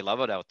much they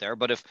love it out there.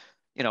 But if,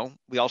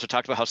 we also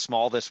talked about how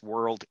small this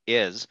world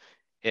is.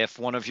 If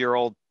one of your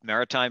old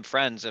maritime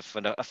friends, if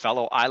a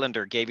fellow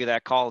islander gave you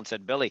that call and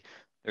said, Billy,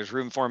 there's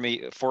room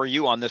for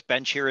you on this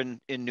bench here in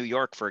New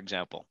York, for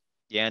example,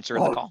 you answer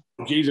the call.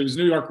 Geez, it was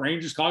New York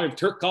Rangers calling. If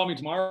Turk called me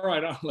tomorrow,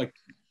 I don't like.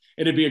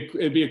 It'd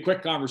be a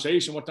quick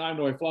conversation. What time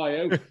do I fly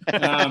out?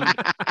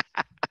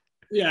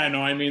 Yeah,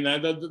 no,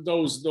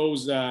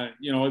 those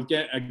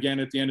again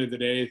at the end of the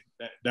day,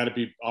 that'd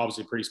be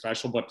obviously pretty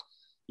special. But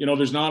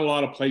there's not a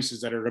lot of places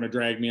that are going to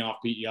drag me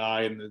off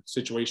PEI, and the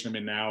situation I'm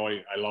in now,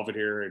 I love it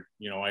here.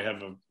 I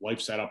have a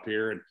life set up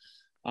here, and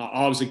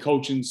obviously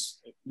coaching's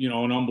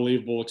an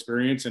unbelievable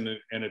experience, and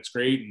it's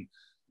great. And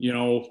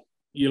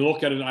you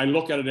look at it. I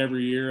look at it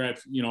every year. I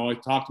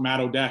talked to Matt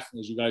O'Dette,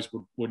 as you guys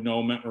would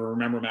know or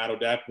remember. Matt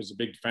O'Dette was a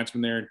big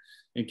defenseman there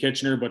in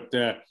Kitchener, but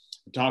I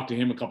talked to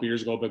him a couple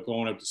years ago about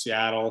going out to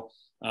Seattle.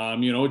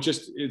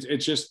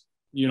 It's just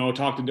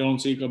talked to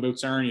Dylan Seco about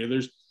Sarnia.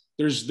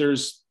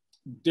 There's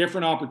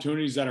different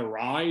opportunities that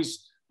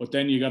arise, but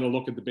then you got to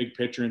look at the big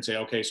picture and say,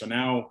 okay, so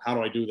now how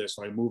do I do this?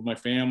 Do I move my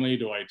family?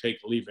 Do I take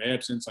a leave of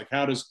absence? Like,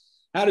 how does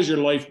your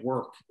life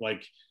work?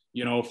 Like,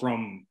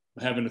 from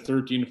having a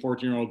 13 to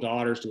 14-year-old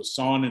daughters to a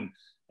son,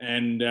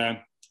 and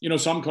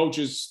some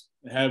coaches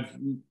have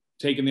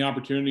taken the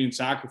opportunity and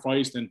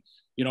sacrificed, and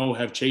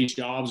have chased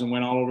jobs and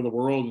went all over the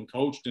world and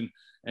coached and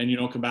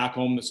come back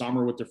home in the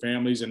summer with their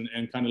families and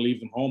kind of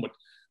leave them home. But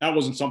that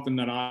wasn't something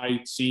that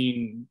I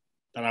seen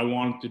that I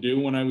wanted to do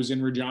when I was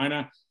in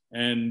Regina.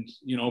 And,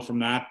 from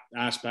that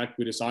aspect,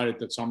 we decided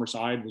that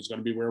Summerside was going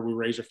to be where we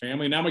raise our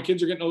family. Now my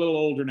kids are getting a little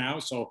older now.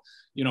 So,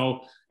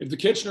 if the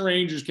Kitchener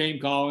Rangers came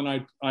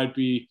calling, I'd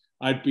be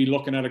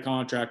looking at a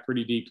contract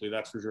pretty deeply.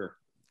 That's for sure.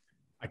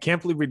 I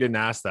can't believe we didn't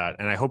ask that.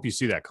 And I hope you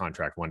see that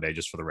contract one day,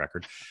 just for the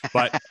record.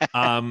 But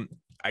I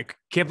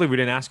can't believe we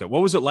didn't ask it.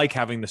 What was it like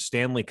having the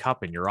Stanley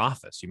Cup in your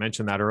office? You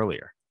mentioned that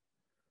earlier.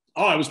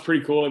 Oh, it was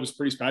pretty cool. It was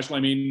pretty special.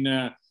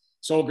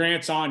 So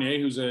Grant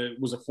Saunier,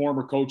 was a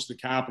former coach of the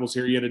Capitals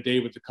here, he had a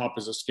day with the Cup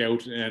as a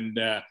scout. And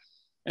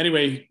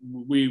anyway,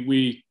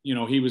 he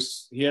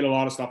had a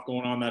lot of stuff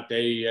going on that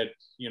day. He had,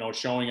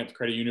 showing at the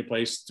Credit Union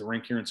Place, the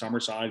rink here in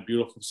Summerside,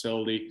 beautiful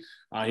facility.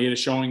 He had a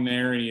showing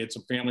there, and he had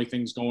some family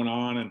things going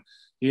on. And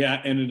he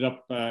ended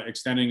up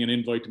extending an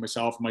invite to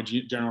myself and my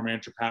general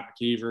manager, Pat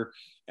McKeever.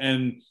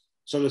 And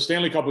so the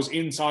Stanley Cup was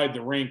inside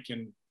the rink,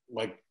 and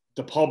like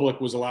the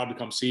public was allowed to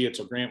come see it.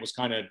 So Grant was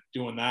kind of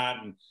doing that.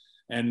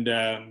 And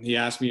he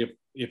asked me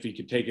if he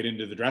could take it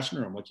into the dressing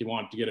room. Like, he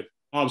wanted to get it,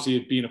 obviously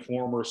being a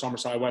former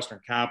Summerside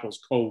Western Capitals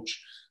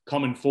coach,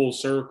 coming full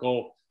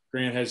circle.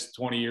 Grant has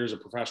 20 years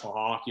of professional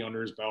hockey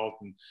under his belt,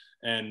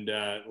 and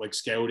like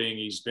scouting.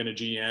 He's been a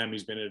GM.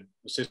 He's been an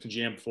assistant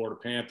GM for Florida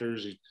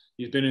Panthers.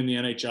 He's been in the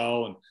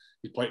NHL, and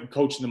he's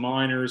coaching the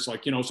minors.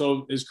 Like,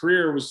 so his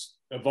career was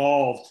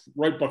evolved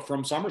right, but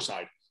from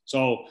Summerside.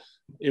 So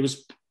it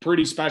was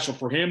pretty special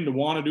for him to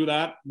want to do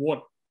that.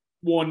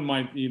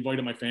 He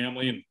invited my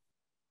family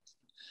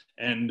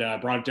and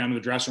brought it down to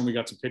the dressing room. We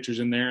got some pictures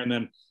in there, and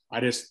then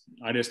I just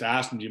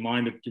asked him, do you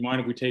mind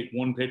if we take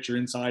one picture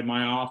inside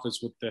my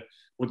office with the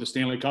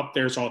Stanley Cup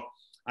there? So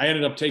I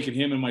ended up taking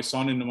him and my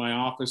son into my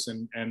office,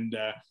 and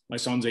my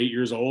son's 8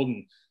 years old,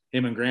 and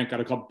him and Grant got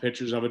a couple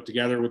pictures of it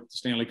together with the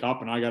Stanley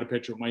Cup, and I got a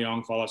picture with my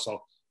young fella.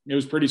 So it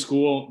was pretty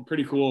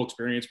cool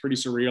experience, pretty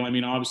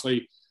surreal.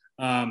 Obviously,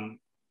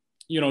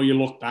 you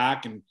look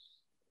back and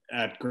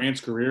at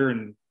Grant's career,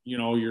 and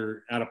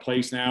you're at a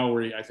place now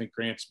where I think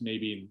Grant's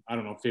maybe,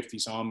 50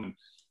 some, and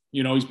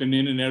he's been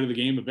in and out of the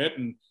game a bit,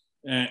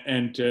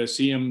 and to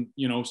see him,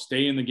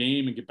 stay in the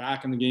game and get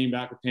back in the game,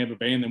 back with Tampa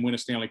Bay, and then win a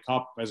Stanley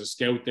Cup as a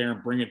scout there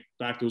and bring it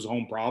back to his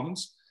home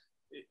province.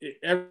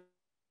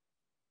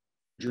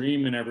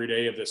 Dreaming every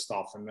day of this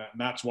stuff, and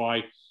that's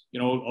why a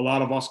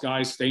lot of us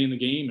guys stay in the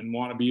game and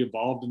want to be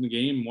involved in the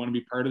game and want to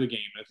be part of the game.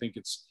 I think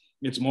it's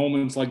it's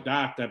moments like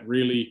that that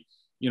really,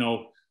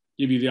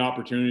 give you the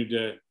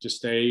opportunity to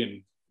stay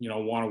and,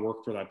 want to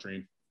work for that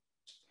dream.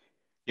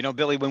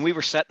 Billy, when we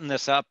were setting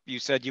this up, you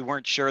said you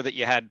weren't sure that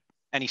you had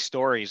any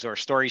stories or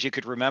stories you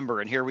could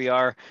remember. And here we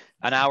are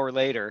an hour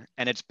later,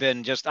 and it's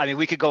been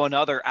we could go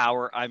another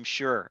hour, I'm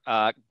sure.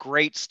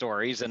 Great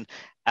stories. And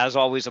as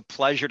always, a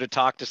pleasure to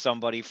talk to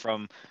somebody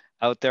from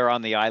out there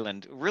on the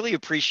island. Really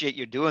appreciate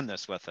you doing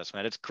this with us,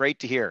 man. It's great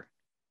to hear.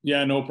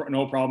 Yeah, no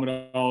problem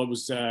at all.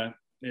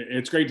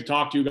 It's great to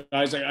talk to you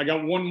guys. I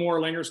got one more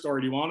Linger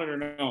story. Do you want it or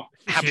no?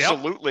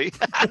 Absolutely.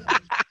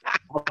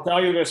 I'll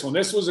tell you this one.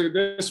 This was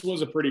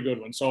a pretty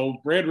good one. So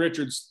Brad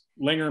Richards,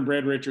 Linger and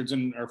Brad Richards,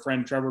 and our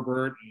friend Trevor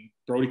Burt and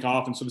Brody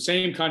Coffin. So the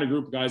same kind of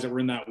group of guys that were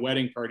in that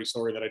wedding party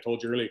story that I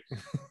told you earlier.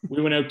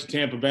 We went out to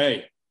Tampa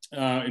Bay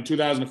in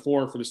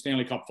 2004 for the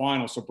Stanley Cup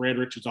final. So Brad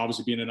Richards,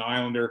 obviously being an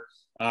Islander,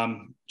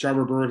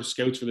 Trevor Burt,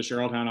 scouts for the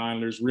Charlottetown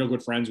Islanders, real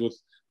good friends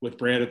with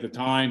Brad at the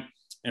time,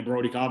 and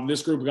Brody Coffin.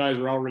 This group of guys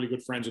were all really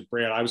good friends with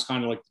Brad. I was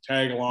kind of like the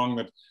tag along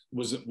that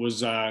was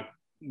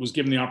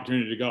given the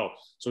opportunity to go.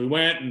 So we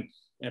went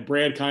and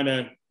Brad kind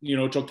of,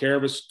 took care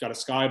of us, got a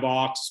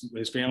skybox.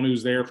 His family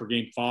was there for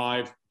game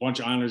 5. A bunch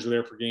of Islanders were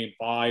there for game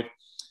 5.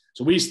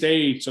 So we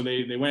stayed. So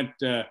they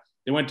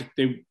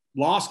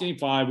lost game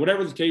 5.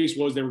 Whatever the case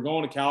was, they were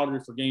going to Calgary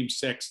for game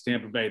 6,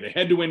 Tampa Bay. They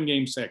had to win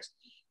game 6.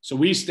 So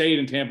we stayed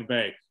in Tampa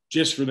Bay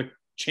just for the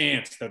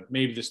chance that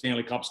maybe the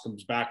Stanley Cup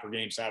comes back for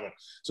game 7.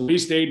 So we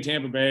stayed in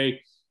Tampa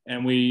Bay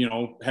and we,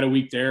 had a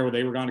week there where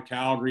they were going to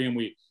Calgary and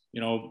we,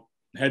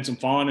 had some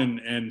fun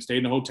and stayed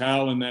in a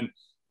hotel. And then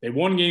they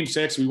won game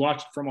 6. We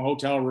watched it from a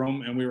hotel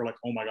room and we were like,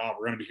 oh my God,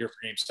 we're going to be here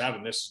for game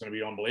 7. This is going to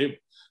be unbelievable.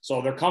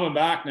 So they're coming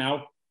back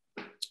now.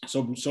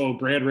 So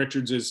Brad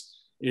Richards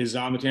is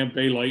on the Tampa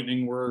Bay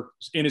Lightning. We're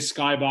in his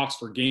skybox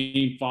for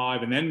game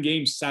 5 and then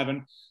game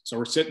 7. So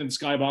we're sitting in the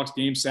skybox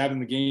game 7.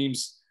 The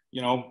game's,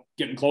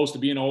 getting close to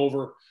being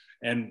over.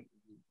 And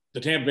the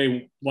Tampa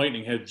Bay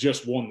Lightning had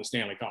just won the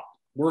Stanley Cup.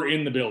 We're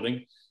in the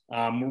building.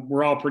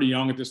 We're all pretty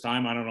young at this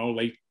time. I don't know,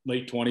 late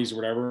 20s or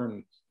whatever.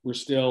 And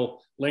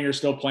Linger's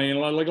still playing.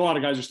 Like a lot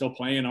of guys are still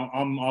playing.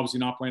 I'm obviously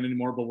not playing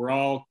anymore, but we're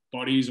all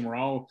buddies and we're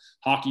all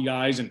hockey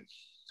guys. And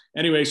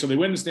anyway, so they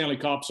win the Stanley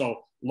Cup. So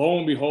lo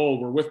and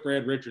behold, we're with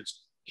Brad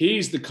Richards.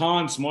 He's the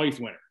Conn Smythe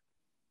winner.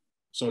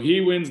 So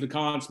he wins the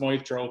Conn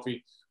Smythe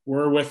trophy.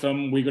 We're with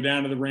him. We go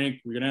down to the rink.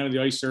 We go down to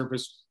the ice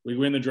surface. We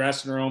go in the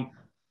dressing room.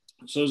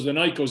 So as the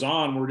night goes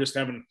on, we're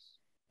having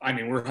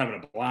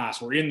a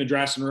blast. We're in the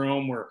dressing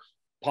room. We're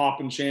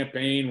popping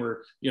champagne. We're,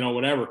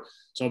 whatever.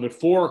 So at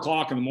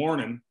 4:00 in the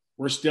morning,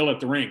 we're still at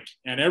the rink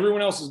and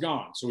everyone else is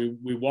gone. So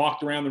we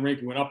walked around the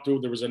rink. We went up to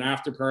it. There was an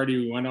after party.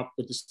 We went up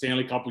with the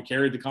Stanley Cup. We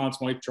carried the Conn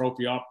Smythe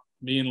trophy up,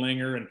 me and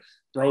Linger and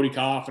Brody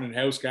Coffin and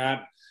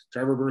Housecat,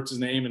 Trevor Burt's his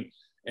name,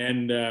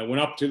 and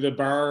went up to the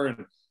bar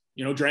and,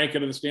 drank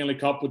out of the Stanley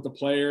Cup with the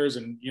players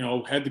and,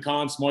 had the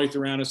Conn Smythe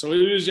around us. So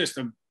it was just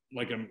an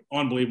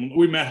unbelievable.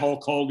 We met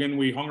Hulk Hogan.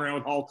 We hung around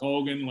with Hulk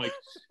Hogan. Like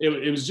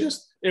it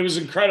was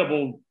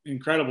incredible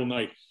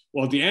night.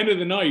 Well, at the end of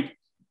the night,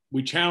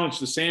 we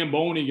challenged the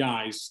Zamboni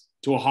guys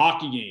to a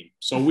hockey game.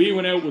 So we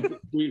went out with,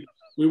 we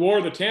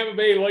wore the Tampa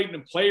Bay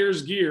Lightning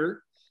players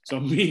gear. So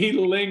me,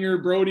 Linger,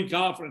 Brody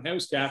Coffin, and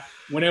Housecat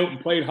went out and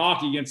played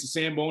hockey against the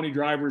Zamboni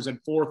drivers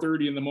at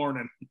 4:30 in the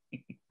morning.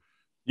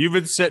 You've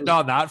been sitting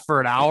on that for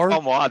an hour?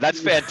 Come on,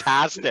 that's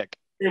fantastic.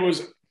 It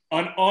was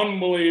an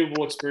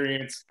unbelievable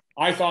experience.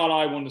 I thought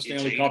I won the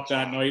Stanley Cup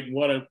that night.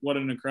 What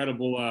an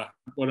incredible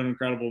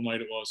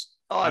night it was.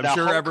 Oh, I'm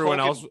sure everyone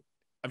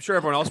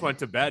else went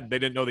to bed. They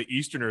didn't know the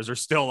Easterners are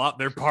still up.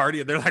 They're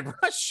partying. They're like, we're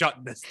not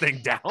shutting this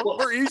thing down.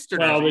 We're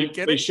Easterners.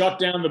 Well, they shut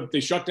down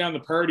the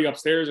party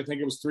upstairs. I think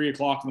it was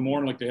 3:00 in the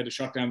morning. Like they had to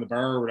shut down the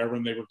bar or whatever,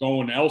 and they were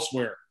going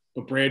elsewhere.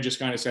 But Brad just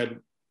kind of said,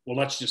 well,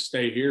 let's just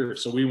stay here.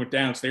 So we went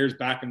downstairs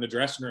back in the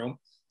dressing room.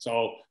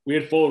 So we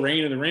had full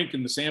reign in the rink,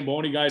 and the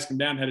Zamboni guys come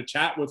down and had a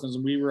chat with us,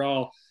 and we were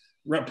all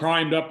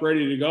primed up,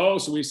 ready to go.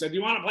 So we said, do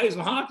you want to play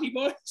some hockey,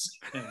 boys?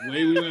 And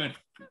away we went.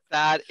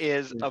 That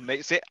is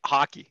amazing.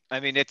 Hockey. I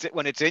mean,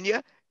 when it's in you,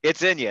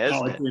 isn't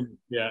it?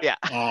 Yeah.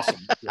 Awesome.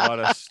 What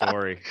a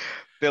story.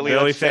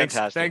 Billy,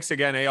 thanks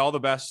again. Hey, all the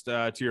best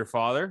to your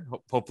father.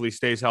 Hopefully he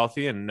stays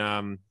healthy,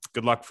 and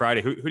good luck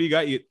Friday. Who do you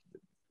got?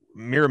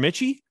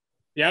 Miramichi?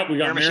 Yeah, we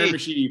got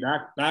Miramichi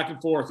back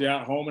and forth.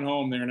 Yeah, home and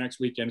home there next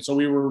weekend. So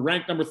we were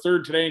ranked number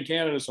 3 today in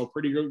Canada. So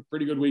pretty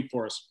good week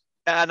for us.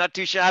 Not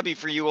too shabby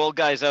for you old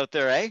guys out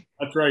there, eh?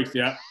 That's right.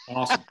 Yeah.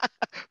 Awesome.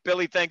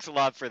 Billy, thanks a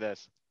lot for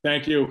this.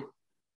 Thank you.